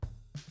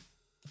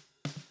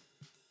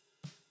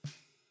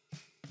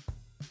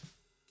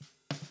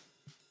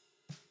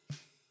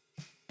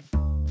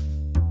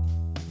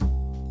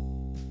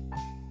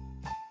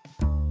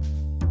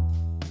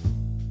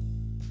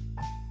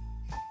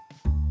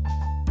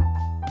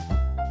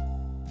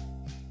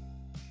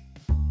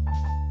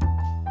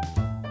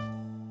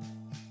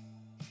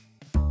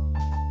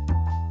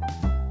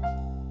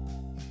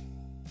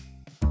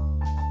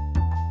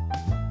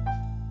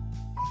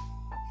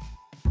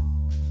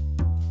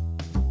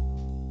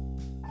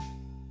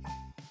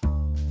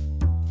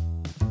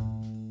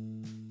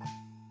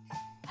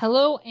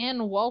Hello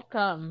and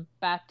welcome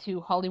back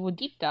to Hollywood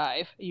Deep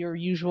Dive, your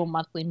usual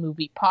monthly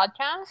movie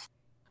podcast.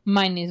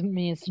 My name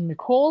is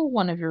Nicole,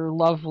 one of your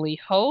lovely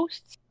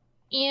hosts,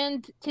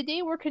 and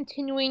today we're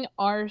continuing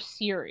our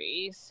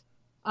series.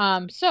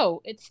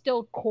 So it's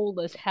still cold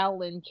as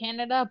hell in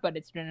Canada, but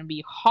it's going to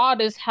be hot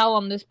as hell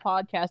on this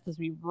podcast as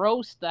we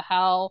roast the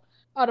hell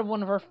out of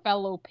one of our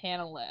fellow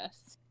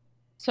panelists.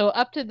 So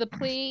up to the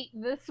plate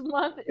this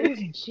month is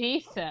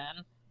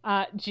Jason.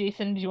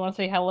 Jason, do you want to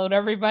say hello to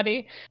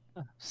everybody?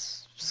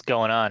 What's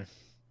going on?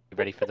 You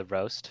ready for the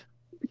roast?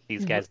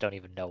 These guys don't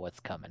even know what's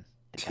coming.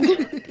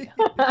 They got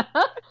no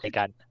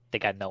idea. They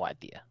got no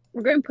idea.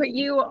 We're going to put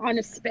you on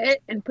a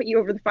spit and put you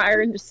over the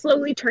fire and just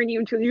slowly turn you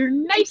until you're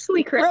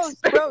nicely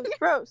crisp.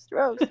 Roast.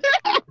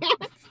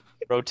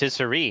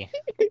 Rotisserie.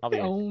 I'll be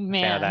a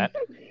fan of that.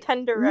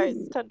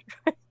 Tenderize.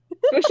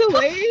 Special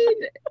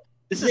Wade.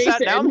 This is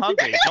now I'm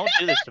hungry. Don't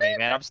do this to me,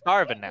 man. I'm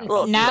starving now.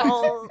 Well,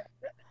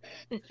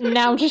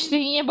 Now I'm just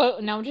thinking about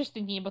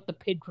the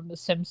pig from The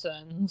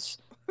Simpsons.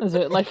 Is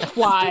it like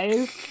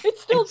flies?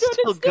 It's still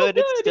good.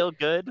 It's still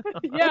good.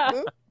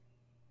 Yeah.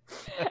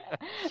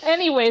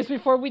 Anyways,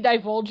 before we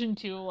divulge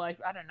into like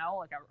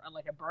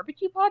a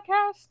barbecue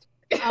podcast,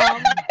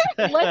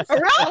 let's. Are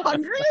we all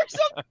hungry or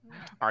something?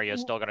 Are you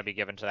still going to be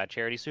given to that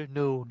charity soon?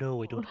 No,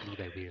 I don't believe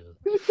I will.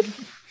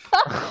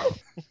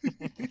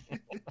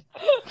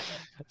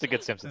 That's a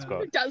good Simpsons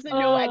quote. Who doesn't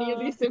know any of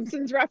these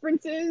Simpsons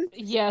references?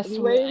 Yes,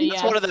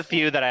 It's one of the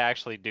few that I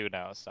actually do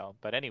know. So,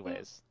 but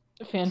anyways.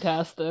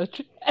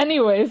 Fantastic.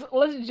 Anyways,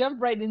 let's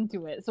jump right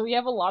into it. So we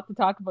have a lot to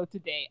talk about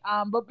today.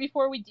 But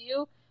before we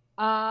do,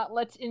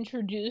 let's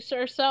introduce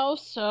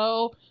ourselves.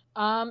 So,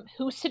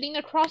 who's sitting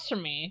across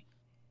from me?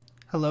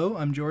 Hello,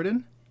 I'm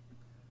Jordan.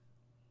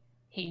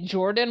 Hey,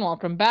 Jordan,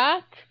 welcome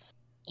back.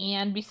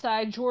 And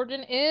beside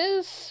Jordan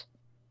is...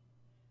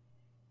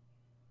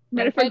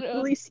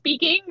 Metaphorically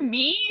speaking,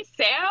 me,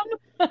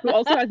 Sam, who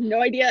also has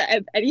no idea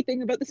of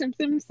anything about The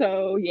Simpsons,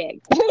 so yay.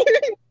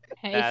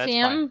 Hey, Yeah,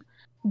 Sam, fine.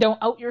 don't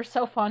out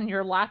yourself on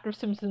your lack of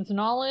Simpsons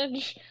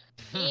knowledge.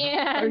 I'm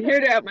And, here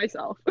to out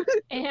myself.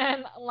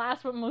 and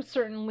last but most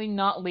certainly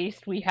not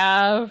least, we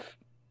have...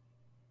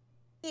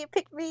 You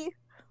pick me.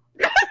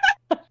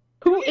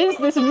 Who is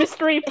this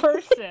mystery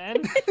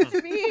person? It's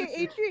me,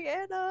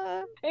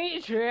 Adriana. Hey,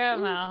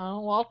 Adriana,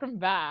 welcome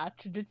back.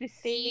 Good to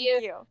see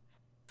Thank you.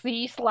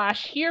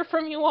 see/hear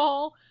from you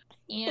all,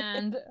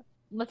 and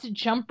let's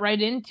jump right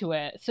into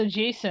it. So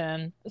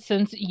Jason,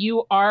 since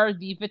you are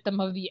the victim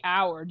of the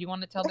hour, do you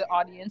want to tell the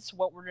audience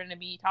what we're going to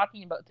be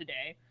talking about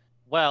today?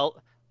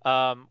 Well,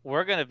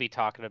 we're going to be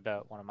talking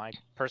about one of my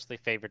personally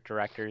favorite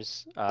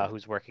directors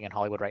who's working in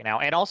Hollywood right now.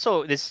 And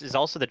also, this is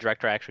also the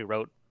director I actually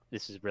wrote.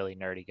 This is really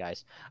nerdy,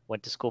 guys.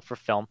 Went to school for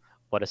film.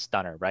 What a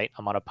stunner, right?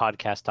 I'm on a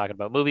podcast talking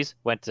about movies.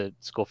 Went to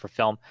school for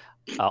film.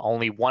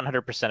 Only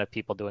 100% of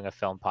people doing a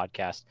film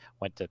podcast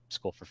went to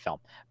school for film.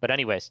 But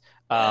anyways,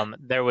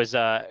 there was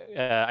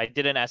I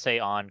did an essay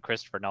on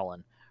Christopher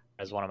Nolan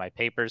as one of my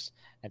papers.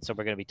 And so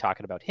we're going to be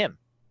talking about him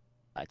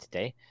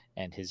today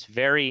and his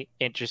very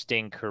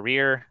interesting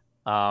career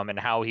and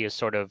how he has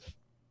sort of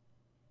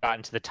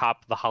gotten to the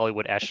top of the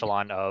Hollywood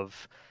echelon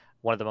of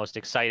one of the most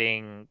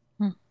exciting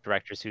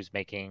directors who's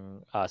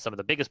making some of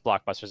the biggest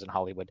blockbusters in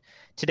Hollywood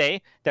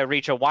today that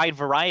reach a wide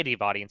variety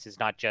of audiences,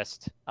 not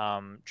just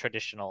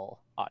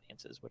traditional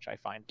audiences, which I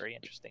find very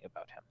interesting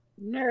about him.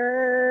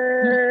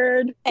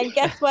 Nerd. And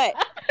guess what?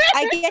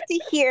 I get to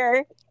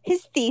hear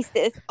his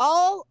thesis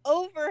all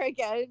over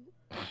again.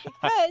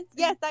 Because,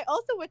 yes, I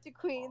also went to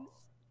Queens.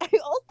 I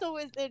also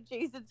was in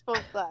Jason's film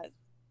class.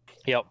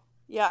 Yep.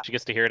 Yeah. She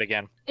gets to hear it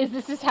again.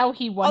 This is how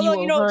he won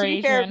Although, you over, to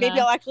be fair, Adriana? maybe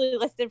I'll actually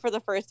listen for the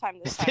first time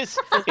this time. Is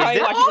So probably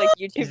this- watching, like,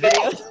 YouTube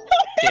videos.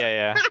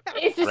 Yeah.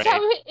 Is this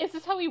Right. is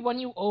this how he won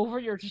you over?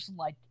 You're just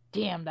like,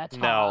 damn, that's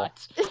No.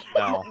 hot.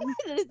 No.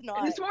 It is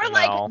not. It's more No.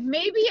 like,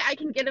 maybe I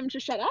can get him to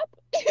shut up.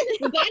 Was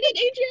that it,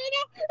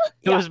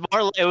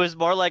 Adriana? It was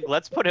more like,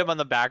 let's put him on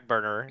the back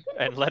burner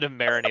and let him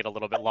marinate a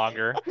little bit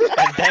longer,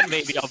 and then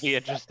maybe I'll be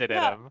interested in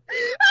Yeah. him.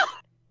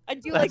 I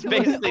do That's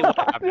like basically what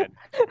happened.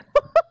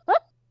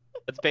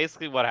 That's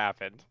basically what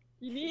happened.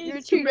 You need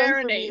You're to too young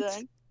for me marinate.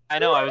 then. I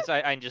know.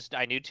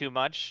 I knew too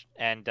much,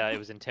 and it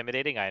was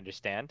intimidating. I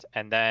understand.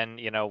 And then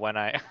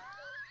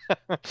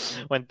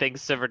when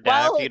things simmered down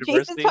Well, after Jason's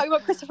university, talking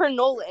about Christopher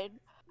Nolan.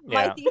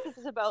 My yeah, thesis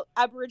is about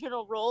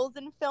Aboriginal roles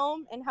in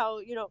film and how,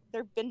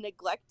 they've been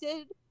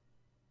neglected.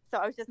 So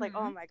I was just like,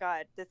 oh my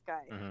god, this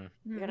guy. mhm.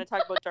 You're going to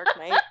talk about Dark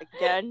Knight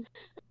again?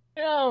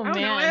 Oh I don't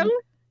know man. him.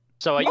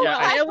 So Well,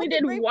 I only What's a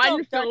did great one film,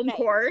 Dark film Knight?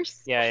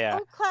 course. yeah.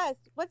 Oh, class,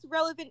 what's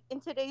relevant in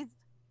today's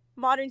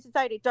modern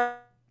society? Dark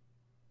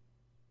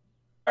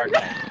Dark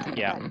Knight,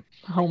 yeah.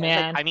 Oh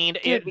man. I mean,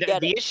 Dude, we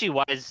get the it. issue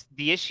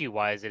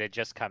was it had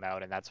just come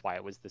out, and that's why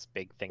it was this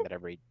big thing that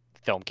every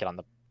film kid on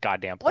the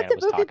goddamn planet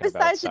What's a was movie talking about.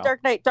 besides So. the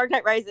Dark Knight? Dark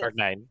Knight Rises. Dark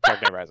Knight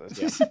Rises.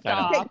 Yeah. I know.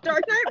 Stop. Okay,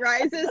 Dark Knight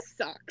Rises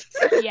sucks.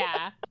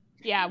 Yeah.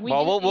 Yeah.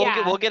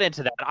 We'll get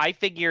into that. I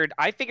figured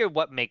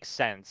what makes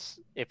sense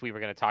if we were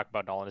going to talk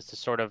about Nolan is to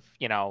sort of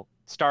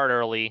start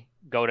early,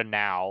 go to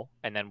now,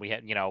 and then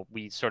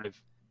we sort of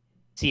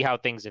see how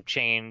things have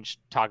changed,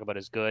 talk about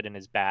his good and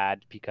his bad,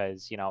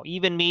 because, you know,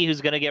 even me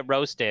who's going to get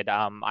roasted,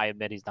 I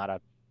admit he's not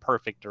a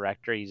perfect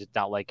director. He's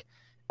not like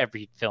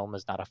every film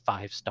is not a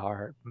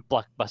 5-star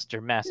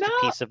blockbuster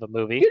masterpiece of a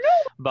movie. You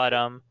know, but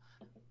I'm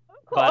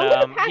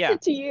gonna pass yeah.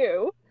 it to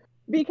you,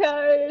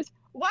 because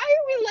why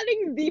are we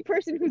letting the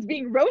person who's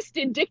being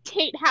roasted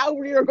dictate how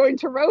we are going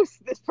to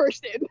roast this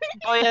person?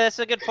 Oh yeah, that's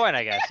a good point,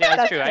 I guess. Yeah,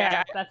 that's true.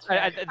 fair. That's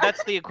fair.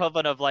 That's the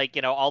equivalent of, like,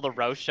 you know, all the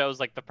roast shows,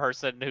 like the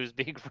person who's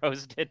being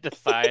roasted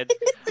decides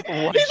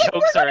what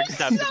jokes are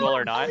acceptable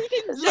or not.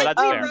 So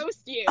that's fair.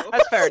 roast you.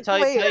 That's fair. Tell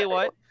Wait. you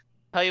what.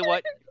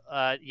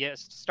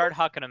 Yes, start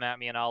hucking them at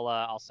me, and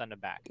I'll send them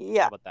back.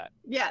 Yeah. How about that?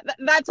 Yeah,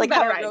 that's Like a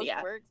how better a roast idea.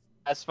 works.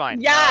 That's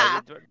fine.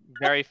 Yeah.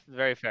 Very,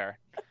 very fair.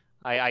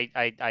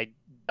 I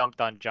dumped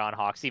on John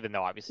Hawkes, even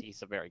though obviously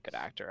he's a very good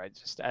actor.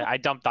 I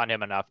dumped on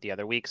him enough the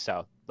other week,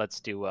 so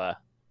let's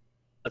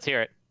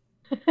hear it.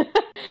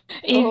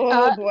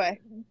 Oh boy.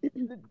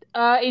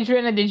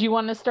 Adriana, did you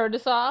want to start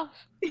us off?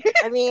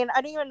 I mean,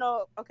 I don't even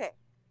know. Okay.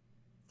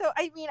 So,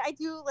 I mean, I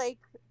do like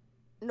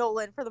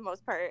Nolan for the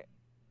most part.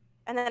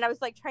 And then I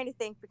was like trying to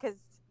think, because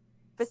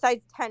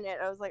besides Tenet,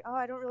 I was like, oh,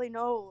 I don't really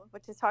know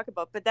what to talk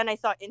about. But then I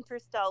saw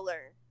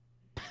Interstellar.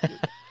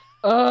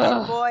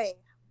 And boy,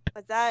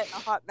 was that a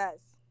hot mess.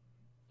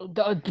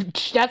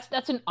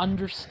 That's an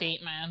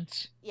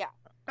understatement.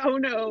 Oh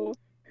no.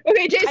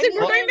 Okay, Jason, I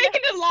we're going mean- to make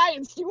an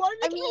alliance. Do you want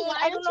to I make mean, an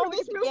I don't alliance know for what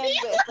this to movie?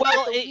 begin with.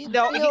 Well, The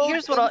no. real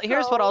Here's what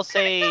intro. I'll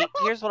say.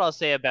 Here's what I'll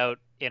say about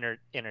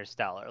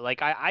Interstellar.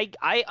 Like,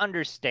 I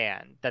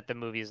understand that the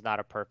movie is not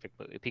a perfect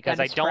movie, because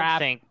That I it's don't crap.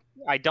 think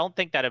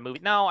that a movie.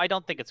 No, I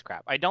don't think it's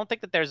crap. I don't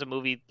think that there's a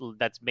movie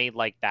that's made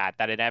like that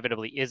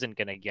inevitably isn't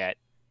going to get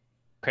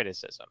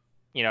criticism.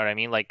 You know what I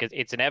mean? Like,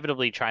 it's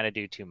inevitably trying to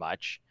do too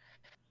much.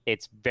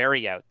 It's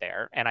very out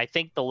there, and I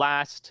think the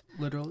last,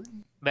 Literally.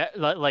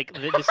 like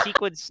the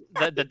sequence,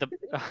 the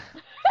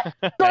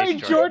Sorry,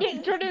 Nice,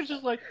 Jordan. Jordan's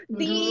just like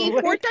The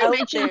Like, fourth out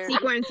dimension there.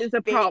 sequence is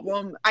a Base.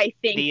 problem. I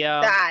think The,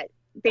 that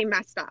they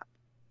messed up.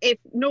 If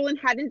Nolan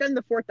hadn't done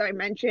the fourth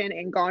dimension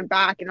and gone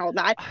back and all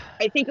that,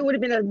 I think it would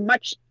have been a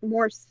much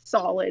more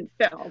solid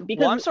film.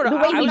 Because I'm sort of- the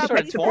way I he was sort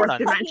of depicts the torn fourth on-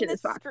 dimension the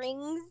is fucked.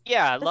 strings,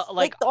 yeah, the,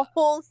 like the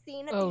whole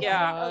scene at Oh, the end.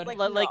 I God.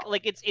 was like,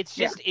 like no. it's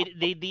just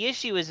the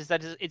issue is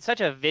that it's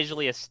such a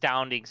visually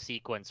astounding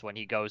sequence when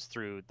he goes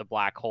through the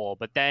black hole,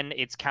 but then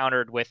it's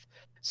countered with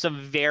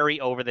some very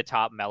over the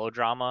top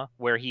melodrama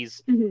where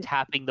he's Mhm.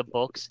 tapping the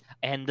books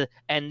and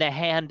the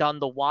hand on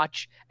the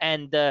watch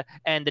and the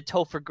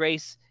Topher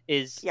Grace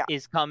is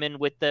coming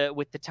with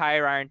the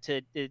tire iron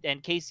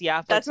and Casey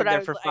Affleck's That's in what I there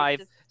was for like, 5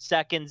 just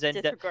seconds and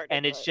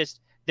disregarded it's it. just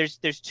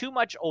there's too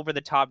much over the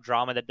top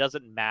drama that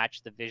doesn't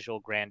match the visual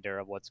grandeur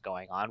of what's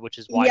going on, which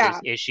is why Yeah.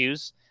 there's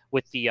issues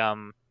with the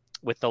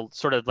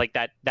sort of like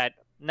that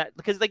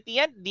because like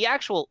the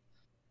actual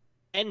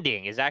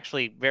ending is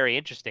actually very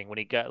interesting when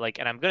he got like,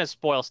 and I'm gonna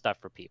spoil stuff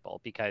for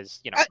people because,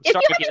 you know, If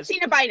sorry you haven't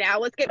seen it by now,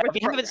 let's get with if the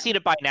you haven't program. seen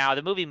it by now,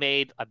 the movie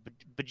made a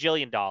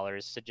bajillion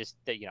dollars. So just,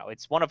 you know,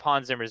 it's one of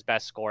Hans Zimmer's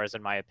best scores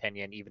in my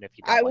opinion, even if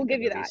you don't I will like the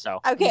give you movie. that.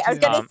 So Okay, I was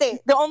too. gonna say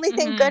the only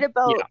thing Mhm. good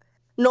about Yeah.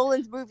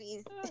 Nolan's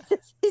movies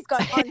is he's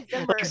got Hans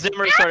Zimmer. like,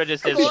 Zimmer sort of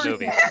just is the Score.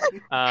 movie.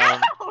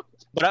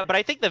 But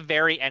I think the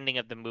very ending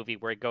of the movie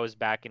where he goes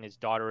back and his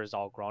daughter is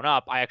all grown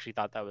up, I actually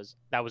thought that was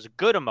a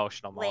good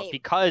emotional moment Lame,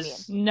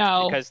 because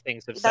No.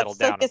 things have That's settled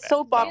like down a a bit.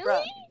 soap So-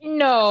 opera.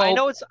 No. I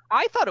know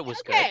I thought it was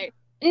good. Okay,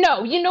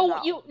 No, you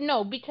know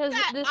No. because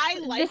that, this I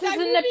like this that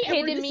is an movie, and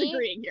we're epitome.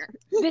 disagreeing here.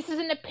 This is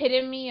an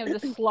epitome of the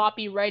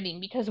sloppy writing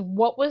because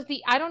what was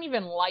the I don't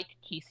even like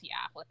Casey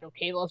Affleck,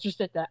 okay? Let's just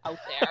get that out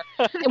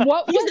there. And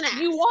what He's was an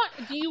do you ass. want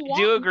do you want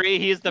Do you agree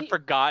he's the do-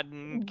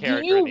 forgotten do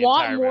character you in the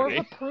want entire more movie?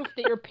 of a proof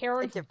that your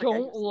parents different guy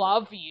don't who's-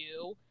 love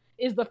you?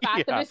 Is the fact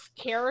Yeah. that this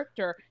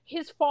character,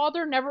 his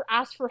father never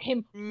asked for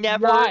him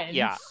Never. once.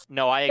 Yeah.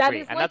 No, I That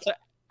agree, is and like-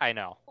 I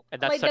know,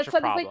 and that's like such that's a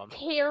such problem. like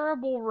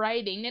terrible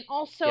writing, and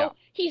also Yeah.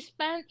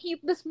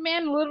 this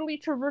man literally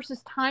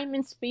traverses time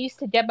and space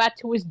to get back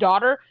to his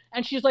daughter,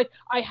 and she's like,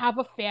 "I have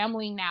a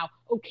family now.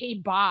 Okay,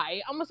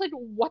 bye." I was like,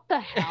 "What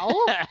the hell?"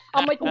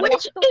 I'm like, "What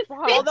Which the it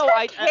fuck?" fits Although her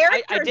I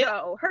character, did-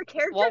 though. Her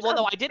character. well,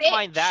 no, I didn't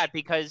mind bitch. that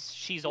because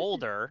she's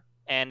older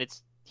and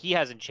he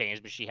hasn't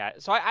changed, but she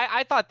has. So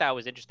I thought that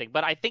was interesting,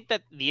 but I think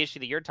that the issue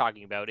that you're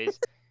talking about is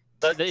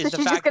So is the she's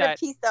just fact gonna that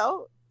piece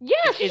out. Yeah,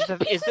 is she just the-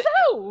 is pieces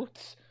the-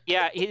 out.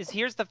 yeah,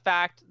 here's the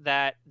fact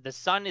that the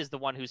son is the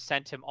one who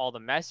sent him all the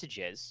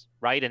messages,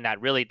 right? And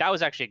that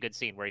was actually a good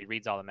scene where he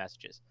reads all the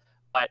messages.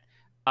 But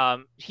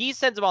he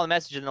sends him all the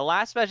messages, and the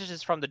last message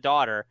is from the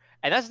daughter,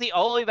 and that's the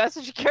only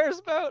message he cares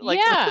about. Like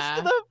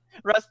Yeah. the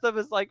rest of them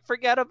is like,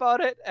 forget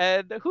about it,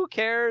 and who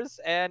cares?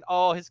 And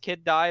oh, his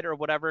kid died or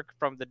whatever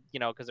from the, you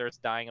know, because Earth's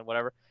dying and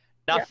whatever.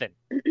 Nothing,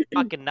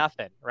 fucking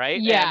nothing, right?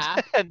 And- Yeah.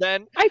 and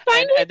then I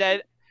find it. and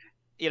then,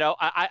 you know,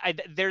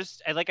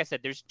 there's, like I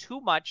said, there's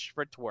too much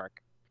for it to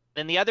work.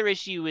 Then the other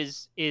issue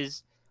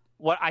is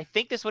what I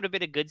think this would have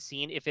been a good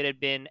scene if it had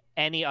been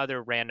any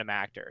other random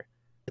actor.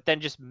 but then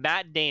just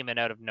Matt Damon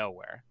out of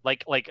nowhere.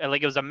 Like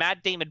it was a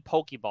Matt Damon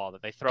Pokeball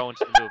that they throw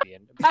into the movie.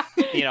 And,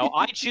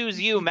 I choose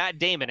you, Matt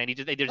Damon. And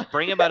they just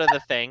bring him out of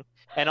the thing.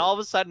 And all of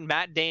a sudden,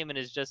 Matt Damon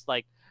is just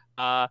like,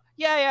 yeah,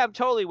 I'm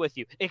totally with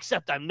you,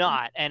 except I'm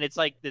not. And it's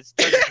like this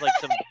turns into like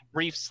some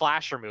brief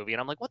slasher movie.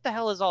 And I'm like, what the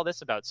hell is all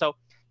this about? So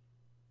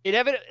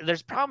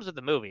there's problems with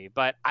the movie,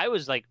 but I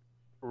was like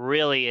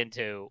really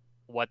into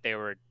what they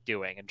were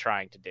doing and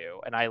trying to do.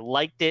 And I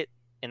liked it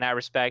in that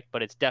respect,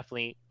 but it's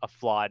definitely a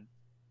flawed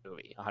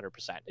movie, 100%.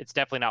 It's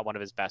definitely not one of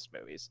his best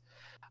movies.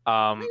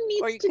 What he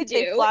Or needs you to could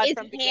say do flawed is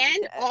from beginning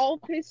hand to end. all of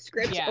his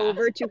scripts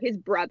over to his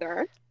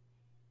brother,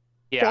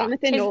 Yeah.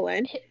 Jonathan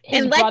Nolan.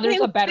 His and let brother's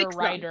him a better fix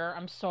them. writer.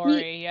 I'm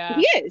sorry. Yeah.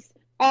 He is.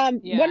 One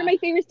Yeah. of my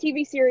favorite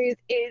TV series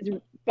is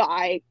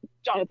by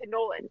Jonathan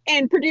Nolan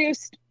and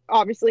produced,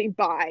 obviously,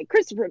 by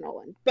Christopher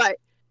Nolan. But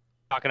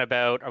Are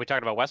we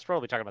talking about Westworld? Or are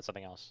we talking about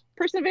something else?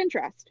 Person of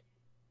Interest.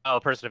 Oh,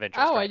 Person of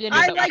Interest. Oh, right. I didn't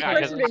I know like that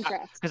Person of was-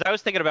 Interest. Because I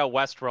was thinking about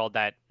Westworld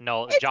that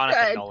It's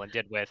Jonathan good. Nolan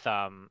did with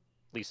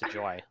Lisa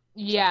Joy.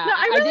 Yeah, No,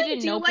 I really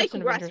didn't do know like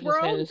Person of Interest was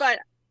Westworld, his. but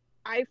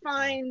I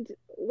find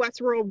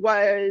Westworld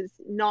was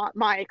not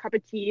my cup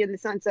of tea in the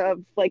sense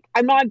of, like,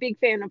 I'm not a big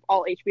fan of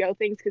all HBO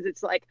things because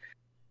it's like,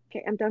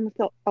 okay, I'm done with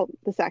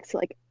the sex.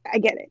 Like, I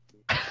get it.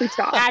 Please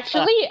stop.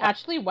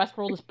 Actually,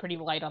 Westworld is pretty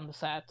light on the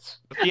sets.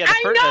 Yeah,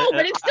 I know,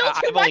 but it's still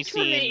too much for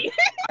me.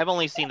 I've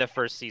only seen the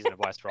first season of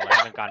Westworld. I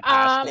haven't gone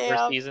past the Yeah.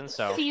 first season,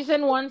 so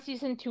Season 1,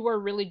 Season 2 are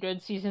really good.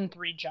 Season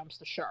 3 jumps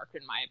the shark,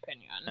 in my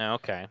opinion.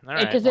 okay, all right.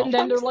 Because well,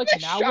 then they're Jumps like, the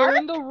now we're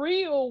in the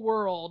real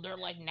world. They're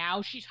like,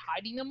 now she's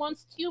hiding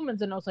amongst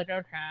humans, and I was like,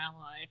 okay,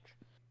 like.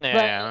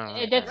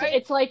 yeah, But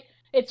it's like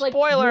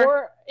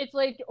Spoiler. it's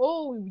like,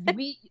 oh,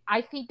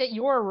 I think that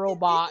you're a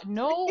robot.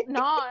 No,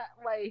 not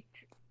like.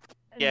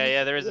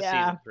 yeah, there is a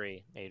Yeah. season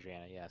 3,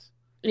 Adriana. Yes.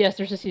 Yes,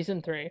 there's a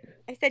season 3.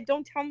 I said,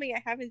 don't tell me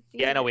I haven't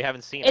seen Yeah, it. no, we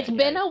haven't seen It's it.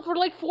 been yet. out for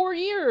like 4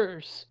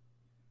 years.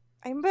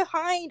 I'm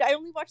behind. I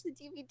only watch the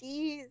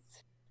DVDs.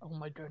 Oh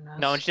my goodness.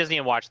 No, and she doesn't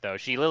even watch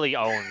those. She literally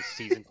owns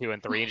season 2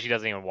 and 3, and she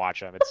doesn't even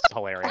watch them. It's I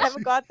hilarious.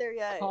 haven't got there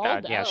yet. Oh.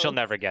 Yeah, she'll out.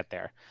 never get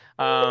there.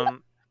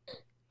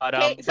 But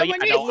Okay, but someone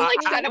yeah, needs no, to, like,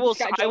 I set up a will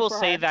schedule for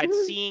say her. that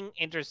seeing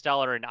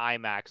Interstellar in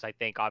IMAX, I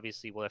think,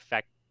 obviously will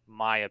affect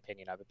my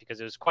opinion of it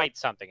because it was quite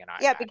something in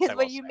IMAX. Yeah, because I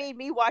when will you say. made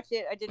me watch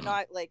it, I did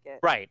not like it.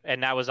 Right,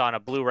 and that was on a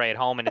Blu-ray at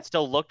home, and it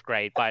still looked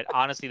great. But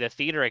honestly, the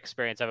theater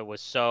experience of it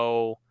was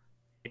so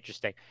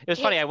interesting. It was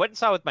funny. I went and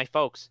saw it with my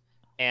folks,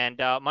 and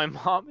my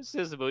mom, as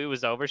soon as the movie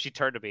was over, she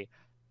turned to me,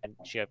 and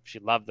she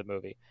loved the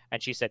movie,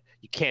 and she said,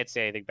 "You can't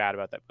say anything bad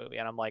about that movie."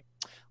 And I'm like,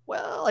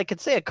 "Well, I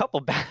could say a couple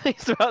bad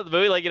things about the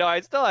movie. Like,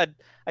 I still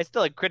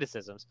had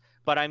criticisms,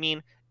 but I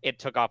mean, it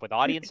took off with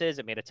audiences.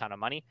 It made a ton of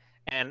money,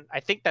 and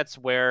I think that's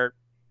where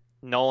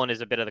Nolan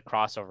is a bit of the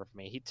crossover for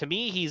me. To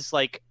me, he's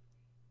like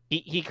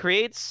he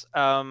creates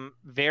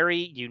very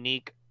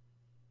unique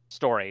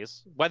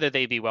stories, whether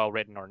they be well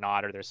written or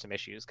not, or there's some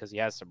issues because he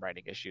has some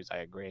writing issues. I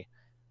agree,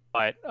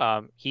 but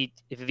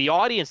the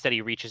audience that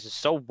he reaches is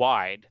so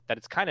wide that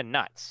it's kind of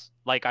nuts.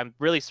 Like, I'm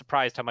really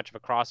surprised how much of a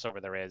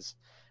crossover there is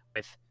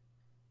with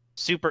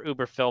super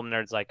uber film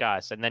nerds like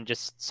us, and then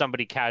just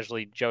somebody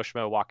casually Joe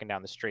Schmo walking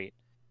down the street.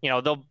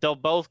 They'll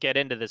both get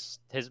into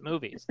his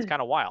movies. It's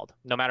kind of wild,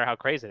 no matter how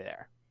crazy they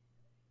are.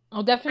 I'll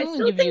I definitely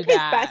still give you think his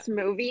that. best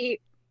movie,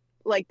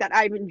 like, that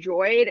I've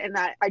enjoyed and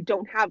that I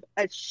don't have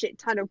a shit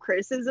ton of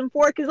criticism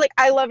for, because, like,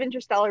 I love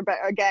Interstellar, but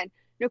again,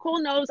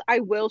 Nicole knows I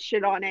will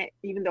shit on it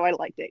even though I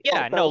liked it.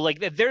 Yeah, Also, no, like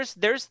there's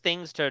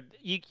things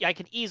I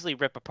could easily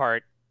rip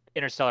apart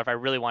Interstellar if I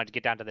really wanted to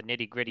get down to the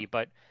nitty gritty,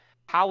 but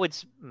how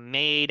it's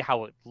made,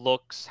 how it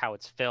looks, how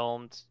it's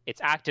filmed,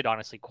 it's acted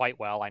honestly quite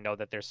well. I know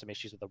that there's some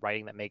issues with the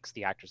writing that makes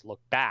the actors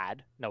look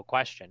bad, no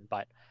question,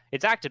 but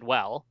it's acted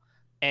well,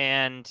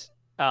 and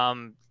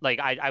like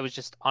I was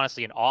just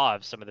honestly in awe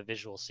of some of the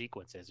visual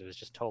sequences. It was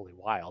just totally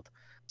wild.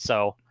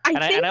 So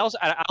I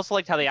also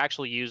liked how they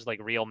actually used like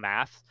real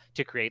math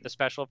to create the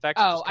special effects.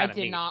 which Oh, is I kinda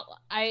did neat. not.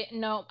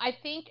 I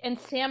think, and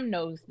Sam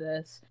knows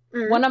this.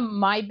 Mhm. One of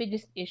my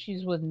biggest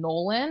issues with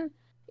Nolan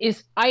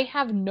is I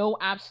have no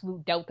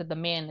absolute doubt that the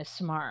man is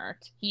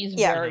smart. He's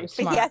Yeah, very Mhm. But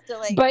smart. he has to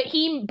like.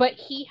 But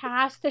he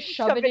has to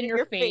shove it in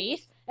your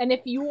face. And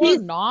if you are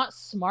He's- not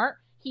smart,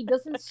 he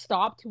doesn't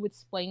stop to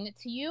explain it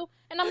to you.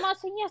 And I'm not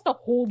saying he has to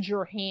hold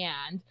your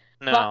hand,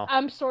 No. but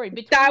I'm sorry,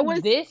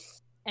 between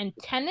this and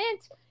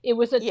Tenet, it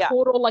was a Yeah.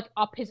 total like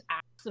up his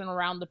ass and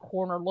around the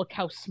corner. Look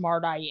how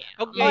smart I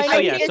am. Okay, I so know,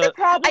 yeah, he is so the I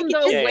problem can though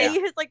just Yeah, with see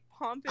his like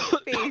pompous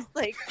face,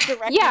 like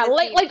directing Yeah, the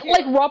like scene, like too.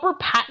 like Robert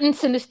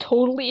Pattinson is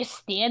totally a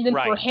stand-in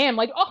for Right. him.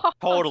 Like, oh,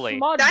 Totally.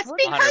 smart that's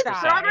British because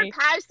 100%. Robert guy.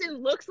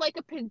 Pattinson looks like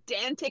a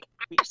pedantic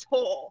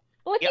asshole.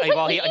 Like, yeah, he's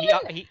well, like,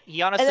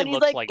 he honestly And then he's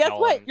looks like, like guess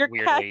Nolan what? You're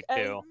weirdly cast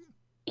too.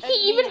 he as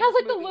even me in has this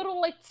like the movie.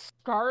 little like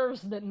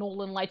scarves that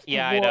Nolan likes to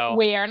Yeah, I know.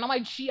 wear, and I'm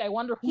like, gee, I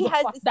wonder who He the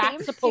has fuck the that's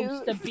same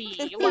supposed suit, to be.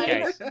 the Like,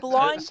 Okay, same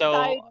blonde so-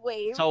 side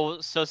wave. So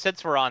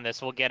since we're on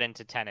this, we'll get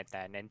into Tenet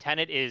then. And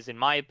Tenet is, in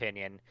my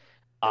opinion,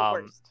 the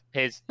worst.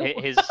 his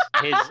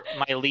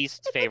my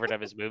least favorite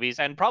of his movies,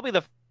 and probably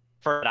the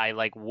first I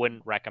like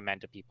wouldn't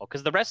recommend to people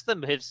because the rest of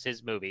them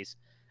his movies,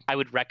 I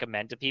would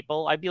recommend to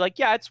people. I'd be like,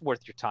 yeah, it's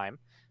worth your time.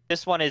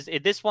 This one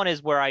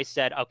is where I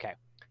said, okay,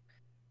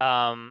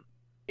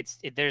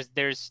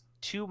 there's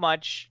too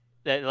much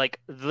that, like,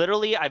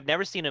 literally I've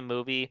never seen a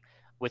movie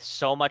with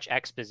so much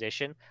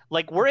exposition.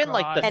 Like, we're in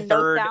like the And no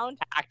third sound.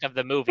 act of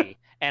the movie,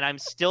 and I'm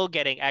still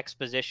getting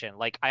exposition.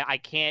 Like, I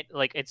can't,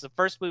 like, it's the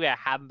first movie I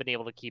haven't been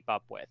able to keep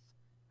up with,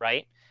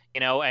 right? You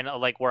know, and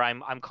like where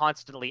I'm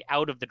constantly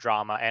out of the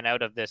drama and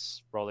out of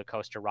this roller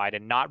coaster ride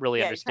and not really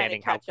Yeah, you're trying to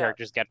understanding how catch up.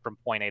 characters get from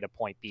point A to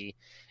point B.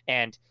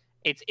 And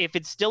if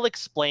it's still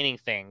explaining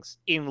things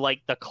in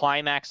like the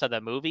climax of the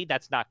movie,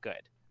 that's not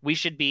good. We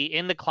should be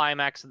in the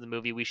climax of the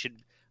movie. We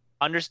should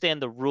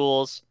understand the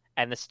rules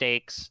and the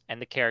stakes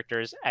and the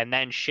characters, and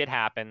then shit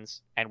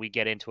happens and we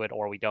get into it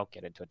or we don't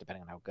get into it,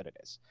 depending on how good it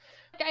is.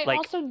 I Like-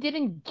 also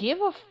didn't give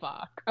a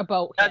fuck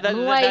about him.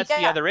 That's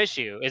the yeah. other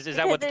issue. Is that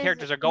Because what the there's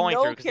characters are going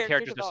no through? Because the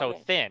character characters are so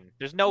development. thin.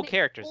 There's no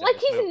characters. like in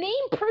this his movie.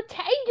 name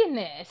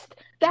protagonist.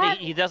 That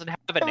He doesn't have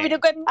a We name.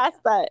 don't get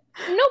past that.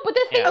 no, but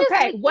the thing Yeah. is,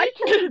 Okay, like, what-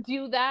 you can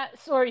do that.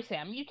 Sorry,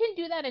 Sam. You can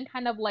do that in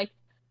kind of like,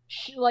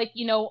 like,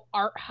 you know,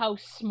 art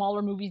house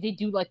smaller movies. They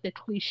do like the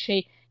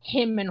cliche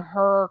him and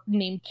her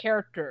named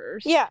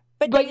characters. Yeah,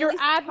 but But they you're at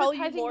least tell you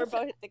advertising more this-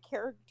 about the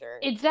character.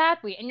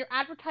 Exactly, and you're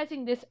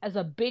advertising this as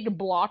a big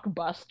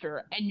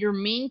blockbuster, and your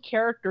main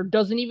character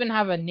doesn't even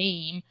have a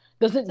name,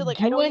 doesn't So, like,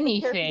 I do don't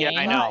even care if anything. he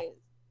Yeah, I know. dies.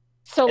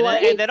 So And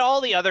like, then, and then all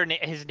the other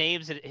his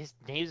names of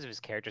his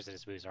characters in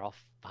his movies are all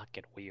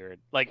fucking weird.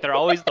 Like, they're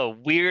always the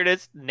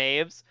weirdest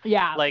names.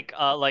 yeah, Like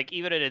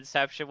even in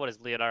Inception, what is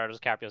Leonardo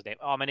DiCaprio's name?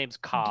 Oh, my name's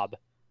Cobb.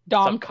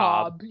 Dom some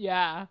Cobb. Cobb.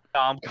 Yeah.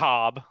 Dom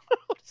Cobb.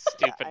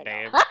 Stupid I know.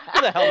 name.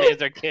 Who the hell names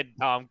their kid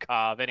Dom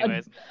Cobb?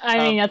 Anyways, I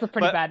mean, that's a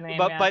pretty but, bad name.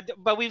 but yeah.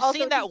 but we've Also,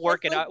 seen that he's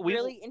working just, like, out.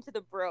 really into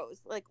the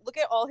bros. Like, look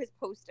at all his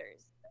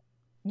posters.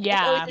 It's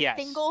yeah. always a Yes.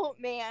 single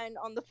man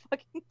on the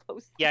fucking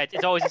poster. Yeah,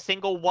 it's always a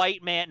single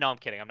white man. No, I'm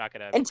kidding. I'm not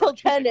gonna. Until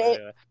approach anything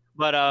Tenet. like that.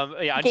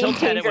 But yeah, until Game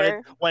Tenet,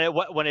 changer.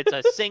 when it's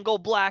a single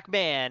black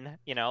man,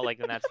 you know, like,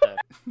 then that's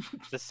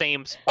the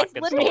same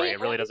fucking literally- story. It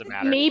really doesn't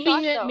matter. Maybe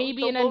Shot, in, though,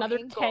 maybe the in low another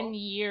angle. 10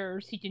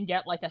 years he can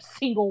get like a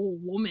single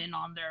woman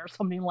on there or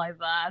something like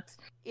that.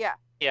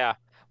 Yeah.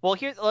 Well,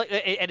 here's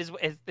and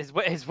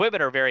his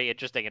women are very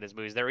interesting in his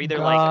movies. They're either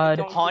God. like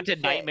Don't do haunted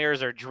shit.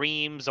 nightmares or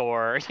dreams,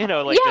 or, you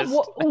know, like, yeah,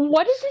 just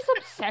what is his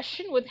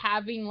obsession with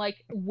having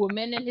like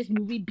women in his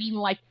movie being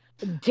like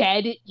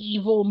dead,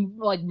 evil,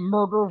 like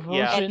murder versions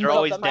yeah, And they're of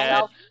always dead.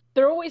 themselves?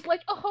 They're always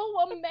like,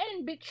 oh, a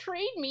man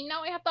betrayed me.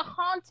 Now I have to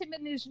haunt him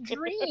in his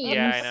dreams.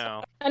 Yeah, I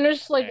know. And it's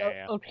just like,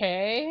 Yeah.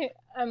 okay.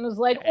 And it's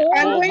like, Yeah. or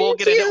I'm We'll going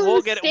get into- to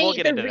we'll get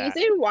state the into that.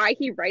 reason why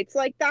he writes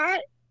like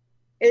that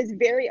is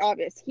very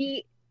obvious.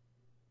 The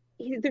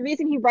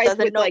reason he writes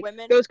Doesn't with know like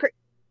women? those.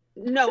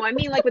 No, I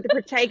mean like with the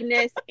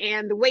protagonist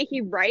and the way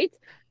he writes.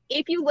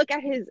 If you look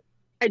at his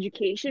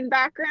education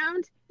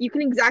background, you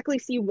can exactly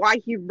see why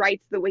he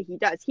writes the way he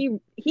does. He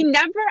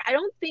never. I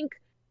don't think,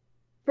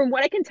 from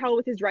what I can tell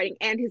with his writing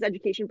and his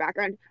education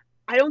background,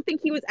 I don't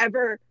think he was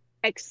ever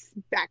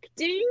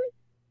expecting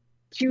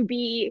to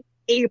be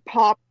a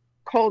pop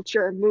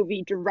culture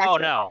movie director. Oh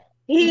no,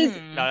 He's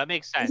Hmm. no, that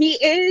makes sense. he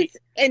is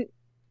an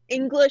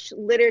English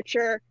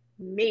literature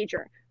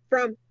major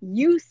from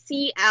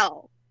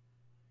UCL,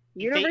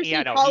 University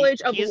Yeah, no,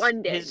 College of he's-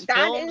 London.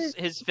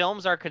 His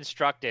films are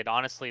constructed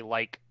honestly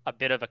like a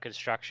bit of a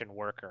construction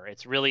worker.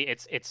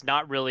 It's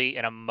not really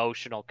an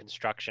emotional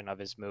construction of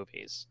his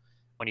movies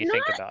when you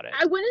think about it.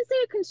 I wouldn't say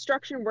a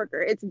construction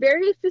worker. It's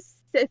very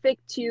specific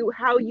to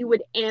how you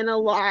would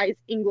analyze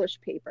English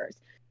papers.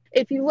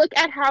 If you look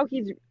at how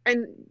he's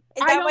and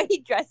Is I that why don't-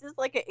 he dresses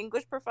like an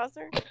English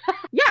professor?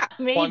 yeah,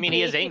 maybe. Well, I mean,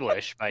 he is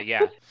English, but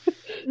yeah.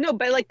 no,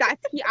 but like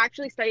that's he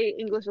actually studied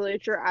English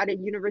literature at a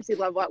university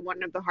level at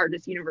one of the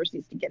hardest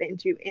universities to get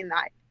into in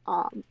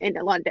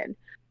London.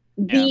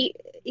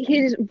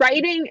 His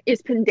writing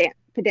is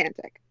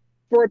pedantic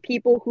for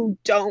people who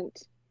don't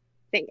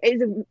think.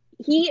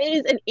 He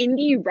is an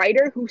indie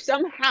writer who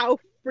somehow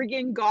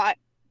friggin' got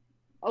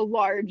a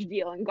large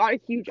deal and got a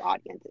huge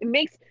audience. It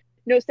makes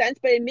no sense,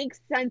 but it makes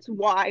sense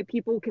why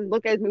people can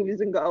look at his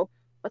movies and go,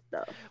 "What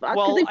the fuck?"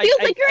 Well, Because it feels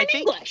I like you're in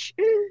think- English.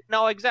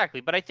 No,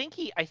 exactly. But I think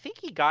he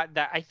got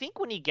that. I think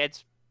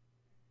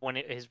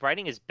his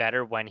writing is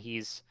better when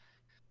he's,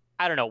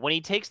 I don't know, when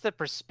he takes the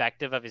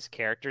perspective of his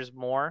characters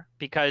more,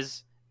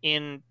 because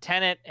in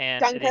Tenet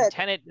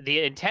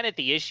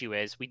the issue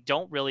is we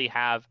don't really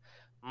have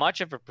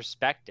much of a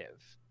perspective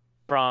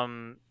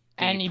from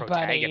the Anybody.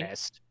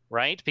 protagonist,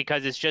 right?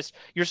 Because it's just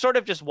you're sort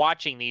of just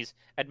watching these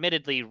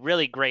admittedly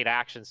really great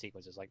action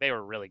sequences. Like, they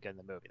were really good in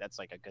the movie. That's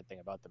like a good thing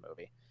about the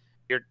movie.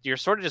 You're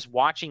sort of just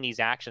watching these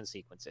action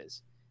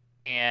sequences,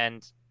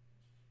 and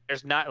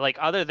there's not, like,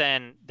 other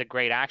than the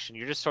great action,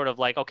 you're just sort of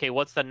like, okay,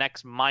 what's the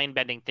next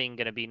mind-bending thing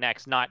going to be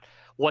next? Not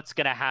what's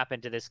going to happen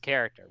to this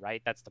character,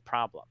 right? That's the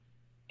problem,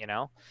 you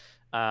know?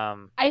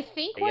 I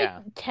think But like yeah.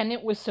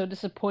 Tenet was so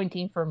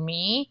disappointing for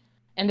me,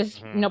 and this is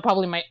Mhm.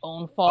 probably my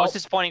own Oh, fault. it's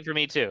disappointing for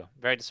me too.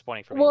 Very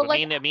disappointing for me. Well, But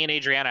like- me and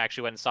Adriana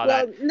actually went and saw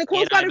Well, that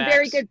Nicole's in got a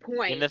very IMAX, good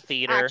point. in the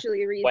theater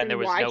Actually, a reason when there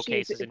was why no she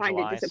cases in find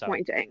July. it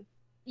disappointing.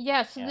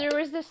 Yes, Yeah. there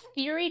was this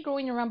theory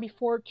going around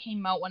before it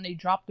came out when they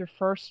dropped their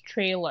first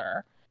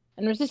trailer.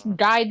 And there's this Mhm.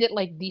 guy that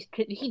like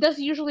he does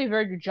usually a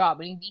very good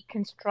job, and he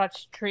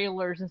deconstructs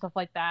trailers and stuff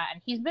like that.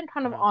 And he's been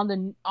kind of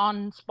Mhm.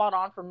 on spot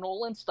on for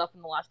Nolan stuff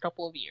in the last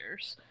couple of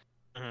years.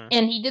 Mhm.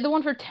 And he did the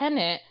one for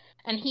Tenet,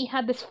 and he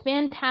had this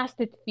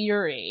fantastic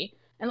theory.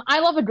 And I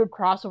love a good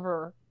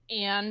crossover.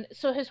 And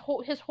so his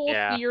whole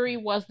Yeah. theory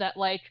was that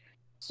like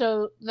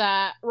so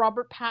that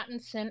Robert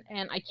Pattinson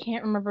and I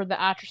can't remember the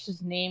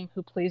actress's name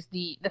who plays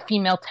the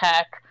female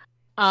tech,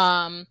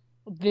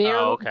 they're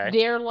Oh, okay.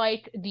 they're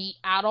like the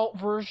adult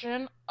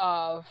version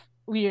of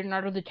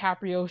Leonardo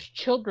DiCaprio's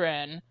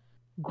children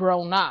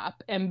grown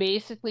up, and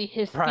basically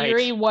his Right.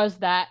 theory was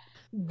that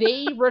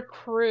they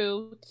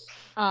recruit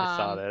I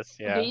saw this.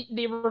 Yeah.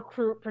 they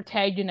recruit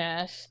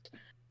protagonists,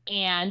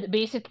 and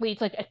basically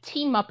it's like a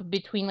team up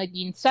between like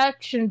the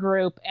Inception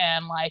group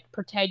and like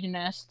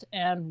protagonist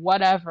and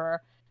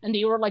whatever, and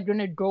they were like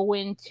gonna go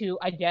into,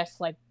 I guess,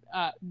 like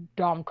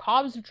Dom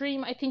Cobb's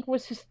dream, I think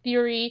was his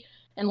theory,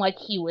 and like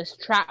he was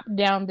trapped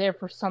down there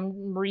for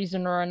some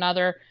reason or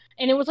another.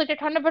 And it was like a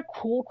kind of a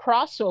cool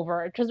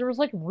crossover because there was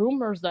like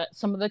rumors that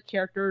some of the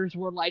characters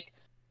were like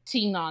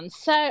seen on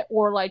set,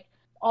 or like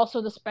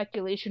also the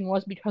speculation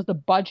was because the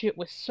budget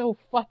was so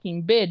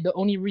fucking big, the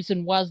only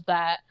reason was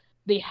that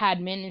they had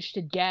managed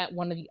to get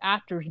one of the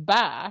actors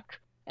back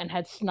and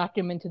had snuck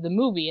him into the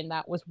movie, and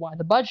that was why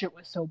the budget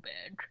was so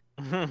big.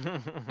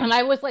 And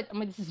I was like,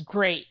 this is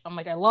great. I'm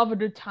like, I love a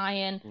good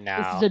tie-in.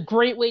 This is No. a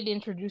great way to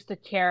introduce the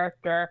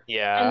character.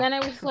 Yeah. And then I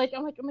was like,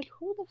 I'm like,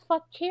 who the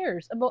fuck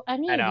cares about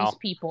any I of know. these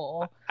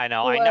people? I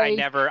know. I Like-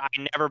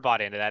 never bought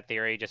into that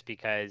theory just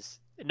because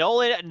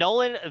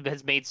Nolan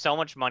has made so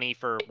much money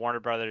for Warner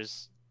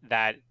Brothers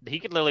that he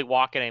could literally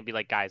walk in and be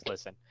like, guys,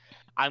 listen,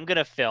 I'm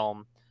gonna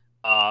film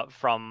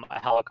from a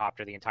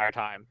helicopter the entire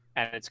time,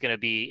 and it's gonna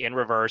be in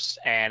reverse,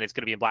 and it's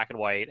gonna be in black and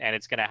white, and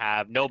it's gonna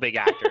have no big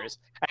actors,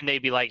 and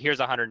they'd be like, here's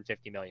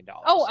 $150 million.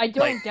 Oh, I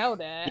don't Like,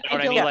 doubt it. you know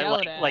what I don't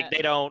mean? doubt it. Like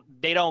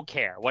they don't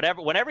care.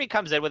 Whenever he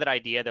comes in with an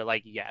idea, they're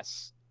like,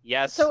 yes,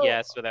 So-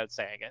 yes, without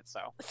saying it. So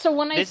So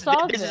when I this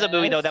saw this is a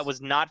movie though that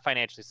was not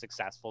financially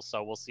successful.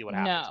 So we'll see what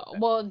happens. No, with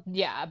it. well,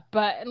 yeah,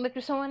 but like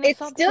so when I It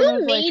saw this, still I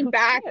was like, made who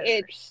back cares?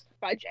 its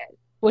budget.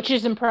 Which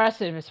is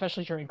impressive,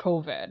 especially during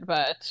COVID.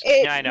 But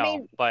It Yeah, I know,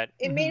 made but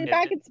it made Mhm.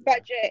 back its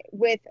budget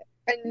with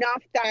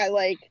enough that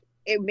like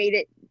it made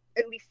it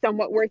at least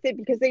somewhat worth it,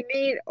 because they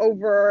made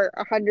over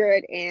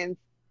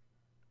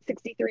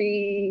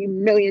 $163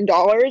 million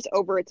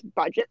over its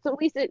budget. So at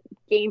least it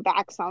gained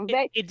back some of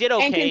it. it did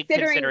okay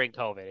considering- considering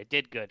COVID. It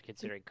did good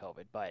considering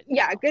COVID, but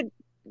Yeah,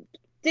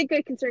 did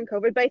good considering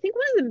COVID. But I think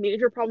one of the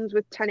major problems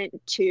with Tenet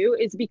 2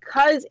 is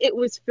because it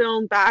was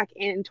filmed back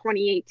in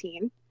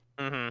 2018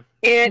 Mhm.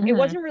 and it Mhm.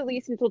 wasn't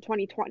released until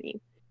 2020.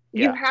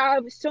 Yeah. You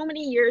have so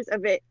many years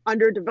of it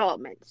under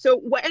development. So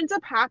what ends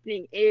up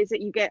happening is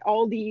that you get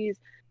all these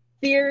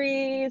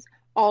theories,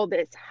 all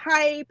this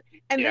hype,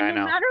 and Yeah, I then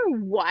no know. matter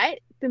what,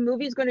 the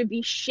movie is going to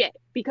be shit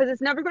because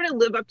it's never going to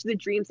live up to the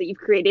dreams that you've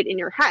created in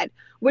your head,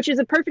 which is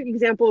a perfect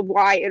example of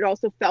why it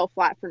also fell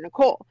flat for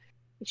Nicole.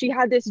 She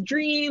had this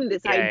dream,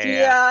 this Yeah, yeah,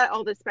 idea,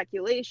 all this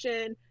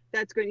speculation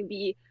that's going to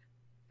be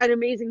an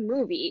amazing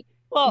movie.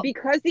 Well,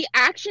 Because the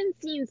action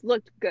scenes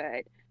looked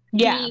good.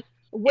 yeah,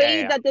 The way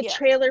Yeah. that the Yeah.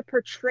 trailer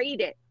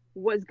portrayed it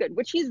was good,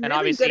 which he's And really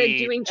obviously, good at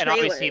doing and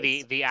trailers.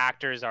 obviously the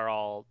actors are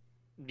all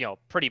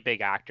pretty big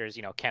actors.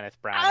 Kenneth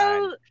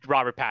Branagh, and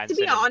Robert Pattinson,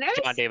 be and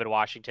honest- John David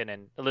Washington,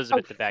 and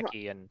Elizabeth Oh,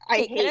 Debicki, and I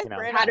Hey, hate Kenneth you know,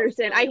 Branagh was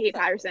Patterson. I really hate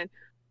upset. Patterson.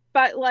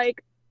 But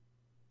like,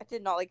 I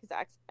did not like his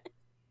accent.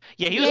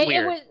 yeah, he was Yeah,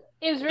 weird.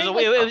 It was very It was-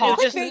 like, it was It was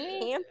just- very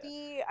cocky.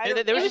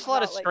 campy. There was I just a lot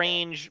did of not like it.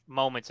 strange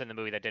moments in the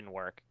movie that didn't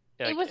work.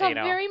 It Like, was you a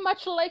know. very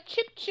much like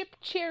Chip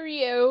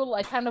Cheerio,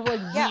 like kind of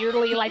like Yeah.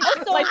 weirdly like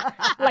Also-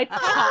 like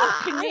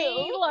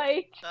Cockney,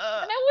 like. Uh,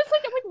 And I was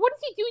like, I'm like, what is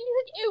he doing? He's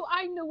like, oh,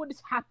 I know what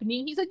is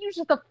happening. He's like, you just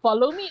have to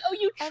follow me. Oh,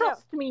 you I know.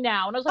 trust me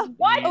now. And I was like,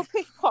 what? You-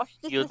 Okay, Posh,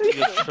 this you is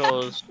the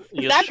chose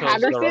that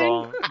Patterson?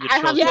 I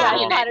have no the idea.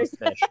 wrong Patterson.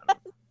 profession.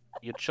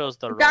 You chose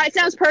the wrong that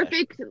sounds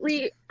profession.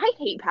 perfectly. I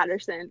hate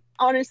Patterson.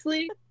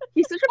 Honestly,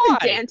 he's such a Why?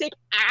 pedantic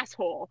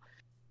asshole.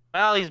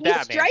 Well, he's He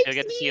Batman, so strikes you'll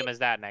get to see me- him as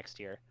that next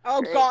year.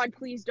 Oh Great. God,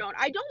 please don't.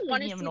 I don't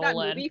want to Speaking see of that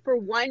Nolan. movie for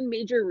one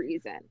major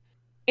reason.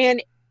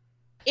 And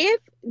if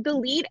the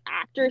lead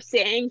actor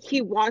saying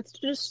he wants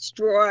to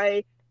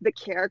destroy the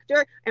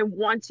character and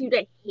wants you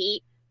to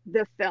hate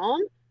the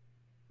film,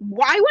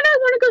 why would I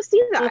want to go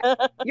see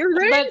that? You're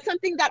ruining But-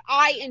 something that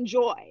I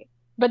enjoy.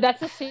 But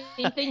that's the same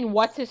thing.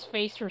 What's his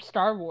face for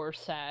Star Wars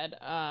said.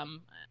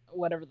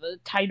 Whatever the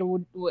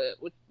title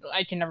would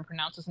I can never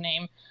pronounce his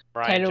name.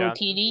 Brian Taika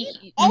Johnson.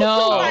 Waititi. Also,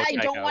 No, why okay,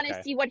 I don't want to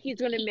okay. see what he's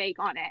going to make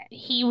on it.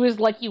 he was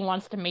like he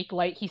wants to make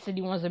like he said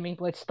he wants to make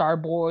like Star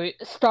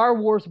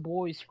Wars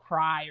boys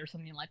cry or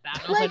something like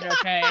that. And I was Like, like,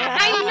 okay.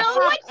 I know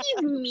what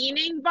he's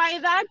meaning by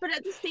that, but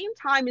at the same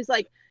time, is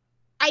like,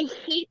 I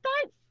hate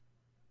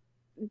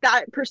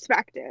that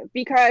perspective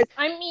because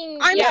I mean,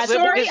 I'm yeah,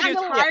 sorry, because I'm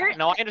you- tired.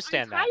 No, I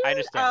understand I'm that. I tired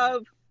understand.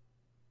 of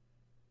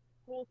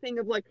the whole thing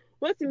of like,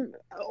 listen,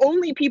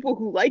 only people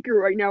who like her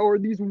right now are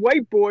these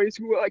white boys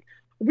who are like,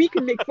 we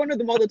can make fun of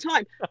them all the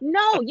time.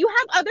 No, you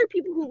have other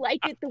people who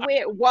like it the way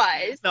it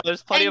was. No,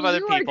 there's plenty of other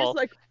you are people. just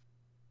like,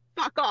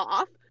 fuck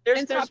off.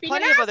 There's stop being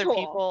plenty an of other asshole.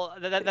 people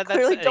that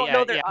Clearly don't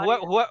know their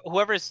audience.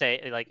 whoever say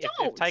like if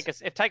Don't.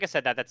 Taika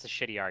said that, that's a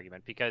shitty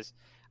argument, because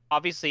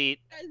obviously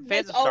fans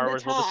That's of all Star the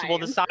Wars will time.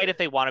 decide if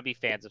they want to be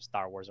fans of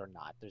Star Wars or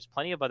not. There's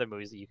plenty of other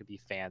movies that you could be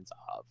fans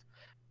of.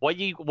 What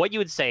you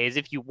would say is,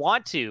 if you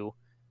want to,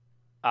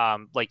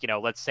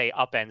 let's say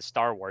upend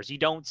Star Wars, you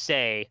don't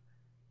say,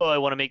 "Oh, I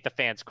want to make the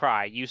fans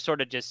cry." You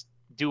sort of just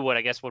do what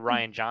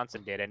Rian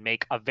Johnson did and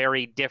make a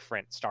very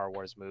different Star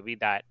Wars movie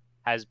that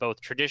has both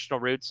traditional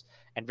roots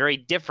and very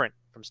different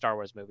from Star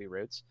Wars movie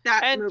roots.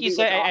 That And movie you was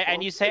say, awful.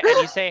 and you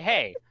say,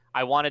 hey,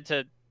 I wanted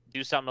to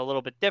do something a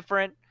little bit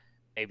different.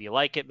 Maybe you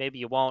like it, maybe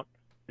you won't,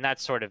 and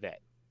that's sort of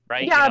it,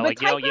 right? Yeah,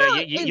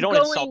 you don't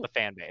insult going- the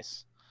fan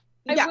base.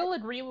 Yeah. I will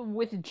agree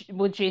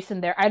with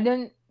Jason there. I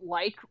didn't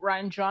like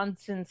Ryan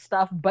Johnson's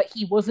stuff, but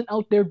he wasn't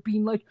out there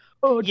being like,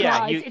 "Oh, Yeah,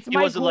 guys, he it's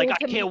my wasn't goal like, I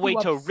to make can't wait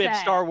you to rip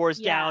upset." Star Wars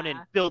down and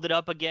Yeah. build it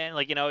up again.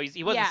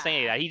 He wasn't Yeah.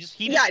 saying that. He just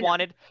Yeah, I know.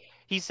 wanted.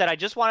 He said, I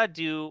just want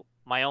to do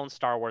my own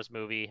Star Wars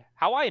movie,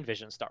 how I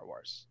envision Star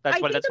Wars.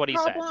 That's what he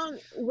said. The problem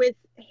with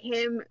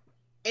him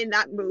in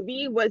that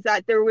movie was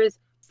that there was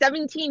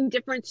 17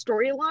 different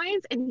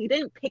storylines and he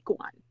didn't pick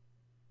one.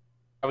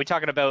 Are we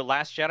talking about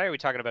Last Jedi? Or are we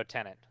talking about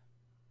Tenet?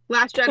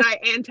 Last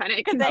Jedi and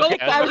Tenet. 'Cause Okay,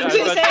 both I was are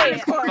gonna the say, same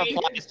it story.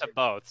 applies to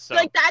both. So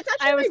Like that's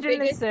I was actually my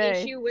gonna biggest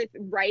say. issue with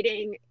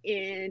writing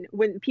in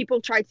when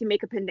people try to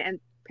make a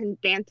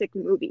pedantic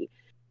movie.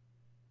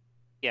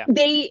 Yeah.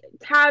 They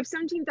have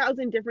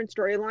 17,000 different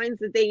storylines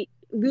that they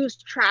lose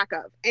track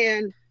of.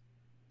 And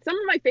some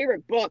of my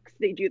favorite books,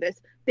 they do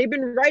this. They've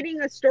been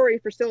writing a story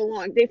for so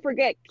long, they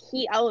forget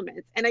key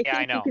elements. And I Yeah, I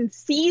think you know. can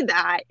see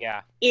that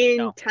yeah, in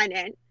No.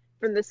 Tenet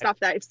from the stuff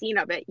that I've seen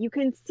of it. You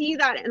can see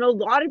that in a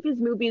lot of his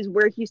movies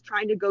where he's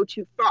trying to go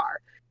too far.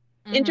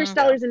 Mhm.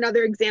 Interstellar is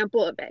another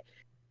example of it.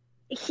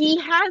 He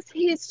has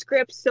his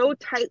script so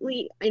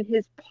tightly in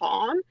his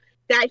palm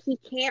that he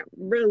can't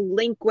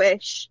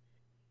relinquish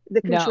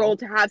the No. control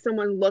to have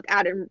someone look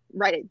at it and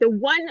write it. The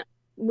one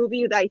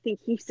movie that I think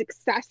he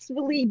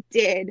successfully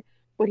did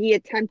what he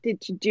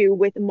attempted to do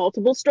with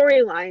multiple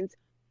storylines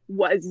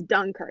was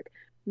Dunkirk.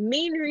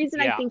 Main reason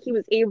I Yeah. think he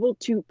was able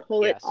to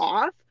pull it Yes.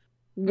 off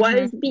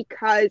was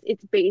because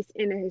it's based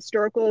in a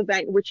historical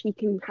event which he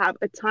can have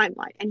a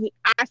timeline, and he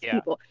asked Yeah.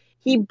 people,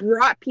 he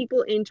brought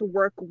people in to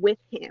work with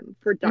him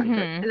for Dunkirk.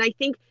 Mhm. And I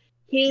think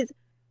his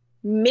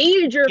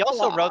major He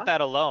also flaw- wrote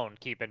that alone,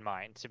 keep in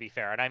mind, to be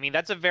fair. And I mean,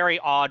 that's a very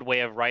odd way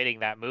of writing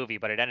that movie,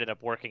 but it ended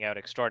up working out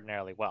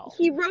extraordinarily well.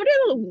 he wrote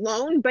it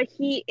alone, but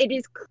it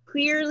is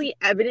clearly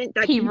evident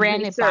that He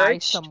ran it by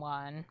researched.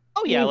 someone.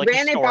 Oh, yeah, he like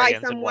ran it by historians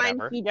and someone,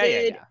 whatever. he Yeah,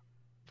 did- yeah.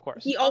 Of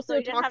course. He also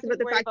you didn't talks have to about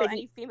the worry fact about that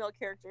any he female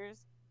characters.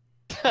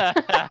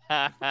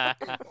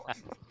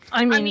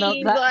 I mean,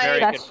 mean, like- Very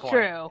that's good point.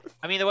 true.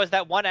 I mean, there was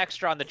that one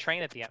extra on the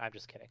train at the end. I'm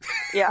just kidding.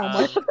 Yeah.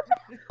 Um,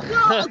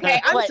 No, okay,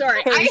 I'm What,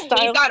 sorry. Harry I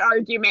Styles? hate that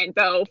argument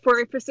though,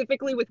 for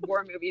specifically with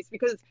war movies,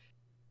 because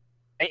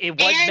it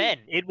was And- men.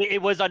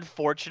 It was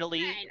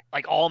unfortunately Men.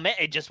 like all men.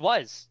 It just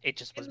was. It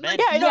just was men. Like,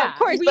 Yeah, I know, Yeah. of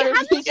course. We But have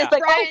he's this just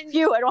like, oh, friend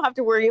phew, I don't have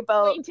to worry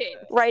about pointed.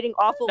 writing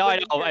awful. No, I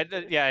women know.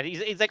 characters. Yeah,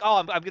 he's like, oh,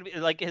 I'm gonna be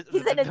like. He's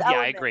in his yeah, I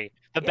element. agree.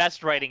 The Yeah.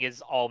 best writing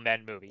is all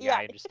men movie. Yeah, Yeah.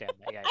 I understand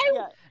that. Yeah, I- yeah.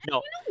 Yeah. No,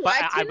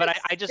 What, but to an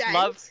I just extent.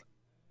 love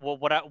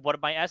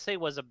what my essay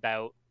was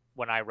about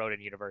when I wrote in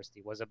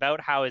university was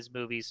about how his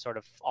movies sort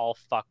of all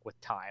fuck with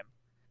time.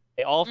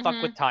 They all fuck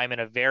with time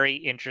in a very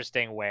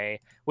interesting way,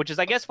 which is,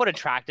 I guess, what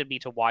attracted me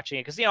to watching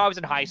it. Because I was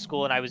in high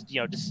school and I was,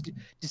 just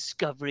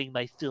discovering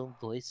my film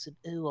voice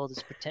and all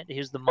this pretend.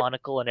 Here's the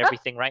monocle and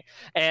everything, right?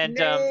 And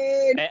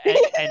Nerd.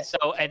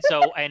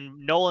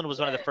 and Nolan was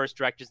one of the first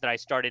directors that I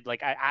started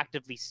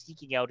actively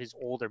seeking out his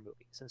older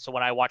movies. And so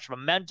when I watched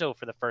Memento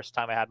for the first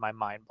time, I had my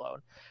mind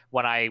blown.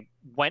 When I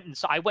went and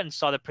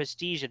saw The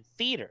Prestige in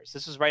theaters.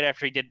 This was right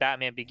after he did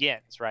Batman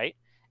Begins, right?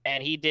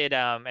 And he did,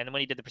 and then when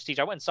he did The Prestige,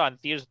 I went and saw it in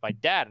theaters with my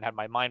dad and had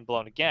my mind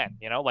blown again.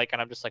 And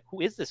I'm just like,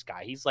 who is this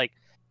guy? He's like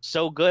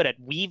so good at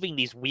weaving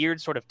these weird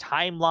sort of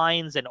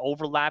timelines and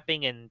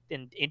overlapping and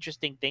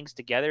interesting things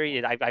together.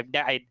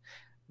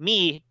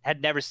 Me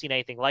had never seen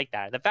anything like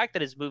that. And the fact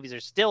that his movies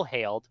are still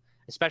hailed,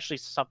 especially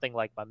something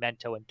like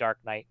Memento and Dark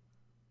Knight,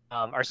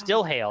 are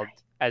still hailed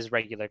as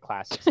regular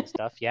classics and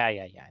stuff. Yeah,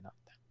 I know.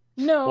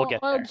 No, We'll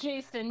get there.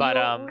 Jason, But,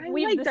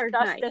 we've I like Dark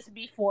discussed Knight. this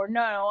before.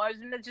 No, I was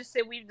gonna just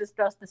say we've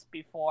discussed this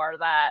before.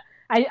 That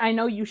I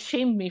know you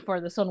shamed me for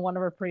this on one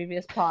of our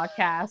previous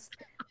podcasts.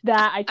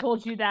 That I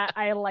told you that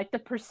I like the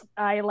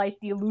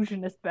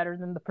Illusionist better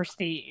than the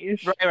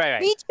Prestige.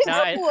 Right. Me too.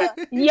 No,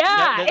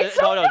 Yeah, No, it's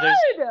so no, there's-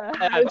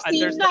 good. I've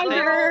seen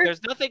Thunder.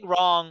 There's nothing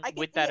wrong I can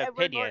with see that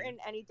Edward opinion. Norton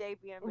any day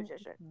being a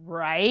magician.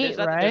 Right,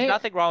 There's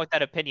nothing wrong with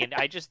that opinion.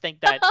 I just think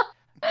that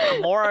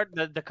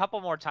the couple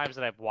more times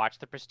that I've watched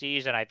The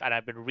Prestige, and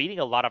I've been reading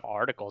a lot of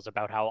articles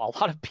about how a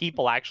lot of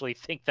people actually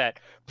think that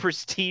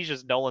Prestige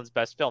is Nolan's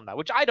best film now,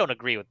 which I don't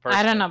agree with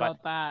personally. I don't know but,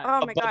 about that.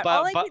 Oh my god!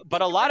 All I could but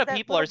think a of lot was of that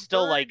people are little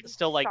still bird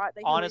like shot that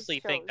he honestly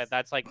always think that shows.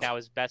 that's like now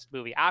his best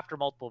movie after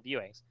multiple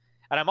viewings.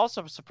 And I'm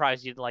also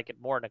surprised you didn't like it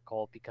more,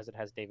 Nicole, because it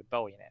has David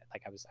Bowie in it.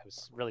 Like I was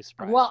really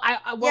surprised. Well,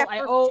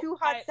 Yeah, for 2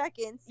 hot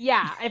seconds.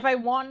 Yeah, if I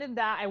wanted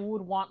that, I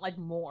would want like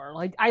more.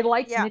 Like I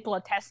liked Yeah.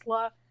 Nikola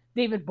Tesla.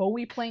 David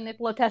Bowie playing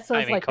Nikola Tesla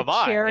is I mean, like come the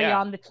on, cherry yeah.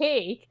 on the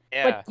cake.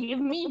 Yeah. But give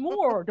me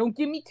more. Don't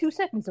give me 2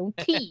 seconds. Don't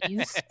tease.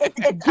 It's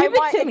Give I it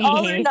want to it's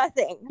all or me.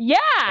 nothing. Yeah.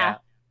 Yeah.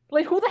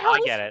 Like who the hell?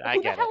 I get it, I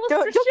Who get the hell it. is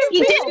Don't Christian give He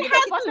me Bale? didn't Get the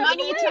have fuck the out of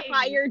money the to way.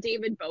 hire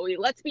David Bowie.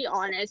 Let's be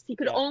honest. He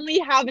could Yeah. only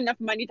have enough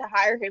money to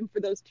hire him for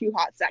those 2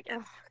 hot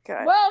seconds.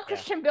 God. Well,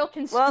 Christian Bale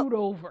can Well- scoot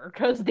over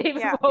because David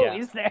Yeah.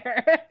 Bowie's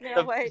there. You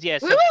know what? Yeah,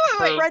 so Wait,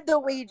 for- Spread the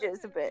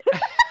wages a bit.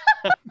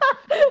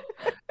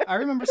 I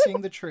remember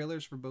seeing the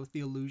trailers for both The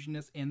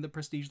Illusionist and The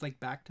Prestige like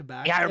back to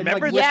back. Yeah, I and,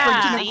 remember like, this whispering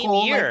the to same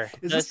Nicole, year.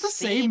 Like, is The this the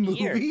same same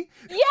year. movie?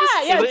 Yeah,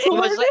 yeah. it was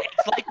totally.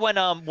 it's like when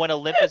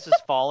Olympus Has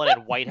Fallen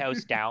and White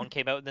House Down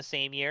came out in the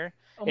same year.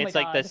 Oh my It's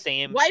like the God.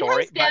 same White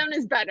story. House Down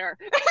is better.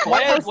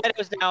 White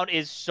House Down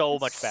is so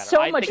much better.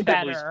 So I much think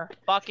that movie's better.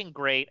 fucking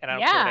great, and I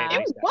don't Yeah. care what It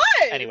anybody says.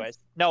 was. Anyways,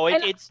 no,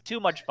 And- it's too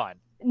much fun.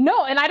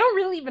 No, and I don't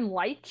really even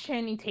like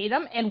Channing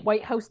Tatum and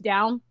White House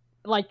Down.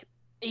 Like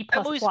A++.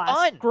 movie's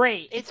fun.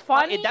 Great. It's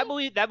fun. funny.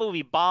 That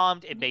movie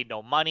bombed. It made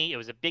no money. It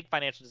was a big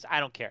financial. I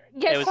don't care.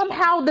 Yeah, It was fun.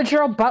 somehow the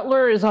Gerald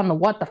Butler is on the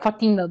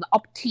fucking the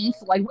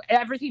upteeth. Like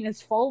everything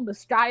is full. The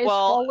sky is Well,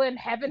 fallen.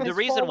 Heaven The is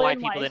reason why fallen,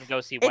 people like, didn't go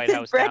see It's White his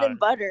House bread Down, and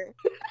butter.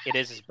 it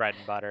is his bread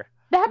and butter.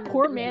 that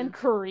poor man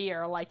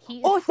career. Like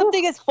he. Oh,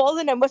 something has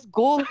fallen. I must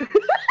go.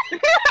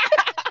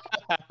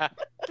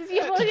 Does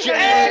he look at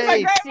Jay!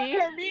 my My see?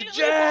 grandmother immediately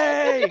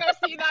Jay! told us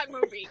to go see that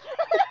movie.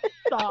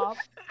 Stop.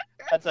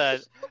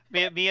 That's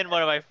me and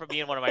one of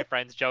my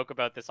friends joke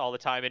about this all the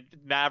time. In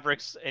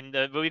Mavericks, in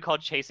the movie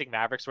called Chasing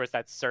Mavericks, where it's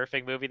that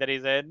surfing movie that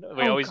he's in,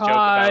 we always joke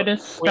about.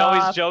 We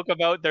always joke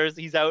about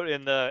he's out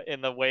in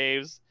the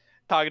waves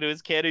talking to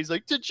his kid. He's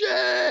like, to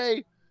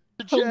Jay,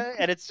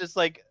 and it's just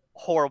like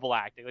horrible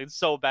acting. It's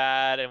so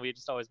bad, and we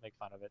just always make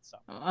fun of it. So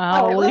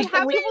Oh, Like, we-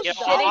 have we- people yeah,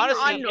 shitting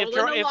honestly, on if,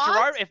 Nolan a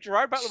lot?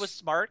 Gerard Butler was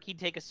smart, he'd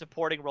take a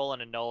supporting role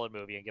in a Nolan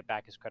movie and get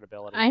back his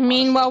credibility. I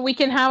mean, honestly. well, we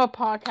can have a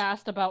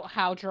podcast about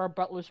how Gerard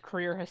Butler's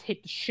career has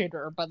hit the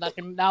shitter, but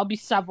that'll be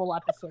several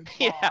episodes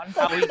long. yeah,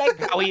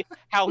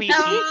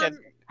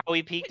 how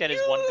he peaked at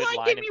his one good Like,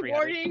 line give in me 300.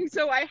 warning,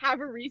 so I have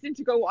a reason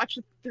to go watch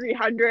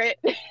 300.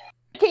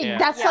 Okay, Yeah.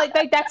 that's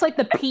that's like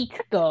the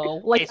peak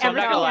though. Like Okay, so I'm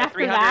not everything gonna lie, after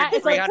 300 that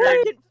is like 300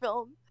 Second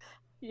film.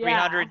 yeah.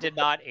 300 did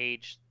not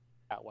age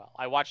that well.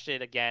 I watched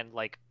it again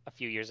like a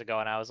few years ago,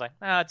 and I was like,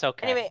 it's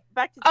okay. Anyway,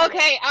 back to Tenet.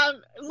 Okay,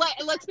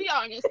 let's be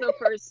honest though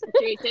first,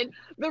 Jason.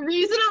 The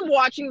reason I'm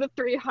watching the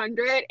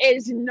 300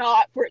 is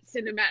not for its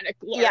cinematic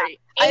glory. Yeah,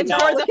 It's I'm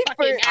for not the looking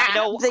fucking for- act. I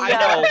know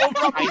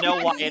why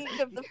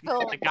overall of the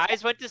film. The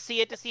guys went to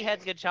see it to see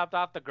heads get chopped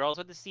off. The girls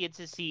went to see it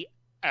to see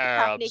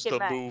Half-naked Arabs, the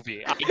men.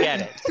 movie. I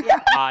get it. Yeah.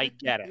 I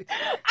get it.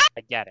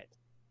 I get it.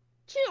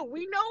 Too.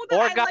 We know that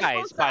Or I like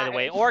guys, both by the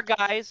way. sides. Or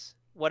guys.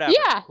 Whatever.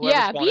 Yeah, Whoever's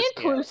yeah. going Be to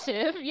see it.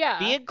 inclusive. Yeah.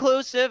 Be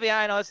inclusive. Yeah,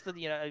 I know. It's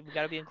we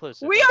gotta be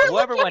inclusive. We are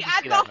Whoever looking went to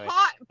at see the that movie.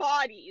 hot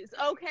bodies,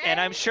 okay? And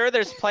I'm sure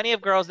there's plenty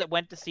of girls that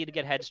went to see to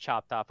get heads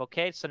chopped off.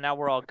 Okay, so now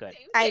we're all good.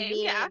 Same I thing,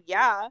 mean, yeah.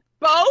 yeah.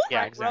 Both?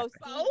 Yeah, Front row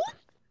exactly. seat. Both?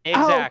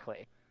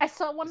 Exactly. I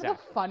saw one of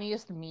Exactly. the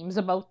funniest memes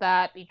about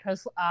that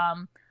because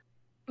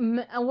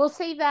I will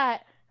say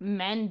that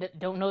men that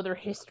don't know their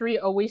history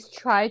always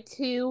try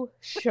to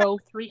show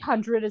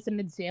 300 as an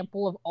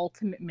example of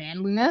ultimate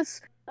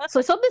manliness. So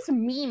I saw this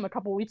meme a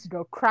couple weeks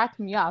ago, cracked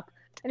me up,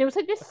 and it was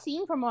like this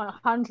scene from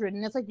 100,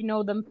 and it's like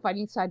them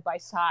fighting side by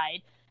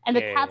side, and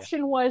the Yeah.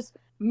 caption was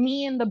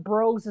 "Me and the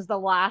bros is the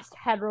last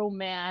hetero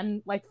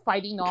man like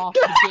fighting off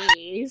the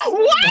gays."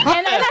 What?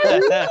 And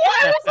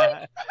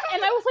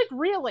I was like,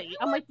 really?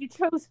 I'm like, you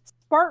chose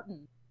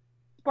Spartan.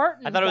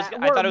 Spartans. I thought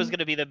it was were-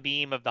 gonna be the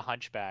meme of the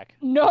Hunchback.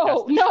 No,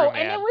 That's the true no, and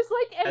man. it was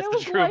like, and That's it the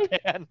was true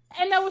like, man.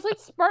 and I was like,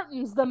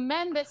 Spartans, the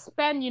men that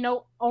spend,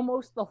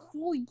 almost the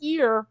full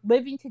year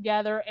living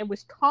together. It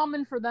was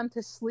common for them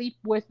to sleep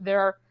with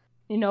their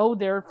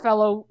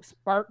fellow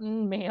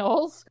Spartan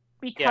males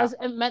because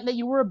it meant that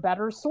you were a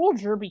better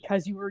soldier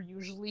because you were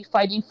usually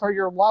fighting for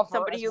your lover,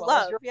 Somebody as you well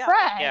as love, your yeah.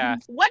 friend. Yeah.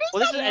 What is Well,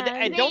 this is, that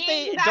and don't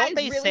name that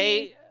is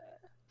really-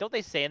 don't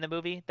they say in the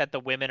movie that the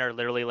women are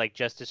literally like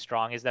just as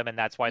strong as them, and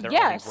that's why they're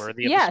Yes, only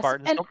worthy of yes, the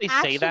Spartans? and Don't they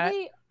say that?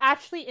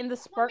 Actually, in the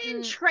Spartan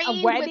Women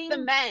trained wedding, with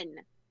the men.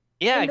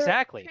 Yeah, and they're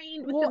exactly.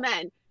 Trained with Well, the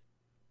men.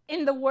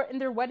 in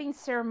their wedding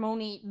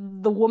ceremony,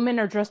 the women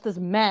are dressed as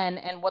men,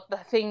 and what the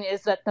thing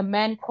is that the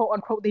men, quote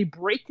unquote, they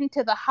break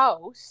into the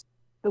house.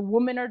 The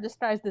women are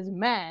disguised as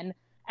men,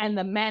 and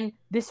the men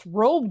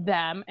disrobe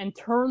them and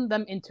turn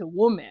them into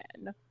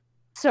women.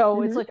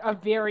 So it's like a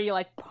very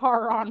like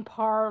par on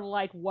par,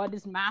 like what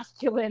is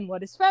masculine,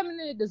 what is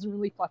feminine. It doesn't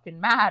really fucking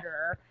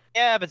matter.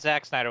 Yeah, but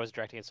Zack Snyder was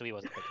directing it, so he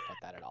wasn't thinking about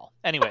that at all.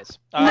 Anyways,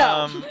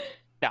 No.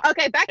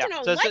 Okay, back to Yeah.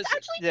 Nolan. So, Let's so,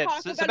 actually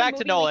talk so about back a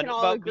to movie Nolan, we can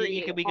all but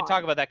agree we can on.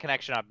 talk about that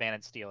connection on Man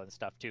and Steel and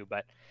stuff too.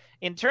 But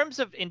in terms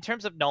of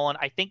Nolan,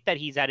 I think that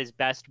he's at his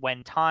best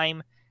when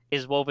time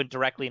is woven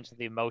directly into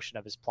the emotion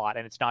of his plot,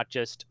 and it's not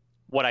just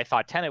what I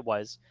thought Tenet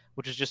was,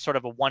 which is just sort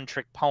of a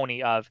one-trick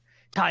pony of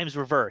time's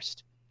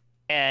reversed,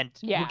 and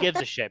Yeah. who gives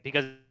a shit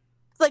because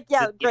It's like,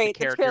 yeah, the great.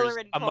 The trailer characters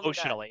already told me that.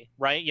 emotionally,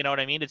 right? You know what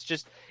I mean? It's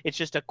just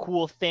a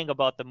cool thing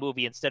about the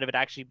movie instead of it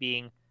actually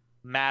being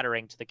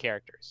mattering to the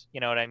characters. You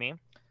know what I mean?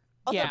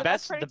 Also, Yeah. the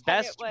best part of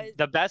Tenet was,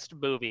 The best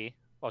movie.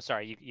 Oh,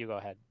 sorry, you go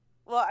ahead.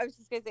 well, I was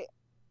just gonna say,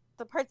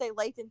 the parts I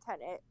liked in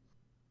Tenet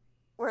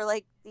were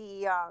like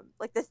the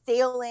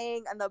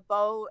sailing and the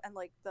boat and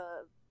like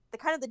the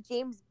kind of the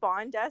James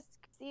Bond-esque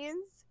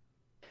scenes.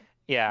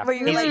 Yeah, Where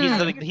you're he's, like, he's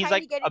kind the of- you're he's trying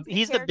like to get into the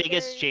he's the biggest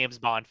characters. James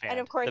Bond fan. And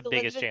of course, the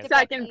biggest Elizabeth James.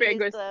 Second Debicki is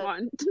biggest the-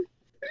 one.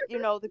 You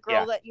know, the girl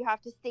Yeah. that you have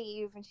to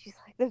save, and she's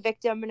like the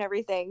victim and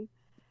everything.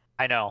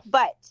 I know.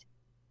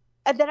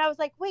 And then I was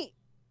like, wait,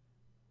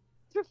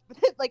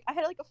 like I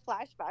had like a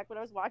flashback when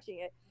I was watching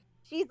it.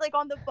 She's like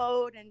on the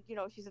boat, and you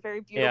know she's very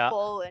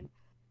beautiful, and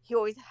he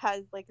always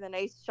has like the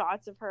nice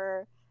shots of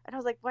her. And I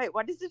was like, wait,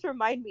 why does this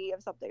remind me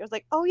of something? I was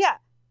like, oh yeah,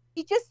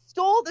 he just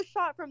stole the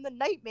shot from the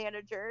Night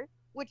Manager,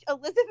 which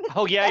Elizabeth.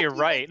 Oh, yeah, you're Debicki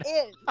right. was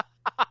in.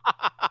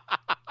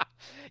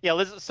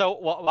 Yeah,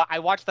 so I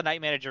watched The Night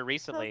Manager So I was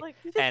recently, like,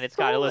 he just and it's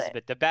got stole it.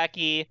 Elizabeth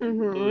Debicki,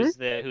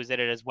 Mhm. who's in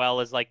it as well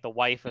as like the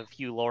wife of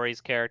Hugh Laurie's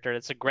character.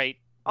 It's a great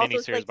Also,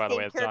 it's miniseries, like by the same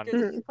way. It's on.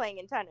 character that she's playing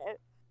in Tenet.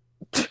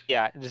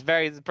 Yeah, it's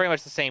pretty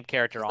much the same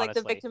character, She's like the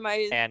honestly.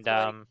 victimized, And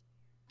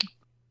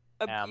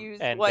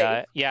abused and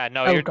wife. yeah,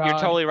 no, Oh, you're God.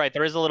 totally right.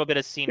 There is a little bit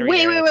of scenery. Wait,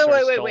 there wait, that's wait,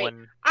 sort of wait, wait,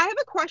 stolen. I have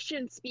a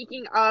question.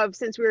 Speaking of,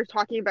 since we were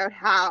talking about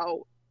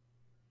how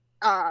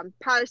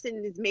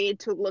Patterson is made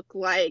to look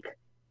like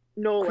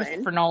Nolan,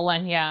 Christopher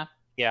Nolan, yeah.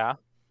 Yeah.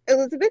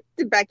 Elizabeth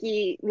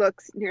Debicki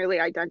looks nearly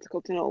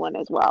identical to Nolan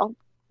as well.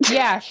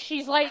 Yeah,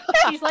 she's like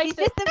He's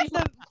just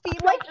the female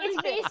like it's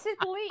version.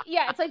 basically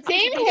it's like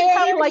Same basically hair,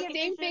 how like he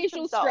same envisions facial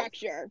himself.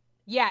 structure.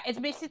 yeah, it's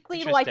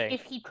basically like Interesting.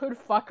 if he could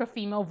fuck a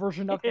female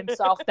version of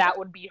himself, that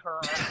would be her.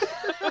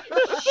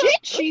 Shit,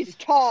 she's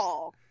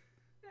tall.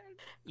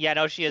 Yeah,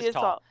 no, she is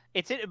tall.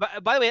 It's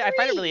by the way, I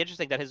find it really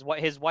interesting that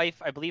his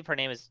wife, I believe her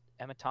name is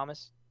Emma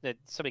Thomas. That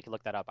somebody can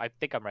look that up. I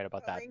think I'm right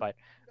about that. But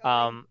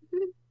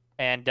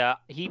and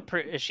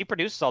she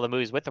produces all the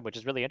movies with him, which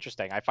is really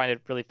interesting. I find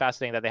it really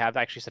fascinating that they have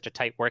actually such a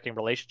tight working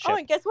relationship. Oh,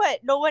 and guess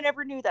what? No one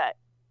ever knew that.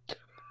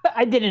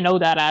 I didn't know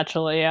that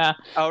actually. Yeah.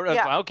 Oh,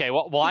 Yeah. okay.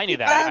 Well, I knew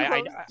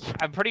that.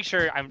 I'm pretty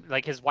sure. I'm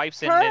like his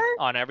wife's in Her? it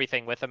on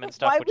everything with him and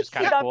stuff, Why which would is she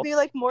kind of not cool. be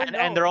like more known?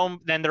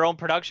 And their own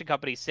production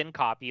company,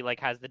 Syncopy, like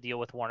has the deal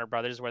with Warner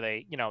Brothers where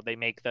they they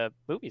make the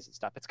movies and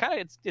stuff. It's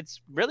kind of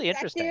it's really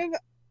interesting. Executive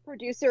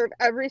producer of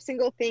every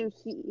single thing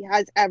he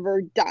has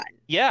ever done.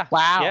 Yeah.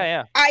 Wow.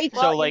 Yeah. I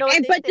So, like- you know what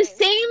and they but the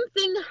say. same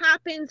thing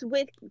happens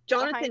with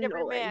Jonathan Behind every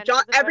Nolan. man is a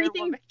better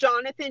Everything woman.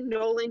 Jonathan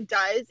Nolan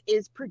does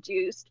is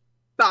produced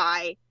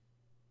by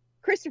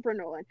Christopher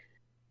Nolan.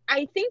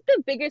 I think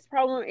the biggest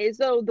problem is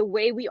though the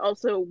way we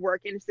also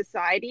work in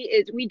society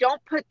is we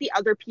don't put the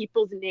other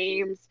people's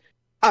names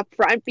up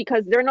front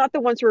because they're not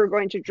the ones who are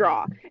going to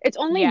draw. It's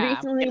only Yeah.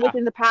 recently Yeah.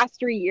 within the past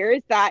 3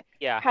 years that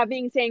Yeah.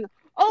 saying,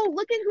 "Oh,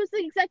 look at who's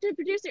the executive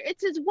producer.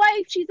 It's his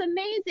wife. She's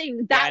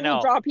amazing." I That will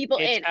know. draw people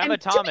It's in. Emma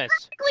and to be Thomas.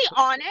 perfectly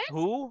honest,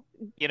 Who?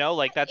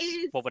 Like that's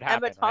Is what would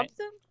happen, Emma right?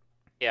 Thompson?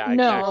 Yeah.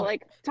 No. Exactly.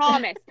 like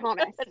Thomas.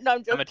 No, I'm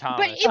joking. Emma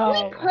Thomas. But if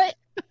Oh. we put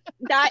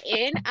that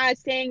in as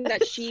saying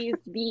that she's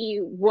the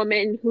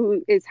woman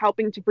who is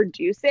helping to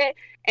produce it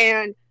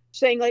and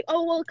saying like,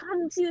 "Oh, well,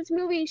 come see this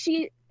movie.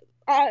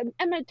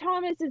 Emma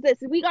Thomas is this.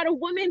 We got a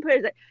woman put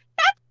it."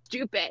 That's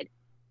stupid.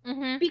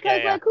 Mm-hmm.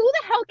 Because Yeah. like who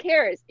the hell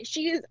cares?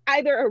 She is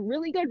either a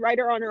really good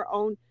writer on her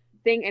own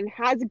thing and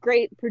has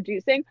great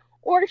producing,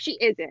 or she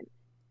isn't.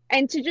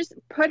 And to just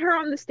put her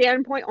on the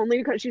standpoint only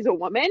because she's a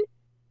woman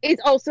is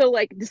also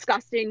like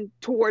disgusting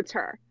towards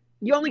her.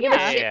 You only give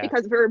Yeah. a shit Yeah.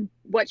 because of her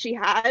what she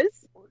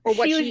has or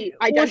what she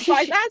well,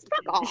 identifies she- as.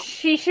 Fuck off.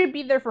 She should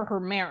be there for her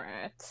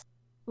merits.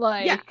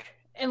 Like Yeah.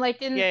 and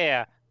like in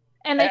Yeah.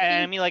 and I And I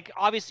think mean, like,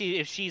 obviously,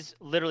 if she's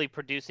literally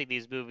producing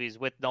these movies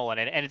with Nolan,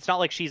 and it's not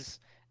like she's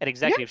an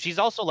executive, she's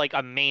also like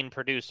a main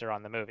producer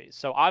on the movies.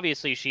 So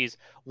obviously, she's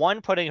one,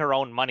 putting her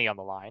own money on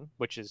the line,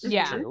 which is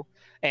Yeah. true,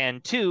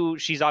 and two,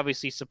 she's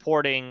obviously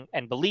supporting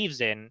and believes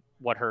in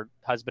what her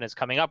husband is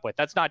coming up with.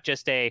 That's not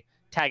just a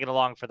tagging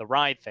along for the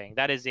ride thing.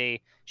 That is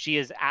she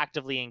is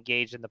actively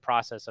engaged in the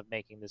process of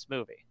making this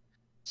movie.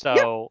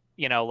 So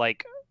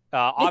like. They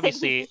said he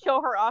Obviously, should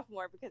show her off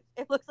more because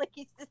it looks like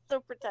he's just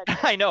so pretentious.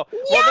 I know.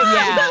 Yeah,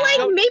 Yeah. but like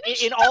So maybe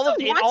she in all of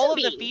doesn't in want all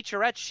to of the be.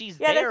 featurettes, she's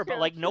Yeah, that's there, but true.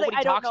 like She's nobody like,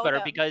 I don't talks know about her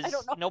them. because I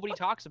don't know. nobody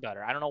talks about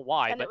her. I don't know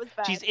why, And but it was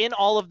bad. she's in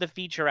all of the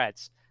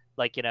featurettes.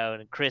 Like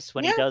and Chris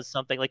when he Yeah. does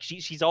something, like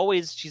she's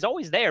always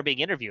there being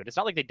interviewed. It's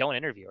not like they don't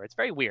interview her. It's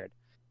very weird.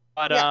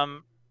 But Yeah.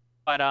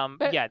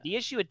 But- yeah, the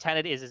issue with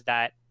Tenet is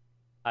that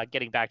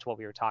getting back to what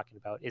we were talking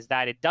about is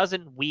that it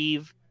doesn't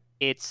weave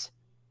its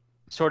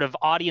sort of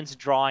audience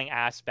drawing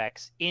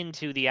aspects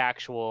into the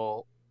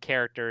actual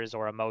characters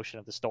or emotion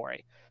of the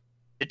story.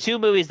 The two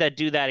movies that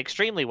do that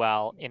extremely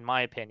well, in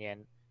my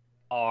opinion,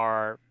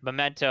 are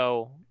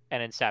Memento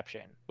and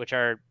Inception, which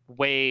are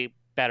way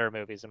better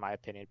movies in my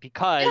opinion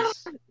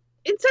because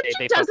Inception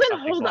they focus doesn't on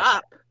things hold like that.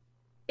 up.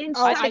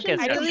 Inception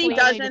Inception really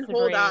does. doesn't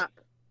hold up.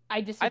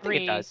 I disagree. I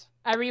think it does.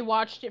 I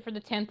rewatched it for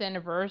the 10th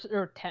anniversary,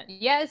 or 10.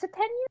 Yeah, is it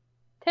 10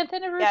 years? 10th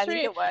anniversary. Yeah, I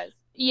think it was.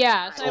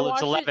 Yeah, so I Well, watched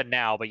it's 11 it.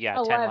 now, but yeah,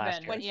 10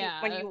 last 11, year.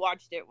 When you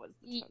watched it was.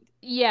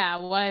 Yeah,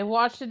 when I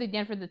watched it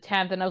again for the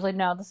 10th, and I was like,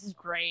 no, this is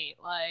great.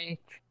 Like,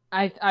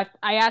 I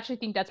actually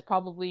think that's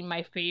probably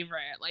my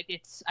favorite. Like,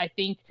 I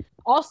think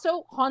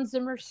also Hans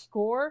Zimmer's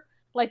score,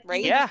 like,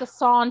 Right? even Yeah. just the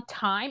song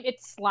 "Time,"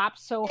 it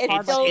slaps so It's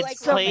hard. so, like, like,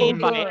 It's played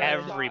by good.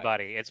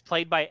 everybody. It's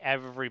played by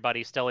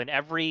everybody still in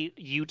every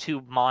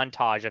YouTube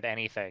montage of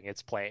anything.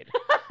 It's played.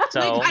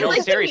 So Like, I no, like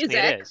the seriously,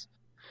 music. it is.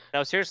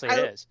 No, seriously,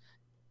 it is.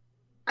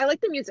 I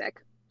like the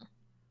music.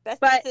 Best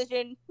But-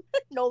 decision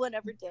Nolan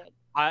ever did.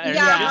 And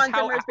Yeah, just Hans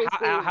Zimmer's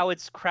basically- how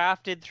it's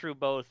crafted through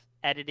both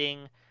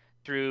editing,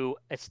 through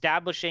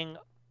establishing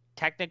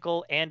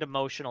technical and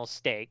emotional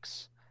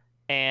stakes,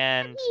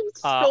 and He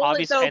stole it,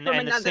 obviously, though, and from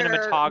the another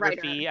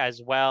cinematography writer.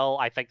 as well.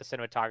 I think the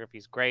cinematography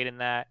is great in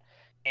that,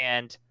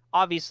 and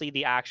obviously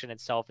the action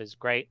itself is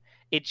great.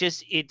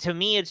 To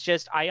me, it's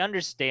just I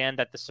understand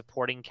that the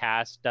supporting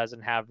cast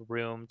doesn't have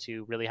room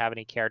to really have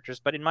any characters,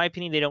 but in my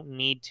opinion, they don't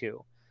need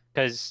to,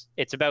 because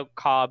it's about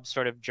Cobb's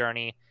sort of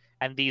journey,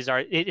 and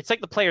it's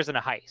like the players in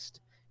a heist.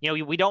 You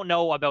know, we don't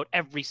know about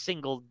every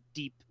single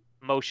deep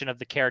motion of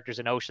the characters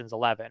in Ocean's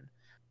 11,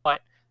 but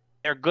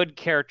they're good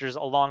characters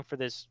along for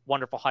this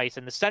wonderful heist,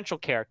 and the central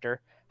character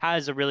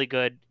has a really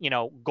good,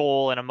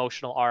 goal and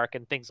emotional arc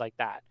and things like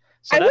that.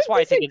 So that's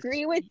why I think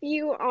disagree with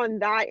you on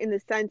that in the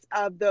sense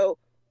of, though,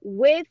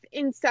 with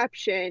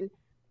Inception,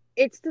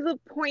 it's to the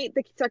point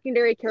the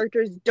secondary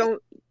characters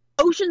don't.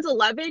 Ocean's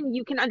 11,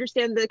 you can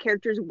understand the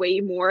characters way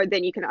more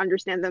than you can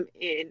understand them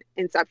in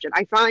Inception.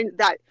 I find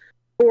that,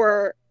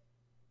 oh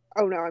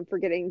no, I'm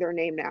forgetting their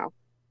name now.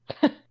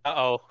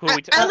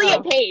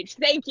 Elliot Page,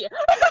 thank you.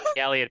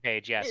 Elliot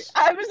Page, yes.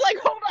 I was like,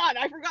 hold on,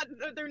 I forgot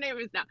what their name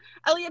is now.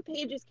 Elliot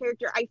Page's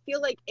character, I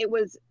feel like it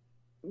was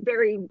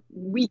very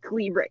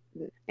weakly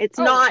written. It's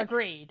not.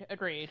 Agreed.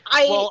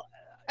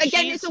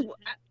 She's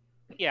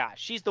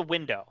the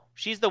window.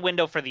 She's the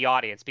window for the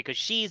audience because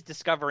she's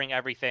discovering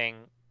everything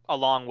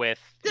along with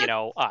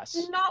us.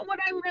 That's not what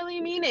I'm really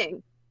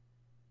meaning.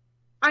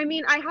 I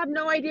mean, I have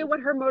no idea what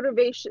her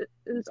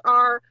motivations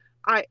are.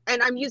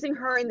 I'm using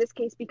her in this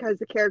case because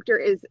the character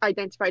is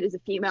identified as a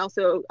female,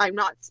 so I'm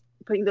not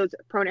putting those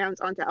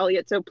pronouns onto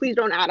Elliot. So please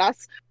don't add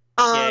us.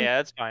 Yeah,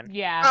 that's fine.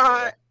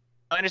 Yeah.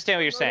 I understand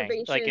what you're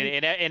saying. Like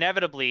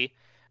inevitably,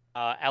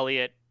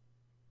 Elliot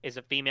is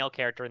a female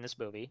character in this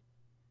movie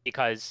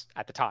because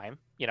at the time,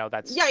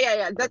 that's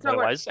that's what not it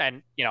was,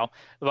 and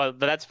but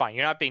that's fine.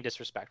 You're not being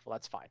disrespectful.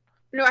 That's fine.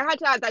 No, I had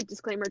to add that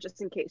disclaimer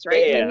just in case,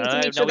 right? Yeah, we need to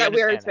make sure that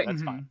we're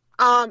that's fine.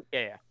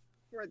 Yeah.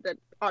 For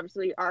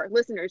obviously our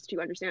listeners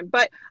to understand.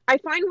 But I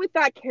find with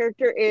that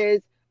character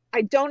is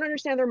I don't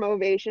understand their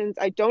motivations.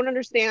 I don't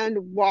understand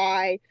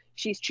why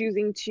she's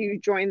choosing to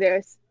join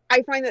this.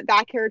 I find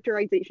that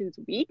characterization is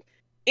weak.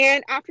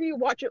 And after you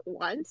watch it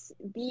once,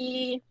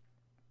 the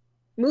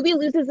movie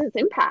loses its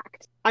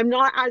impact. I'm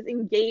not as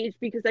engaged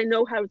because I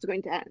know how it's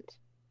going to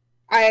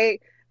end.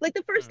 Like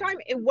the first time,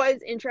 it was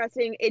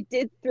interesting. It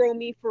did throw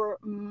me for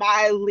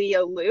mildly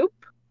a loop.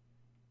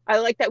 I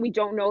like that we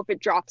don't know if it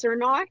drops or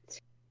not.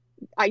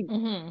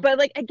 But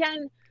like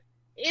again,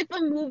 if a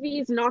movie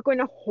is not going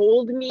to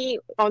hold me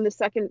on the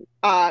second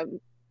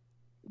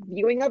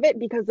viewing of it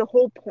because the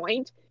whole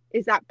point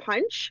is that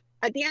punch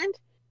at the end,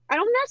 I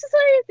don't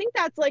necessarily think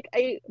that's like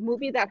a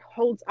movie that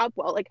holds up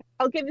well. Like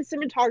I'll give the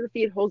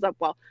cinematography, it holds up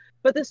well,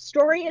 but the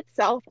story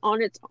itself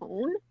on its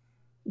own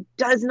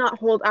does not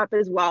hold up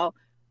as well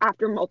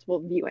after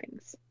multiple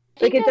viewings.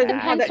 Like it doesn't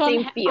have that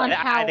same feel.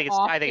 I think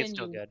it's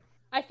still good.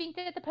 I think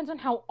that it depends on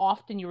how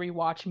often you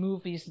rewatch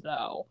movies,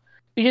 though.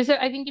 Because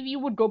I think if you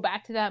would go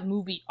back to that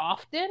movie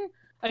often,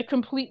 I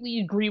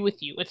completely agree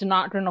with you. It's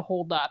not going to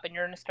hold up, and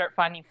you're going to start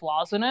finding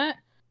flaws in it.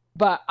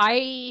 But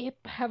I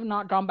have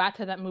not gone back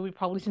to that movie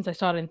probably since I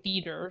saw it in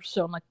theaters,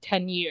 so in like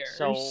 10 years.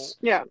 So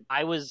yeah,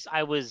 I was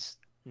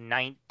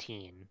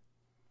 19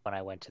 when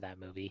I went to that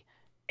movie,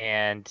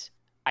 and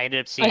I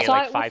ended up seeing it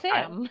like 5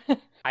 times.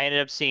 I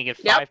ended up seeing it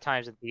 5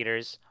 times in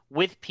theaters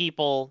with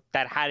people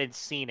that hadn't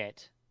seen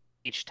it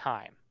each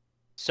time.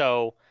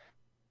 So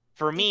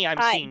for me, I'm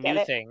seeing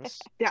new things.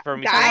 For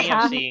me,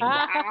 I'm seeing.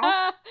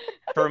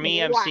 For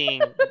me, I'm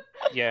seeing.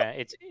 Yeah,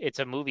 it's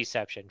a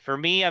movieception. For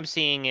me, I'm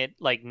seeing it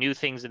like new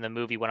things in the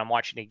movie when I'm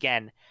watching it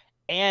again,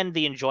 and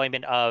the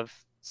enjoyment of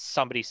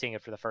somebody seeing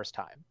it for the first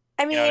time.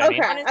 I mean, honestly,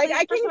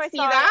 I can see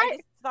that. I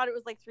just thought it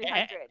was like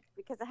 300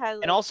 because it has.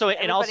 Like,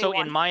 and also,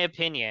 in my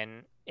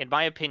opinion,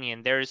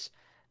 there's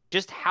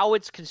just how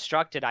it's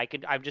constructed.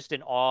 I'm just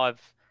in awe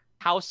of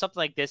how something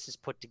like this is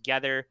put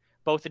together,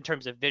 both in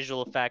terms of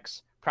visual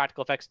effects,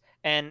 practical effects,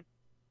 and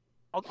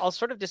I'll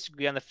sort of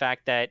disagree on the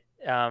fact that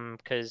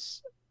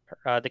because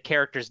the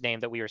character's name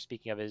that we were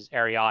speaking of is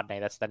Ariadne.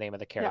 That's the name of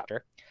the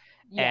character,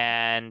 Yeah.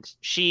 And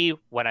she,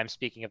 when I'm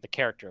speaking of the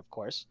character, of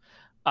course,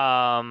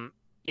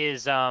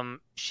 is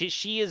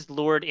she is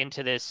lured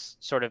into this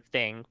sort of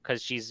thing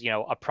because she's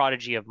a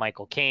prodigy of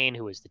Michael Caine,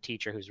 who is the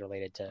teacher who's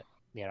related to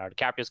Leonardo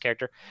DiCaprio's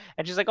character,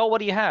 and she's like, "Oh, what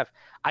do you have?"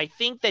 I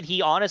think that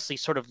he honestly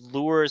sort of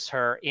lures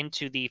her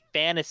into the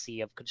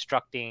fantasy of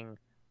constructing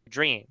a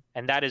dream,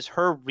 and that is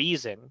her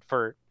reason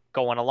for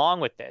going along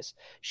with this.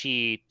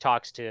 She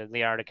talks to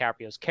Leonardo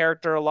DiCaprio's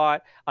character a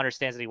lot,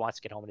 understands that he wants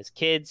to get home with his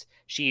kids.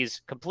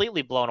 She's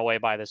completely blown away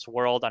by this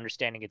world,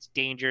 understanding its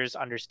dangers,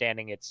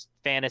 understanding its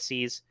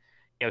fantasies.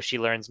 She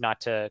learns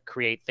not to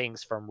create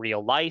things from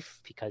real life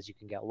because you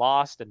can get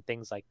lost and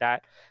things like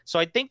that. So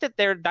I think that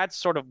that's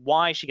sort of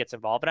why she gets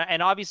involved.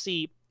 And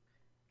obviously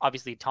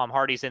Tom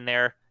Hardy's in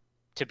there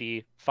to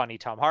be funny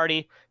Tom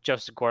Hardy.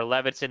 Joseph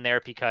Gordon-Levitt's in there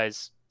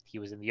because he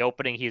was in the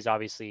opening. He's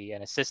obviously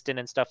an assistant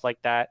and stuff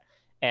like that.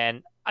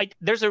 And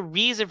there's a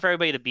reason for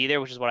everybody to be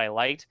there, which is what I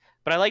liked.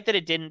 But I like that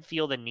it didn't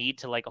feel the need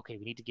to okay,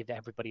 we need to give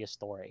everybody a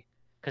story,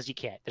 because you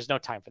can't. There's no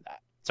time for that.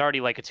 It's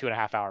already like a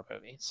 2.5-hour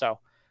movie. So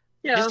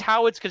just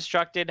how it's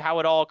constructed, how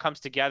it all comes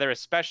together,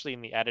 especially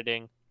in the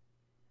editing,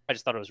 I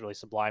just thought it was really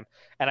sublime.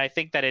 And I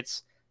think that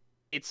it's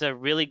a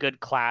really good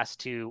class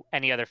to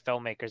any other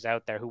filmmakers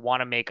out there who want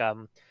to make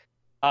a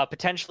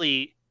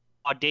potentially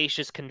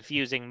audacious,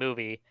 confusing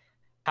movie,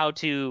 how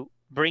to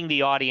bring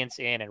the audience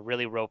in and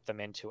really rope them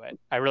into it.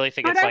 I really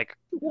think it's like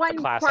a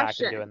class act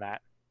in doing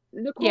that.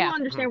 Nicole will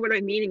understand what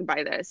I'm meaning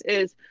by this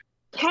is,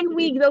 can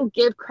we though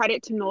give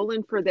credit to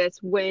Nolan for this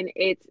when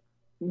it's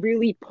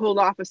really pulled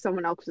off of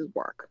someone else's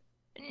work?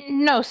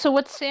 No, so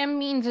what Sam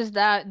means is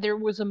that there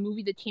was a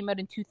movie that came out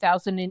in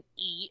 2008,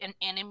 an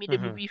animated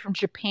movie from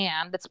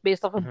Japan that's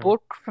based off a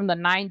book from the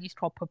 90s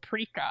called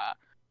Paprika.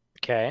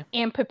 Okay.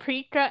 And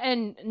Paprika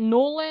and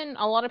Nolan,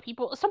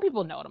 some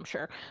people know it, I'm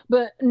sure.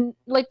 But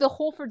the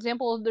whole, for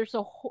example, there's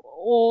a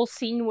whole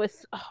scene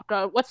with, oh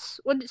God, what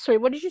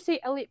did you say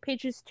Elliot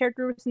Page's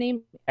character was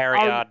named?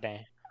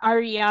 Ariadne.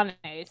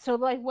 Ariadne. So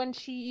when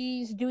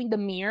she's doing the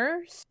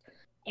mirrors,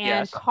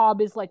 and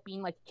Cobb is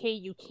being okay,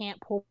 you can't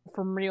pull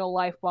from real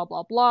life, blah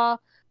blah blah.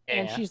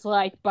 And she's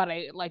like, but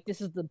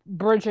this is the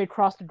bridge I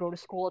crossed to go to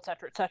school,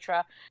 etc.,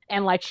 etc.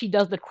 And she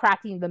does the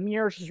cracking the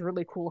mirrors, which is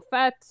really cool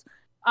effects.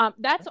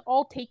 That's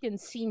all taken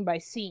scene by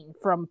scene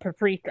from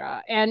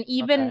Paprika, and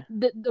even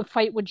the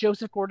fight with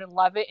Joseph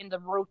Gordon-Levitt in the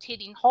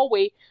rotating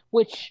hallway,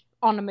 which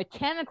on a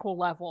mechanical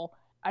level,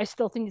 I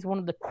still think is one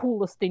of the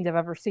coolest things I've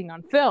ever seen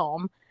on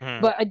film.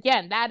 But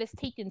again, that is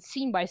taken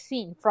scene by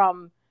scene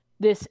from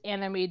this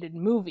animated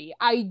movie.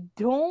 I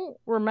don't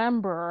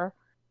remember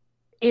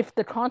if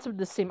the concept is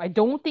the same. I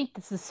don't think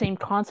it's the same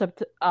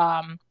concept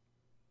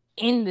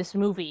in this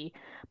movie,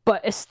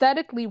 but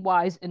aesthetically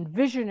wise and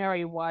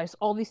visionary wise,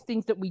 all these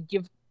things that we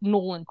give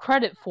Nolan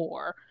credit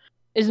for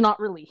is not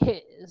really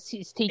his.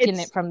 He's taken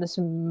it from this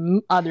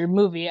other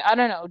movie. I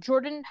don't know.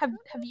 Jordan, have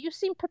you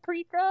seen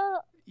Paprika?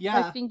 Yeah.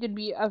 I think it'd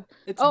be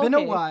It's been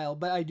a while,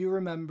 but I do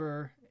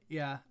remember.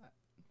 Yeah.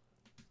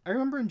 I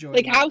remember enjoying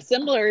it. How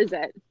similar is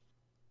it?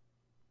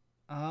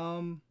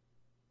 All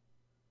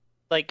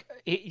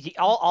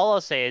I'll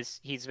say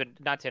is he's been,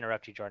 not to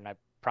interrupt you, Jordan, I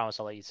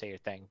promise I'll let you say your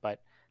thing, but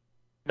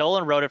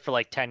Nolan wrote it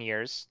for 10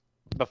 years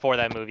before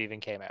that movie even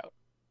came out.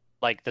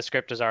 The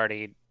script is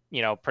already,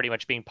 pretty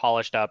much being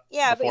polished up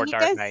before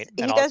Dark Knight.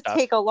 He does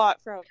take a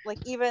lot from,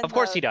 even. Of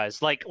course he does.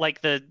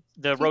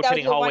 The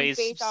rotating hallways,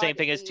 same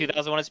thing as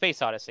 2001: A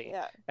Space Odyssey.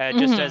 Yeah.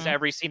 Just as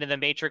every scene in The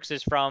Matrix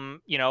is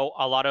from,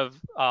 a lot of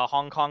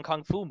Hong Kong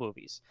kung fu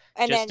movies.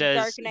 And just then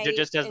as Dark Knight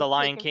just as The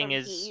Lion taken King from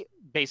is Heat,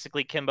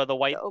 basically Kimba the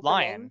White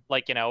Lion.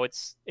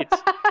 It's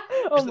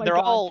oh my they're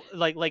God. all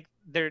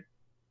they're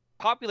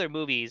popular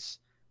movies.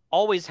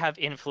 Always have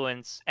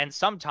influence, and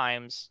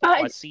sometimes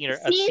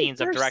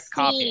scenes of direct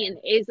copying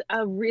is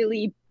a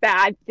really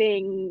bad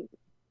thing.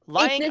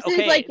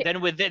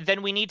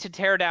 Then we need to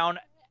tear down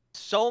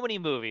so many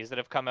movies that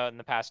have come out in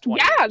the past 20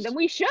 years. Yeah, then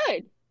we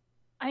should.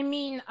 I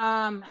mean,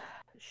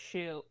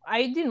 shoot,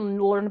 I didn't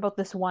learn about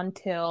this one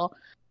till,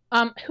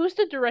 who's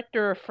the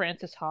director of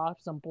Francis Ha?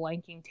 I'm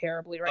blanking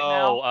terribly right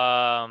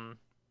now.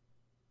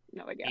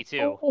 No idea. Me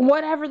too.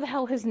 Whatever the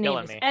hell his name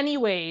Killing is. me.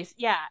 Anyways.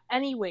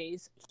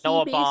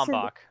 Noah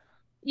Baumbach.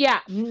 Yeah,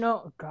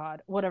 no,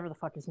 God, whatever the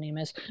fuck his name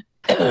is.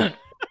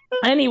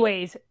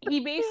 Anyways, he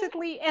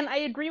basically, and I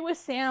agree with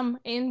Sam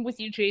and with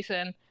you,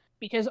 Jason,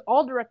 because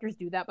all directors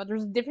do that, but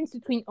there's a difference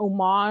between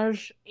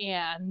homage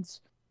and,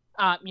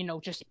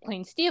 just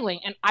plain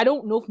stealing. And I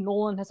don't know if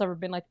Nolan has ever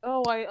been I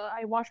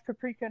watched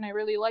Paprika and I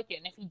really like it.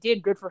 And if he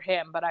did, good for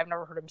him, but I've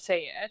never heard him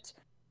say it.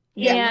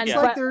 Yeah,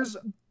 there's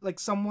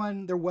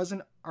there was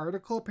an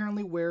article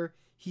apparently where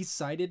he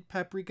cited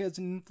Paprika as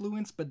an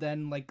influence, but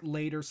then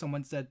later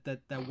someone said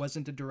that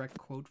wasn't a direct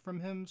quote from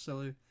him.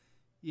 So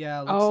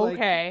yeah,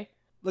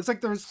 looks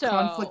like there's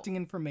conflicting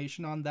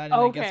information on that, and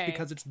I guess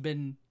because it's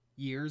been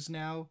years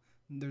now,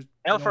 there's.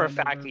 I know for a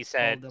fact he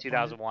said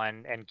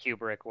 2001 and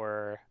Kubrick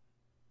were.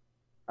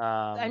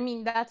 I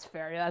mean, that's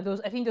fair. Yeah,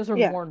 I think those are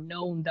more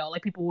known though.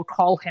 People would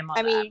call him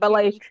on that. But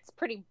it's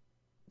pretty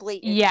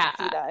blatant Yeah.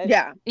 to see that.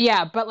 Yeah.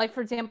 Yeah, but like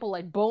for example,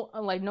 like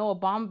Noah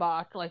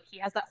Baumbach, like he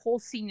has that whole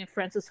scene in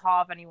Frances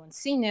Ha, if anyone's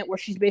seen it, where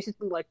she's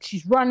basically like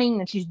she's running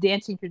and she's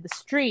dancing through the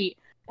street,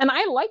 and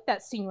I liked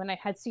that scene when I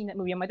had seen that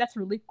movie. I'm like, that's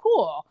really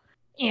cool,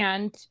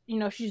 and you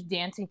know she's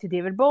dancing to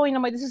David Bowie, and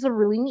I'm like, this is a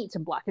really neat. It's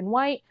in black and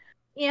white,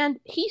 and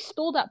he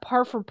stole that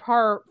part for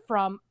part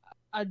from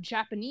a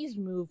Japanese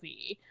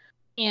movie.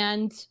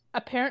 And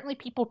apparently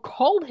people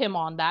called him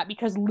on that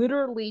because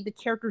literally the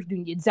character's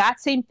doing the exact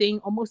same thing,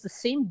 almost the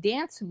same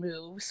dance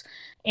moves,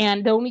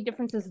 and the only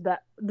difference is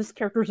that this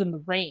character's in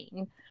the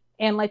rain.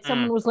 And like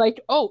someone was like,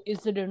 "Oh,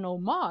 is it an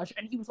homage?"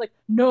 And he was like,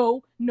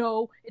 "No,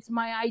 it's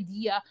my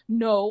idea.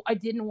 No, I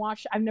didn't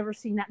watch. I've never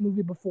seen that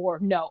movie before.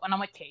 No." And I'm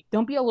like, "Hey,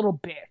 don't be a little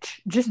bitch.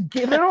 Just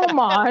give it an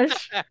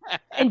homage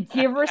and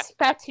give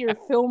respect to your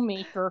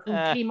filmmaker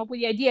who came up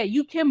with the idea.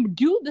 You can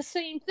do the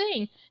same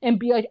thing and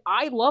be like,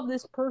 I love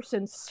this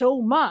person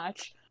so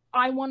much.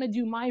 I want to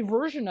do my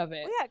version of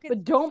it, Well, yeah, 'cause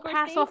but don't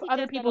pass off Scorsese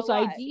other does that a people's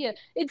lot. idea."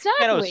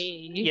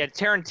 Exactly. Yeah,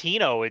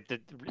 Tarantino.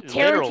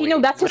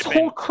 Tarantino, that's his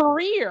whole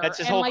career. That's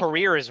his and, whole like,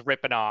 career is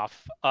ripping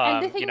off.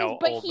 And the thing you know, is,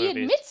 but old he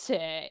movies. admits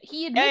it.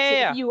 He admits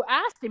Yeah. it. If you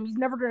ask him, he's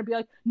never going to be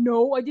like,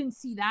 "No, I didn't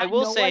see that." I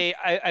will No, say,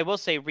 I will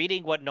say,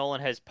 reading what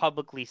Nolan has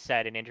publicly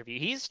said in interview,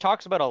 he's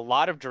talks about a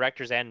lot of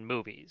directors and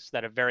movies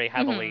that have very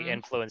heavily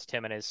influenced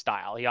him and his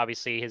style. He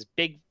obviously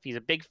he's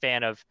a big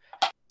fan of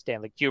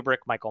Stanley Kubrick,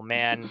 Michael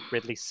Mann,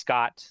 Ridley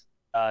Scott,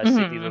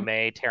 Sidney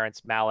Lumet,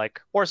 Terrence Malick,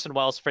 Orson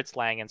Welles, Fritz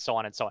Lang, and so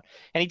on and so on.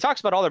 And he talks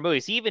about all their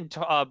movies. He even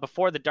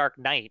before The Dark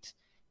Knight,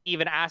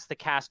 even asked the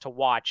cast to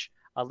watch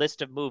a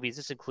list of movies.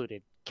 This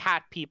included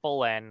Cat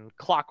People and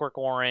Clockwork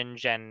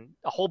Orange and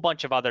a whole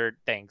bunch of other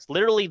things.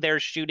 Literally, their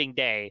shooting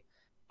day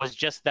was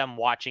just them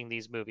watching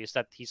these movies.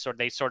 That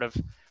they sort of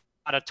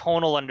had a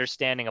tonal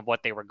understanding of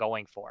what they were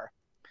going for.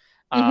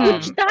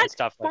 Which and that's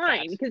stuff like fine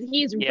that. because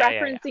he's Yeah.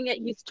 referencing it,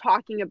 he's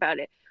talking about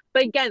it.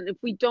 But again, if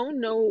we don't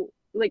know,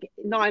 like,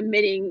 not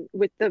admitting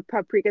with the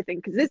paprika thing,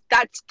 because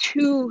that's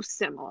too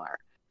similar.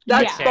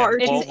 That's Yeah. far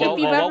It's- too if similar.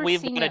 you've What ever we've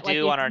seen got to it, like,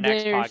 do on if our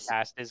next there's-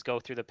 podcast is go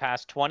through the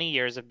past 20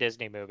 years of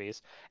Disney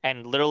movies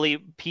and literally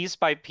piece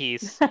by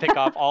piece pick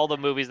off all the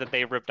movies that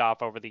they ripped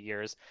off over the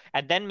years,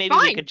 and then maybe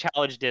we Fine. could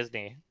challenge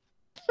Disney.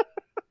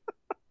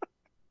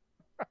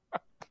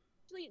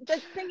 Actually, the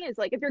thing is,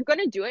 like, if you're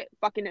gonna do it,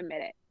 fucking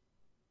admit it.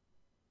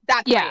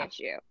 That's Yeah. my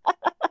issue.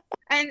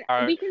 And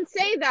Alright. we can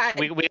say that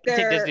We have to take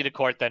they're- Disney to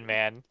court then,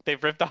 man.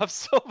 They've ripped off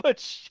so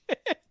much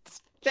shit.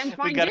 Then We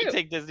fine, gotta do.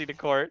 take Disney to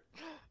court.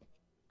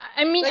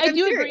 I mean, Like, I I'm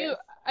do serious. agree.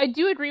 I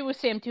do agree with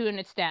Sam too, and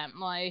it's them.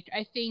 Like,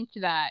 I think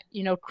that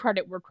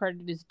credit where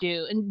credit is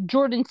due. And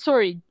Jordan,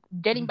 sorry,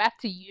 getting back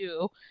to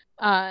you.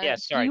 Yeah,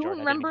 sorry, do you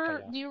Jordan, I didn't mean to cut remember?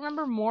 you off. Do you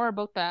remember more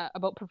about that?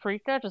 About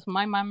Paprika? Just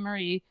my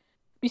memory,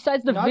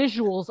 besides the Not-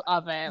 visuals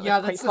of it. Yeah,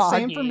 was that's quite the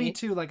same for foggy. me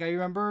too. Like I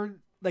remember,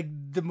 like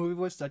the movie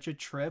was such a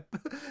trip.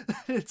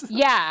 It's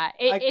Yeah,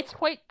 I- it's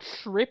quite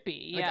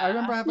trippy. Like Yeah, I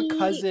remember I have a He-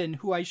 cousin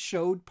who I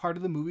showed part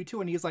of the movie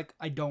to, and he's like,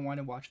 "I don't want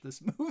to watch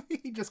this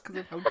movie just because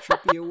of how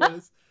trippy it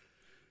was."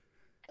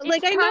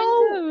 Like, It's I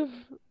know kind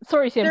of-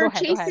 Sorry, Sam. they're Go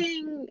ahead. Go ahead.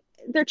 chasing.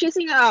 They're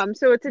chasing.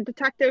 So it's a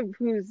detective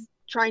who's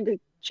trying to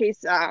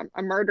chase a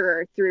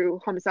murderer through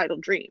homicidal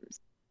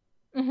dreams.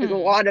 There's a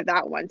Mhm. lot of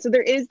that one. So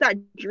there is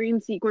that dream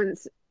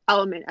sequence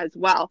element as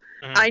well.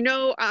 Mhm. I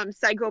know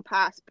Psycho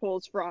Pass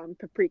pulls from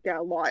Paprika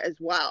a lot as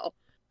well.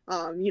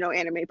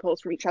 Anime pulls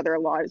from each other a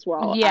lot as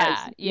well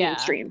Yeah, as yeah.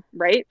 mainstream,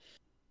 right?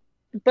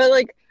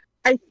 But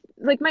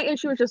my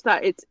issue is just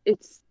that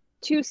it's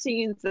two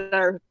scenes that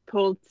are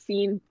pulled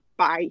scene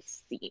by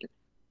scene.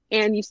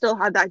 And you still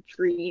have that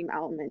dream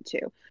element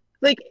too.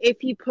 Like, if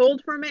he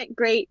pulled from it,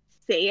 great,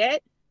 say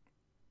it.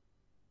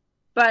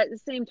 But at the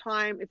same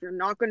time, if you're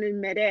not going to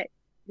admit it,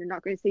 you're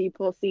not going to say you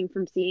pull scene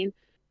from scene.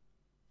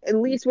 At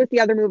least with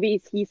the other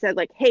movies, he said,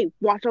 like, hey,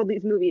 watch all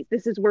these movies.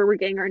 This is where we're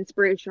getting our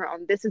inspiration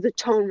from. This is the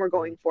tone we're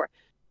going for.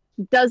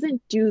 He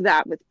doesn't do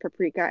that with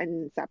Paprika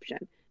and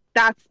Inception.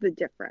 That's the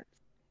difference.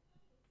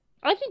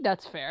 I think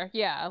that's fair.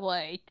 Yeah,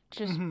 like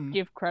just Mhm.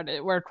 give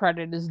credit where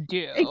credit is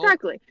due.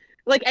 Exactly.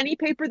 Like, any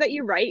paper that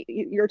you write,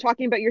 you're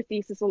talking about your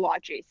thesis a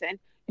lot, Jason.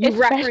 You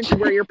Especially- reference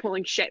where you're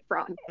pulling shit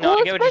from. No,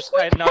 Well, I get what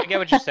especially- I get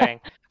what you're saying.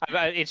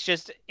 It's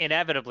just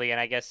inevitably, and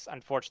I guess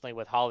unfortunately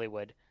with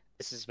Hollywood,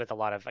 this is with a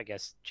lot of, I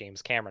guess,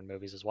 James Cameron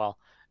movies as well.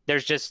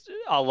 There's just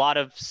a lot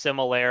of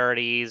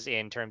similarities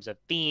in terms of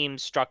theme,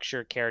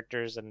 structure,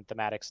 characters, and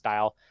thematic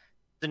style.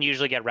 Doesn't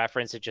usually get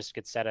referenced; it just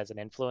gets set as an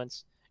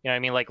influence. You know what I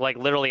mean? Like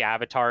literally,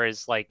 Avatar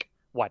is like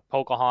what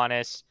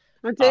Pocahontas,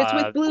 It's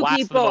with blue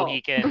Last of the people.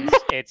 Mohicans.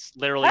 It's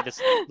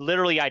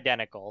literally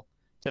identical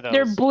to those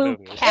They're blue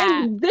movies. cat.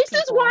 And this is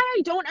people. why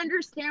I don't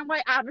understand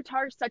why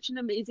Avatar is such an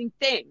amazing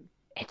thing.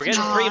 It's We're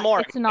getting not, three more.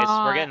 It's guys.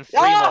 not. We're getting three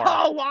more.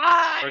 Oh,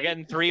 why? We're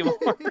getting three more.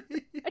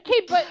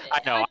 Okay, but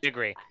I know. I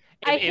agree.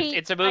 I hate-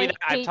 It's a movie I that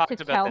I've hate talked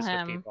to about tell this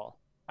him. with people.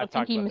 I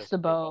think he missed the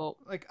boat.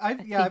 Like I've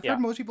heard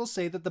most people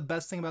say that the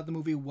best thing about the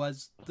movie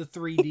was the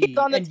 3D, It's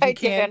on the and you can't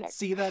Titanic.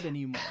 see that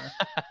anymore.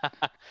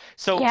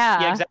 So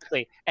Yeah.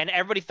 exactly. And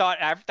everybody thought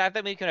after that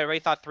movie, everybody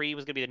thought 3D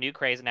was gonna be the new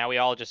craze, and now we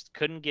all just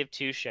couldn't give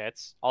two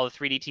shits. All the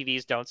 3D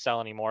TVs don't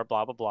sell anymore.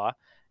 Blah blah blah.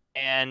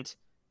 And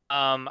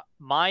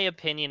my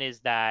opinion is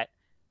that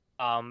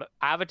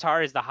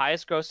Avatar is the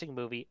highest grossing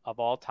movie of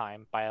all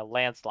time by a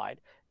landslide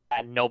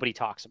that nobody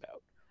talks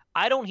about.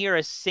 I don't hear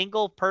a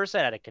single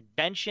person at a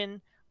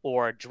convention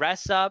or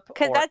dress up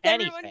Because or that's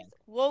anything. everyone's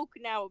woke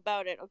now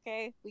about it.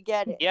 Okay, we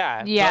get it.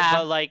 Yeah, Yeah.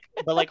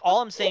 but like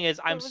all I'm saying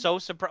is I'm was- so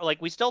surprised.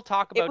 Like we still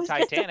talk It about was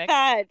just a Titanic.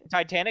 fad.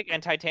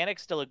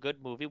 Titanic's still a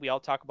good movie. We all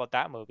talk about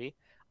that movie.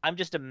 I'm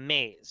just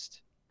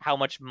amazed how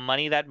much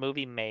money that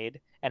movie made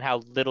and how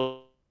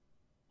little.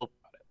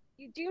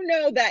 You do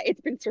know that it's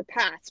been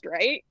surpassed,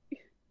 right?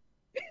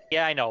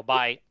 Yeah, I know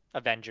by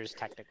Avengers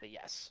technically,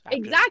 yes. after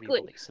the Exactly,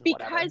 re-release and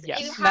whatever. because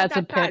Yes. it had That's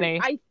a that fad. pity.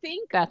 I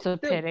think That's a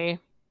pity.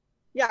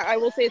 Yeah, I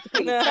will say it's a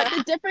pity. But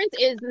the difference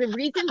is the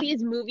reason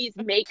these movies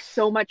make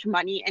so much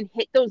money and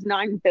hit those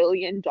 $9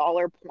 billion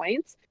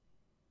points,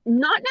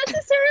 not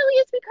necessarily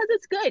it's because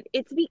it's good.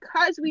 It's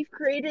because we've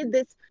created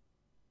this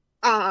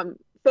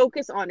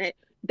focus on it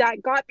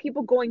that got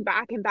people going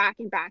back and back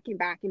and back and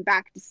back and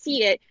back to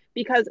see it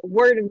because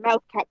word of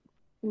mouth kept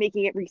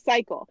making it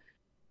recycle.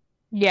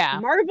 Yeah.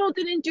 Marvel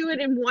didn't do it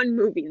in one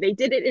movie. They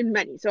did it in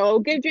many. So I'll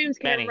give James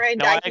Many. Cameron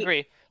No, I that he,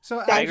 agree. So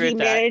I that agree he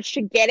with that. managed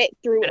to get it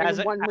through And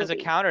in one movie. as a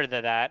counter to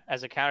that,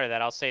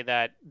 I'll say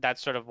that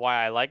that's sort of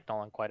why I like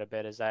Nolan quite a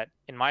bit. Is that,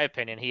 in my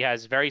opinion, he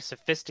has very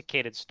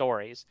sophisticated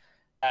stories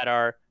that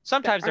are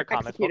sometimes they're aren't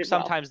comic executed books, well.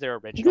 sometimes they're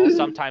original,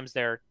 sometimes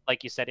they're,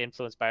 like you said,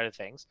 influenced by other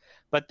things,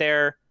 but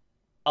they're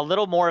a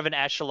little more of an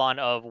echelon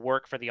of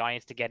work for the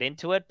audience to get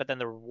into it. But then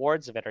the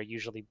rewards of it are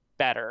usually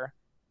better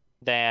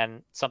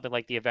than something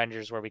like the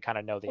Avengers, where we kind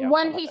of know the outcome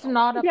When of he's it already.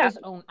 not up Yeah. his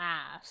own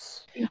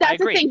ass. That's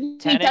the agree. thing. He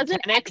Tenet- doesn't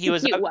Tenet, he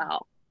was execute up-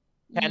 well.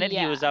 Tenet,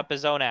 he was Yeah. up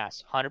his own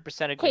ass.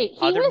 100% Okay, agree. he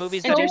Other was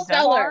movies so that he's done,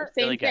 Interstellar, far-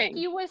 same really good. thing.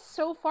 He was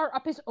so far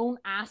up his own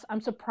ass,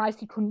 I'm surprised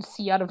he couldn't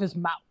see out of his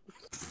mouth.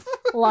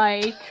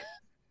 like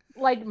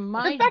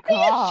my The fact god.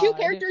 that he has two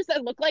characters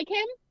that look like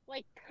him,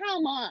 like,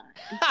 come on.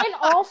 And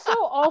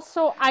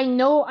also, I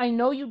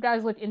know you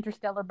guys like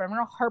Interstellar, but I'm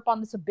gonna harp on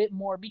this a bit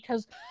more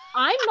because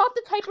I'm not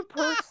the type of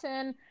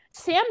person.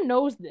 Sam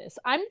knows this.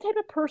 I'm the type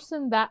of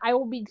person that I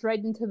will be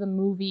dragged into the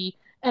movie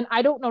and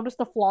I don't notice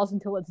the flaws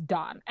until it's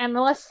done. And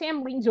unless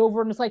Sam leans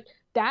over and is like,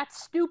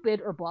 "That's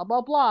stupid" or blah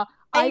blah blah,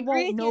 I agree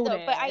won't with you notice.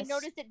 though, but I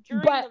noticed it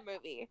during But- the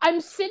movie.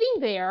 I'm sitting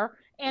there,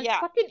 and Yeah.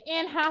 fucking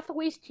Anne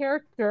Hathaway's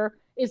character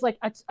is like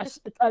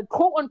a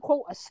quote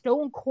unquote a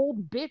stone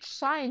cold bitch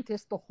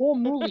scientist the whole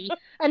movie,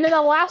 and then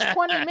the last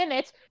 20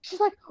 minutes, she's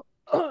like,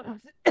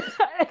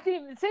 I can't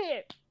even say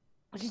it.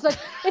 She's like,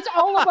 it's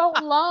all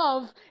about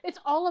love. It's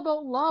all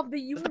about love. The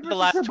universe The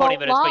last is 20 about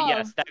minutes, love. but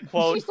yes, that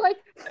quote. She's like,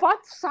 fuck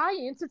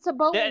science. It's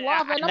about Yeah,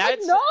 love, and and I'm like,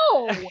 that's-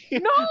 no.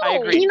 I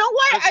agree. You know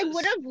what? This I is-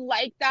 would have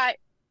liked that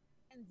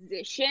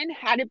transition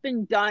had it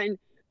been done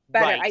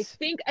better. Right. I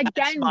think,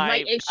 again, my- my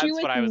that's issue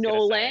what with I was gonna say.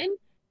 Nolan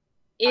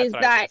That's is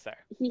what I was that gonna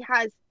say. he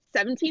has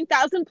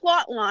 17,000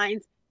 plot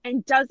lines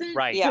and doesn't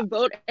Right. Yeah.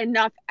 devote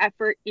enough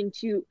effort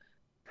into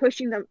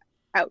pushing them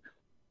out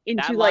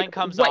into That line like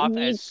comes what off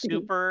needs as to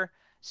be.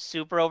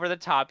 super over the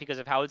top because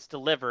of how it's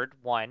delivered,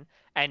 one.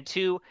 And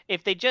two,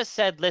 if they just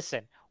said,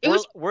 listen, It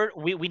was-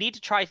 we need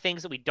to try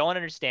things that we don't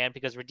understand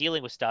because we're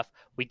dealing with stuff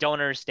we don't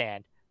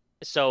understand.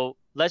 So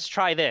let's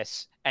try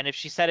this. And if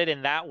she said it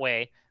in that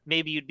way,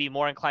 maybe you'd be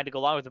more inclined to go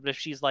along with it. But if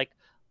she's like,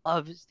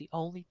 love is the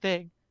only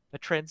thing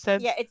that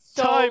transcends Yeah, it's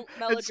so time and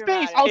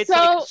melodramatic. space. It's like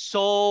Also,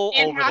 so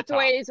Anne over the top.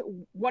 Hathaway is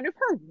one of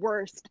her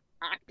worst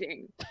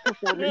acting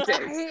performances.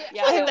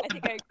 Yeah, I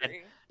think I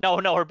agree. No,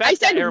 her I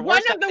best. said her one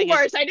worst of the acting is-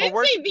 worst. I her didn't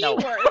worst- say the no.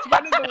 worst.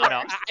 One of the No,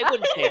 worst. I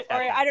wouldn't say it that. Or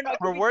way. I don't know. it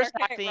Her could be worst Dark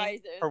Knight acting.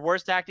 Rises. Her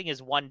worst acting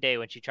is One Day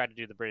when she tried to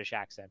do the British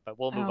accent. But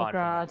we'll move Oh on.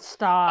 god,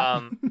 stop.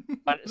 From that.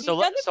 But He's so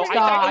done the so pretty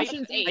Stop. I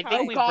Ocean's 8. think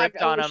Oh, we've God,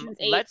 ripped on them. Ocean's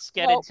 8. Let's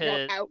get Well,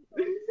 into out.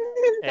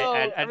 So,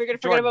 and are we gonna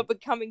forget Jordan. about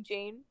Becoming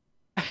Jane?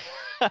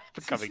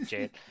 Becoming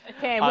Jane.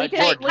 Okay, Jordan, we How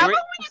can about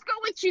we just go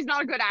with she's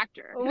not a good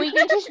actor? we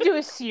can just do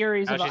a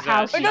series No, about she's how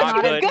not- she's she's no, not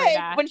she was good.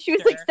 good when she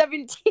was like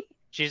 17.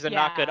 She's a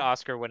not good Yeah.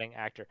 Oscar-winning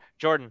actor.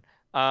 Jordan,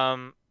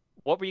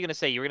 what were you gonna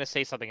say? You were gonna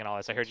say something in all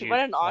this. I heard She you won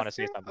an want to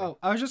say Oscar? something. Oh,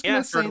 I was just yeah,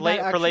 gonna for say Les,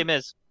 that for Les actually,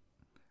 Mis.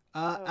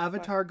 fuck.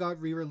 Avatar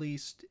got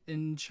re-released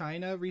in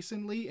China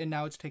recently, and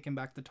now it's taken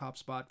back the top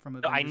spot from I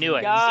Avengers knew it.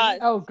 Endgame. God.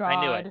 Oh god.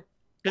 I knew it.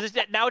 Because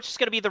now it's just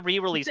gonna be the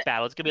re-release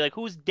battle. It's gonna be like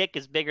whose dick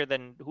is bigger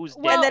than whose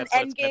dick. Well, And then That's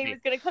what it's gonna Endgame be.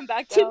 is gonna come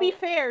back. To out. be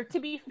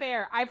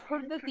fair, I've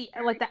heard that the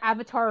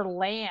Avatar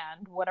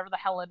Land, whatever the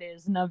hell it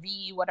is,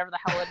 Navi, whatever the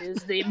hell it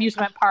is, the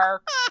amusement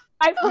park,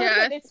 I've heard Yes.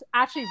 that it's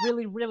actually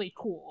really, really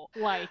cool.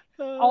 Like,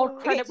 all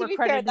Okay, credit to where be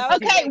credit fair, is that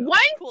due. was Okay, really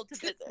once cool to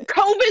visit.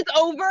 COVID's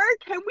over,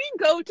 can we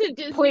go to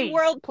Disney Please,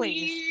 World,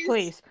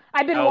 please.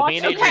 I've been Oh, me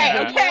and watching Okay,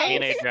 Adriana, okay. me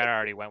and Adriana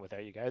already went with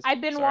her. You guys. I've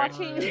been Sorry.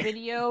 watching Right.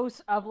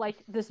 videos of like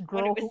this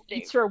girl was who safe.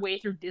 eats her way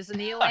through I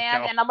Disneyland,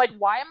 know. and I'm like,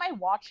 why am I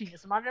watching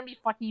this? I'm not gonna be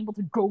fucking able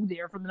to go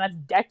there for the next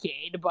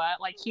decade, but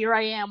like here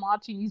I am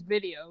watching these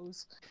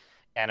videos.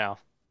 I know.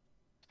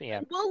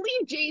 Yeah. We'll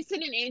leave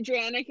Jason and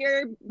Adriana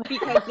here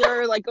because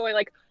they're like going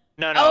like,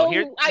 No. oh,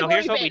 Here's I've what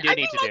already we been. do I've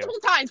need been to do. multiple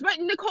times, but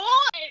Nicole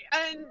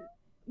and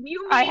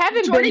you, I me,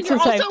 haven't Jordan, been you're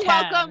since also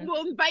I've welcome. 10.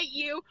 We'll invite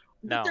you.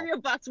 No. The three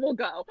of us will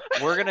go.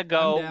 We're gonna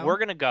go. down. We're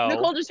gonna go.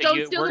 Nicole, just to don't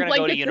U- steal We're the gonna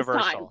go to blankets this time.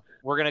 Universal.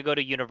 We're gonna go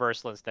to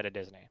Universal instead of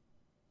Disney.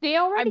 They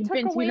already I've took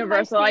been to away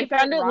Universal. my I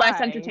found it favorite less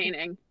ride.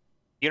 entertaining.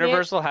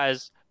 Universal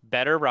has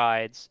better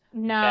rides,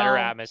 No, better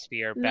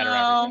atmosphere, better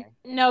No.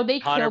 everything. no, they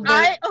 100%. killed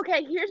their.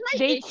 Okay, here's my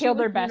They issue killed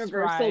their with best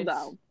Universal rides.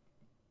 though.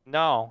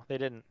 No, they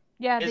didn't.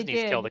 Yeah, Disney's they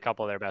did. killed a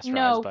couple of their best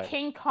No, rides, but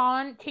King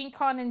Kong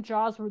and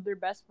Jaws were their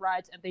best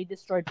rides, and they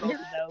destroyed both of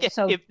those.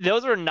 So if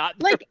those were not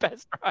their Like-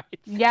 best rides.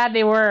 yeah,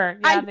 they were.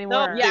 Yeah, I- they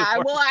no, were. Yeah, I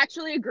were. will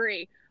actually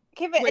agree.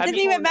 Okay, but it With doesn't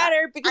Nicole even and that.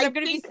 matter because I I'm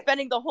going to be think-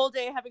 spending the whole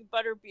day having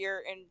butterbeer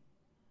in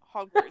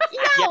Hogwarts.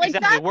 Yeah, Yeah, like exactly.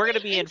 that's We're gonna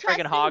the be in friggin'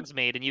 interesting-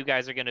 Hogsmeade, and you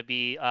guys are gonna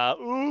be,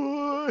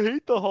 ooh, I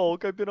hate the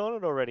Hulk. I've been on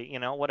it already. You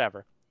know,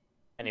 whatever.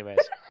 Anyways,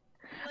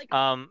 Like,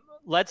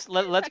 let's get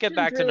section's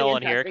back to really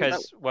Nolan here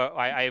interesting, because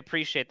I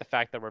appreciate the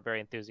fact that we're very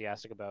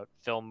enthusiastic about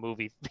film,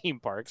 movie, theme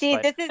parks. See,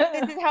 but this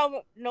is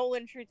how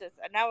Nolan treats us,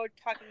 and now we're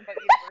talking about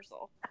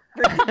Universal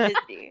versus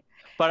Disney.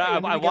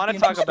 but When we I get want the to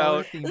talk Interstellar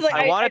about. theme It's like,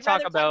 I wanna I'd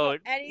rather talk about-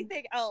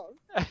 anything else.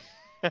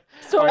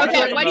 Sorry, I wanna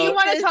okay, talk what do you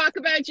about- want to talk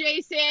about,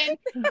 Jason?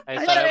 I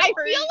Like, said I I-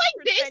 feel like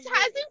For this 10 years.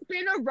 hasn't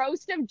been a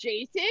roast of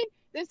Jason.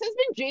 This has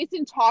been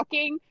Jason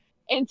talking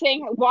and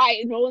saying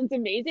why Nolan's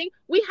amazing.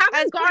 We As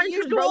haven't per gone to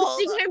usual.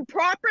 roasting him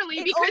properly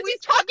It because always he's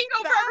talking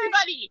comes over back.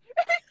 everybody.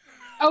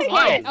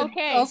 Okay, Wow.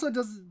 okay. Also,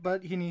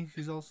 but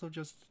he's also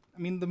just. I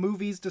mean, the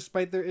movies,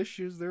 despite their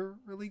issues, they're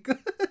really good.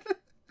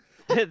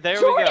 there we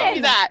Jordan! go.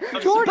 Do that.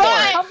 Jordan,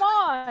 But- come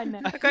on.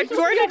 God, You should be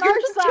Jordan, on you're our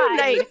just too side.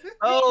 nice.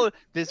 Oh,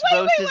 this Wait,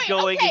 roast wait, is wait,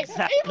 going okay.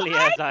 exactly If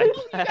as I you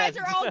guys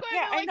are all planned. going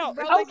Yeah, to I like know.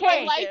 roast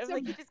Okay. my likes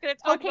Like of you're just gonna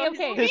talk Okay, about his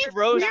okay. movies. This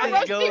roast we're is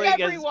roasting going as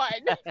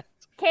everyone.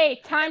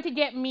 Okay, time to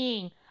get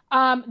mean.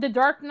 The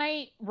Dark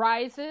Knight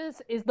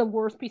Rises is the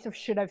worst piece of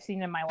shit I've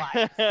seen in my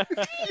life.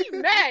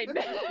 Amen.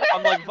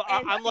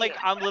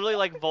 I'm literally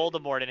like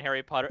Voldemort in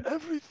Harry Potter.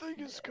 Everything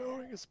is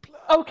going as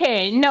planned.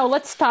 Okay, no,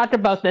 let's talk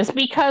about this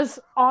because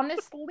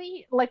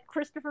honestly, like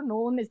Christopher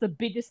Nolan is the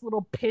biggest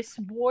little piss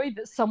boy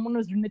that someone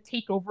was going to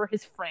take over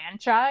his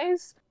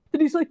franchise.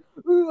 And he's like,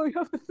 "Oh, I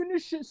have to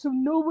finish it so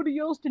nobody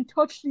else can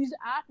touch these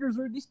actors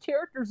or these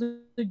characters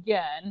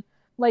again."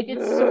 Like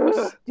it's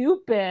so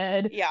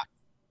stupid. Yeah.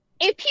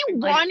 If he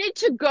Like- wanted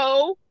to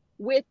go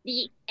with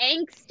the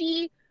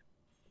angsty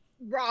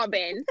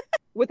Robin,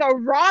 with a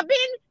Robin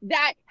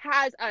that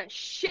has a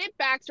shit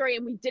backstory,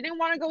 and we didn't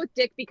want to go with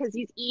Dick because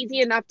he's easy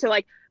enough to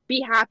like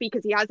be happy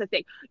because he has a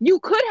thing. You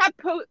could have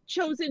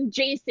chosen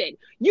Jason.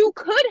 You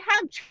could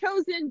have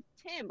chosen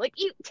Tim. Like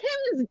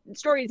Tim's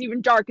story is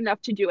even dark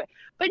enough to do it.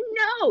 But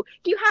no,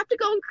 you have to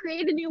go and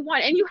create a new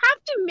one, and you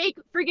have to make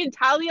friggin'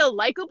 Talia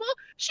likable.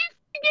 She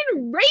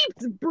friggin'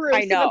 raped Bruce I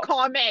in know. the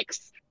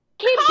comics.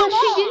 Okay, Come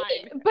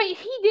but on!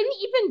 he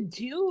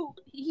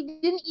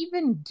didn't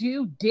even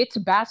do Dick's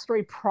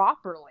backstory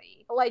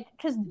properly. Like,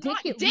 because Dick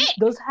Not at Dick. least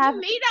does have You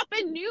made up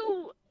a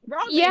new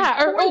Robin.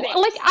 yeah, or for this.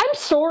 like I'm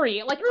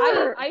sorry, like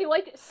Ugh. I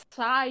like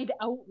sighed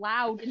out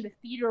loud in the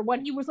theater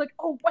when he was like,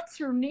 "Oh, what's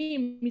your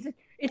name?" He's like,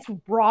 "It's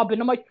Robin."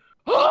 I'm like,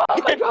 "Oh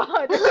my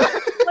god!"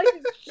 Like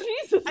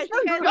Jesus I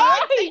think I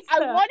Christ!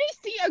 I want to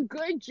see a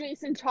good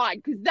Jason Todd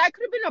because that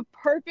could have been a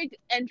perfect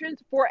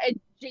entrance for a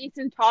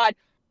Jason Todd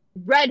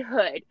Red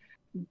Hood.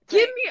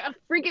 Give me a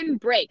friggin'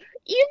 break.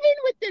 Even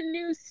with the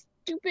new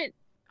stupid,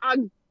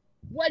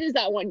 what is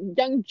that one?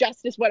 Young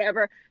Justice,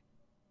 whatever.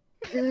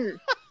 Mm.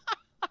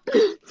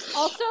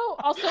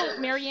 Also,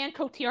 Marianne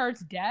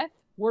Cotillard's death,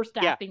 worst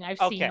Yeah, acting I've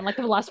seen okay. in like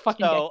the last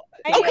fucking So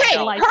Okay,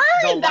 no, like- her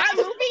the in that last-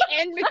 movie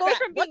and It goes Macbeth.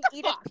 from What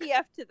being the Edith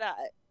fuck? Piaf to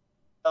that.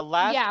 the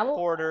last Yeah, well-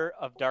 quarter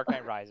of Dark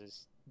Knight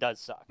Rises does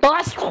suck. The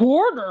last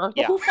quarter.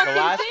 Yeah, Who the fucking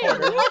last did?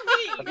 quarter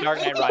of Dark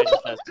Knight Rises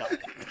does suck.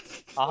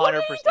 100%. What are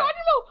you talking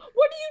about?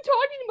 What are you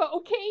talking about?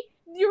 Okay,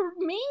 your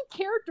main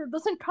character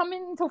doesn't come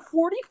in until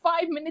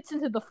 45 minutes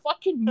into the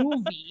fucking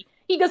movie.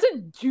 He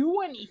doesn't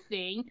do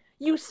anything.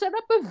 You set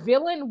up a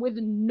villain with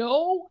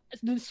no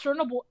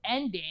discernible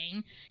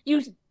ending.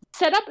 You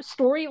set up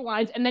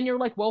storylines, and then you're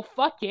like, well,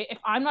 fuck it. If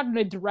I'm not going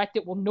to direct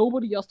it, well,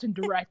 nobody else can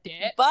direct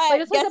it. But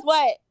Like, it's like guess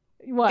what?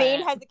 What?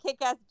 Bane has a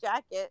kick-ass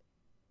jacket.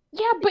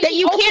 Yeah, but That he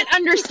you also can't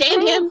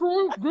understand him.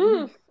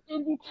 this,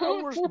 and you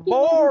can't was fucking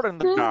born in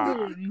the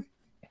understand him.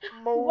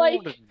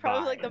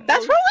 Probably like the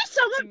That's most probably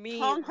some of mean.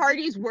 Tom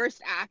Hardy's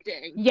worst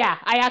acting. Yeah,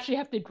 I actually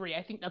have to agree.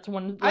 I think that's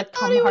one I like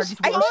thought Tom he was Hardy's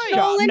I worst think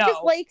job. Nolan No.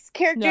 just likes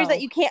characters No.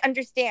 that you can't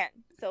understand.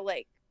 So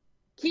like,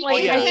 He Like,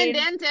 is yeah.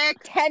 pedantic.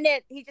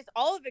 Tenet, he's just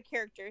all of the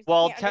characters.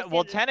 Well, You can't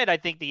understand Tenet. I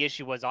think the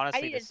issue was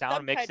honestly the needed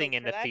sound mixing subtitles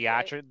in for the that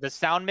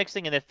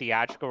shit.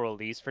 theatrical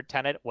release for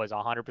Tenet was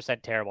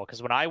 100% terrible.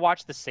 Because when I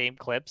watched the same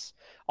clips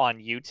on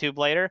YouTube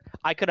later,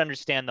 I could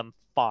understand them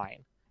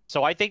fine.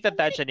 So I think that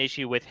that's an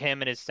issue with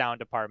him and his sound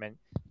department,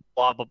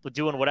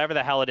 doing whatever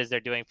the hell it is they're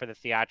doing for the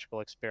theatrical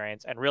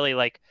experience. And really,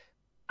 like,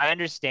 I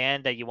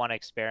understand that you want to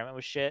experiment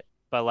with shit,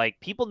 but like,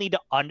 people need to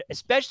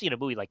especially in a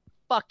movie like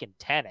fucking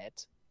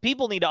Tenet.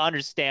 People need to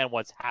understand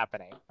what's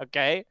happening,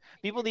 okay?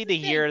 People need to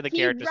hear the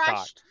characters he talk.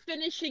 rushed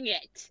finishing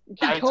it. He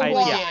That's totally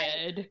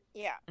why. did.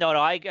 Yeah. No,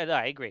 I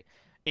agree.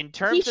 In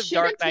terms of should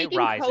have Dark Knight taken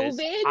Rises,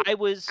 COVID I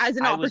was as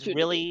an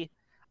really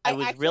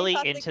actually really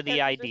thought into the characters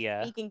were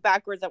idea. speaking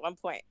backwards at one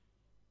point.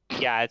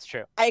 Yeah, it's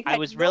true. I had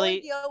was no really-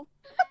 idea what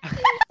they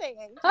were saying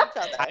to each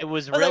other. I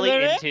was I was really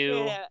like,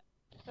 into yeah.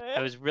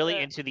 I was really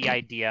into the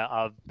idea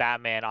of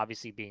Batman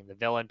obviously being the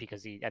villain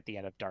because he at the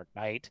end of Dark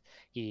Knight,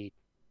 he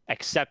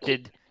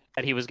accepted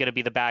that he was going to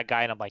be the bad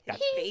guy, and I'm like,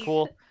 that's He's-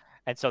 cool.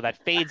 And so that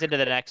fades into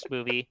the next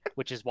movie,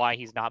 which is why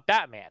he's not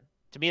Batman.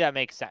 To me, that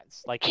makes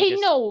sense. Like, he Okay,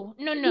 just... no,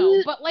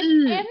 but like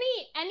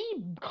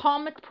any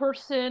comic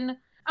person,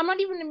 I'm not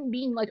even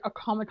being like a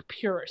comic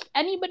purist.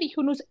 Anybody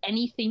who knows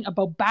anything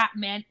about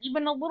Batman,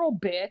 even a little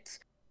bit,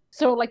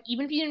 so like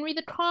even if you didn't read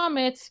the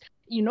comics,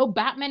 you know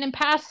Batman in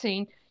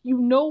passing, you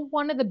know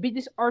one of the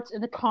biggest arcs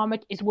in the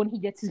comic is when he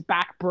gets his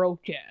back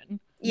broken.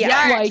 Yeah.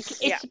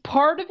 Yes. Like, it's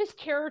part of his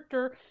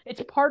character.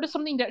 It's part of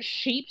something that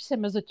shapes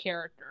him as a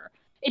character.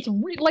 It's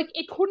like,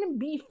 it couldn't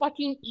be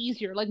fucking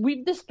easier. Like,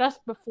 we've discussed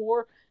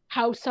before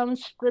how some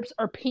scripts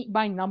are paint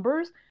by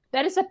numbers.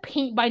 That is a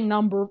paint by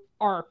number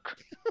arc.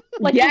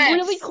 Like, Yes. you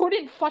really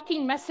couldn't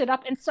fucking mess it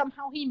up, and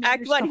somehow he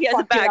managed Act 1, to he has a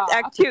fuck it back. up.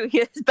 Act 2,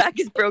 his back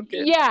is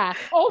broken. Yeah.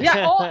 Oh,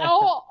 Yeah.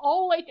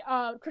 all like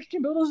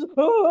Christian Bale is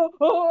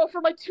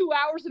for like 2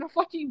 hours in a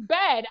fucking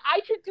bed. I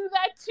could do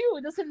that too.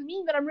 It doesn't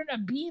mean that I'm gonna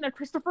be in a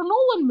Christopher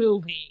Nolan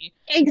movie.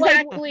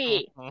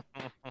 Exactly.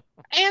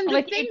 And the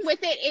Like, thing it's- with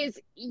it is,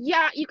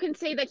 yeah, you can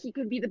say that he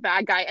could be the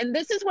bad guy, and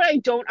this is what I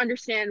don't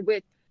understand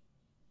with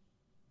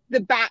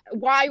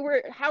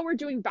how we're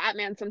doing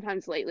Batman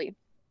sometimes lately.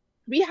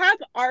 We have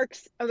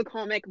arcs of the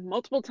comic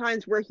multiple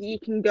times where he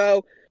can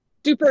go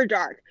super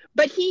dark,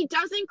 but he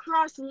doesn't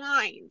cross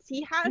lines.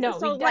 He has No,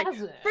 this he whole, like,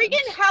 doesn't.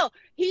 freaking hell.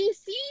 He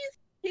sees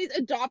his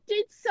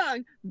adopted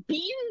son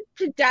beaten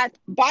to death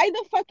by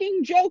the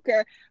fucking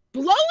Joker,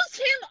 blows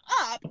him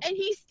up, and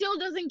he still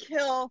doesn't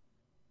kill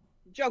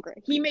Joker.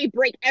 He may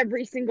break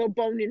every single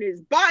bone in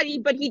his body,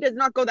 but he does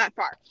not go that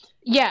far.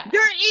 Yeah.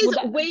 There is Well,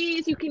 that-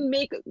 ways you can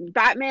make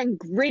Batman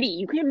gritty.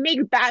 You can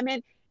make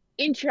Batman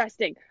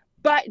interesting.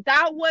 But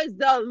that was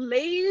the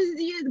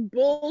laziest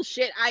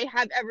bullshit I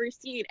have ever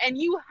seen. And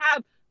you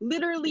have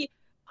literally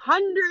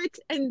hundreds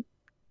and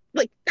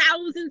like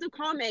thousands of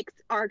comics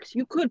arcs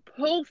you could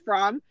pull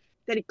from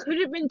that it could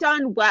have been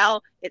done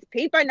well. It's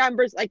paid by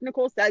numbers, like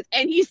Nicole says,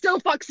 and he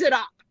still fucks it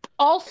up.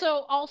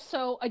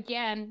 Also,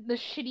 again, the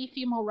shitty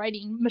female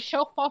writing.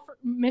 Michelle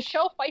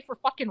Pfeiffer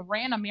fucking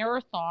ran a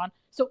marathon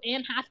so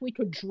Anne Hathaway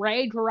could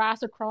drag her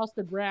ass across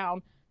the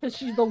ground because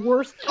she's the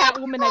worst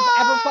Catwoman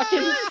I've ever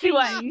fucking She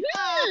was. seen.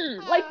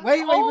 Hmm. Like,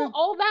 Wait,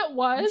 all that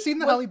was. You've seen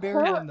the was Halle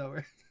Berry her- one though,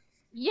 right?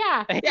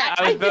 Yeah. Yeah,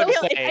 I was about to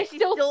feel like say. I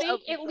still still think out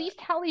at there. least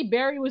Halle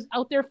Berry was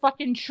out there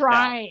fucking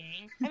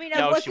trying. I mean,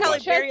 No, unless she Halle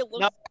wasn't. Berry looks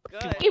No.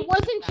 good. It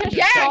wasn't just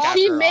Yeah, shots.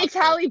 she her makes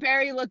Oscar. Halle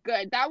Berry look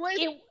good. That was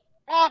It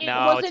awful.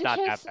 No, wasn't it's not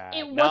that just. bad.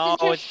 It No,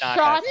 wasn't it's just not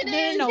that shots.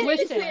 bad. No,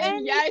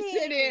 listen. Yes,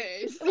 it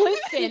is.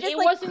 Listen, She just, it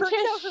like, wasn't perked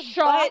out just her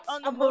shots butt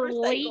on the of her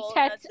motorcycle,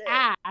 latex and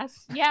that's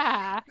ass.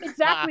 Yeah,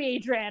 exactly,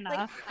 Adriana.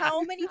 Like,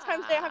 how many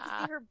times did I have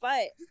to see her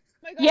butt? Oh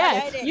my God.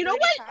 Yes. Get it, You know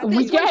let it what happen.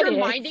 We this one's get it.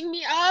 reminding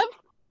me of?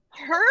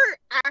 Her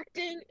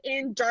acting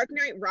in Dark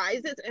Knight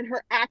Rises and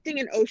her acting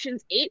in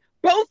Ocean's 8,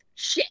 both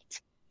shit.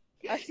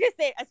 I was gonna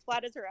say as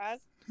flat as her ass.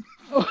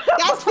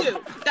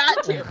 That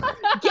too.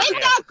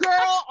 Get that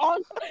girl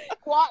on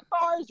squat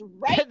bars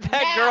right Get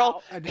that now.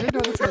 girl. I didn't know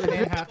this was an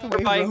Anne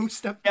Hathaway Bike.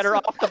 roast episode. Get her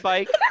off the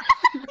bike.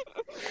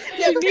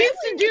 She needs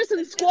to do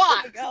some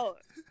squats. Go.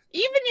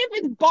 Even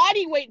if it's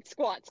body weight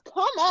squats.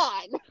 Come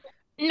on.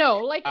 No,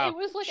 like Oh, it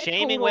was like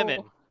Shaming a total...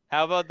 women.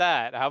 How about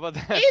that? How about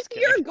that? If Just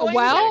you're kidding. going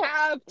Well- to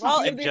have to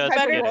Well, do I'm this just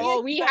type kidding. of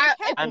role, we Better have.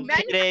 catch If I'm men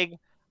kidding.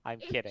 I'm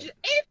kidding.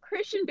 If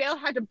Christian Bale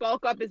had to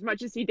bulk up as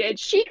much as he did,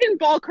 she can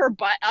bulk her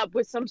butt up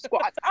with some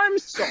squats. I'm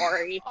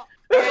sorry.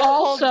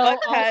 Also,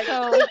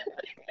 Buckhead.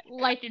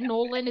 like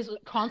Nolan is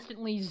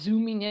constantly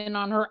zooming in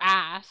on her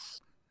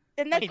ass.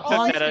 And that's He took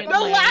all that I out- The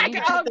lack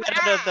Constantly. of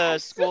Out of the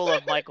ass. school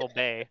of Michael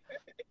Bay.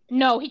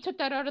 No, he took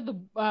that out of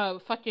the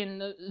fucking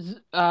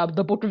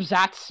the book of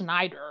Zack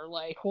Snyder.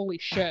 Like, holy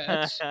shit!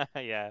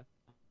 Yeah.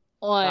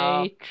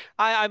 Like,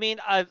 I mean,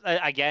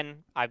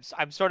 again,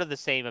 I'm sort of the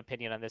same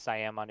opinion on this I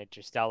am on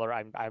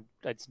Interstellar.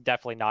 It's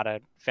definitely not a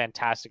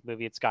fantastic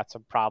movie. It's got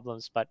some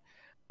problems, but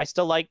I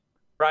still like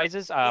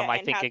Rises. I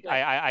and think it,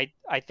 Hathaway.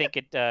 I think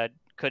it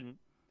couldn't.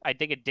 I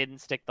think it didn't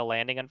stick the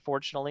landing,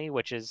 unfortunately,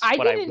 which is I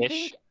what I didn't wish.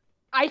 think.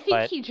 I think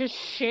but- he just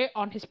shit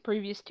on his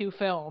previous two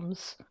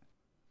films.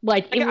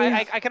 Like it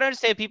was. I can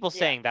understand people Yeah.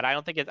 saying that. I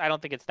don't think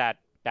it's that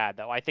bad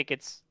though. I think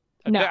it's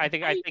No. I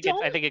think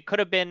it could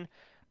have been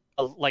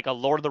like a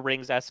Lord of the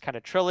Rings-esque kind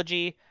of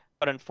trilogy,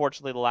 but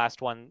unfortunately the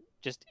last one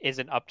just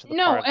isn't up to the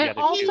No, par of the and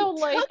other also, two.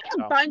 He like- took a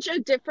So. bunch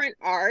of different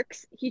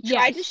arcs. He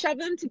tried to Yes. shove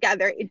them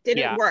together. It didn't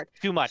Yeah. work.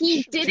 Too much.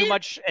 He Too didn't-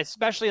 much,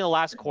 especially in the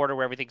last quarter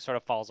where everything sort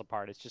of falls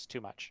apart. It's just too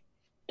much.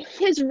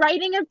 His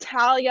writing of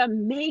Talia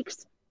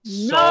makes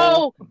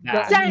So no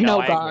bad. sense. No,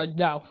 I agree.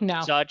 God,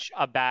 no. Such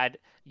a bad.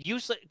 You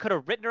could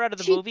have written her out of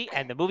the She- movie,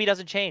 and the movie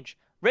doesn't change.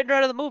 Written her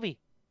out of the movie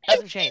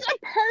doesn't She's change. a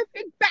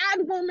perfect bad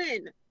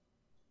woman.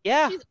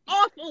 Yeah, She's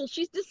awful.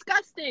 She's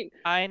disgusting.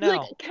 I know.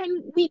 Like,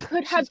 we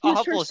could have She's used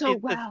awful. her so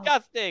She's well.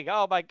 disgusting.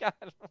 Oh my god.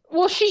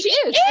 Well, she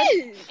is.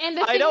 is. And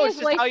the I thing know. is, It's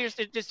just like,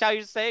 how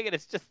you're saying it.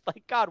 It's just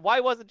like God. Why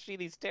wasn't she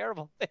these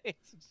terrible things?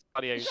 It's just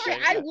funny how you're Sorry,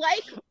 saying I that.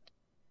 like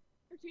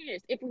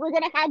opportunists. If we're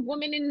gonna have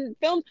women in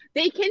films,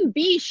 they can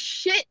be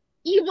shit,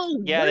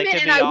 evil Yeah, they women,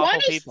 can and be I awful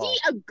want to people. see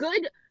a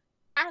good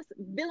ass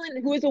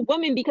villain who is a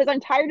woman because I'm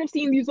tired of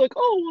seeing these like,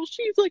 oh well,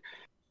 she's like.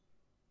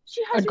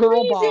 She has A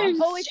girl boss.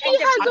 reasons. Always She end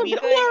up has being a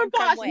good poor in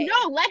some boss. way.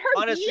 No, let her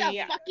Honestly, be a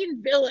yeah.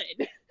 fucking villain.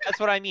 That's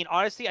what I mean.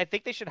 Honestly, I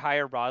think they should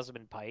hire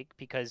Rosamund Pike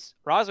because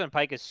Rosamund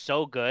Pike is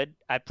so good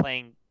at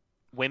playing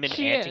women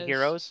She is.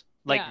 anti-heroes.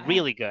 Like Yeah.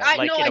 really good. I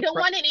like no, in I a don't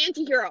want an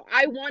anti-hero.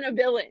 I want a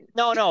villain.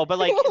 No, but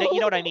like you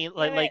know what I mean.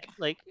 Do it.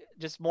 Like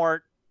just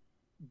more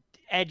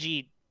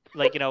edgy.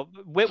 Like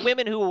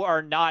women who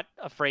are not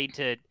afraid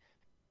to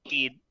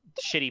be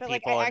shitty But,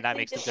 like, people, I and that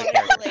actually makes them just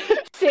good wanted to, characters.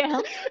 like,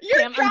 Sam, You're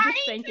Sam, I'm trying just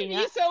to thinking be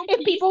that so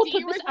if people PC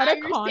took this with out how of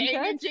you're saying it,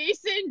 context-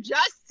 Jason,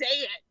 just say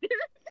it.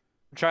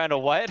 I'm trying to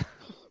what?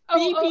 I'm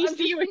BBC just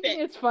with thinking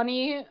it. it's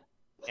funny.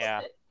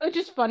 Yeah. It's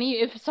just funny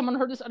if someone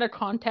heard this out of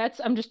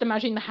context. I'm just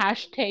imagining the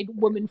hashtag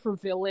Women for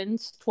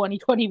Villains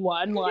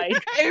 2021. Like,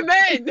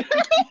 Amen.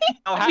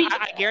 No,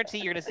 I guarantee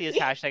you're gonna see this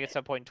hashtag at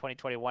some point in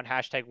 2021.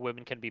 Hashtag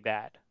women can be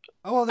bad.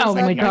 Oh, well, there's Oh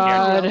that my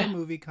God. Cruella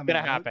movie It's coming gonna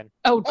out. happen.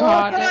 oh Oh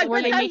god, god,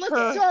 where but they that make looks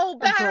her so a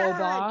bad. girl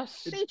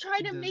boss. They try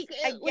to It make does.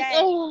 it like, Again.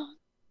 oh.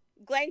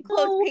 Glenn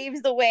Close No.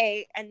 paves the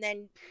way, and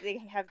then they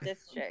have this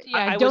shit. Yeah,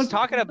 I don't- was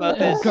talking about Oh,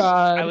 this.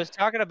 God. I was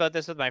talking about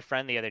this with my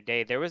friend the other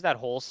day. There was that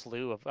whole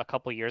slew of a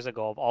couple years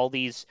ago of all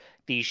these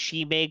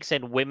she makes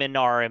and women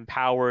are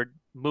empowered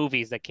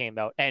movies that came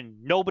out,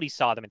 and nobody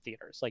saw them in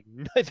theaters. Like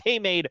they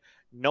made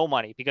no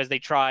money because they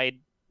tried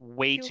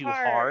way Too too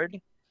hard.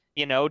 hard,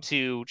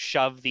 to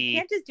shove You the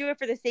can't just do it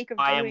for the sake of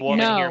I am doing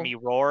woman, it. hear No. me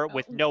roar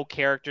with no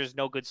characters,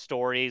 no good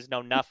stories,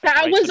 no nothing. That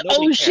right? was So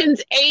nobody cared.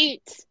 Ocean's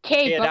 8.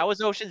 Okay, Yeah, but that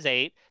was Ocean's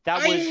 8.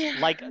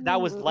 That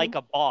was like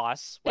a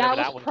boss. that Whatever was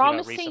that one came out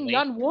Promising recently.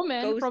 Young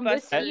Woman from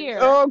this Ghostbusters. year.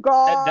 Oh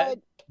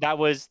god. That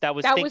was That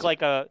think was-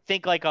 like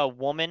a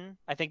woman.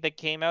 I think that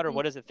came out, or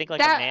what is it? Think like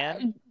that, a man.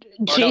 Or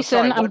no, Jason,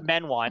 sorry, I'm, what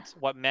men want.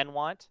 What men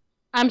want.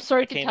 I'm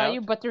sorry that to came tell out? you,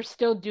 but they're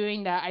still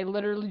doing that. I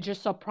literally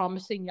just saw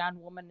Promising Young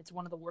Woman. It's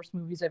one of the worst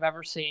movies I've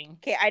ever seen.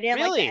 Okay, I didn't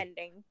like Really? the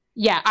ending.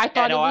 Yeah, I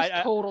thought no, it was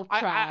I- total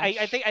trash.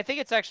 I think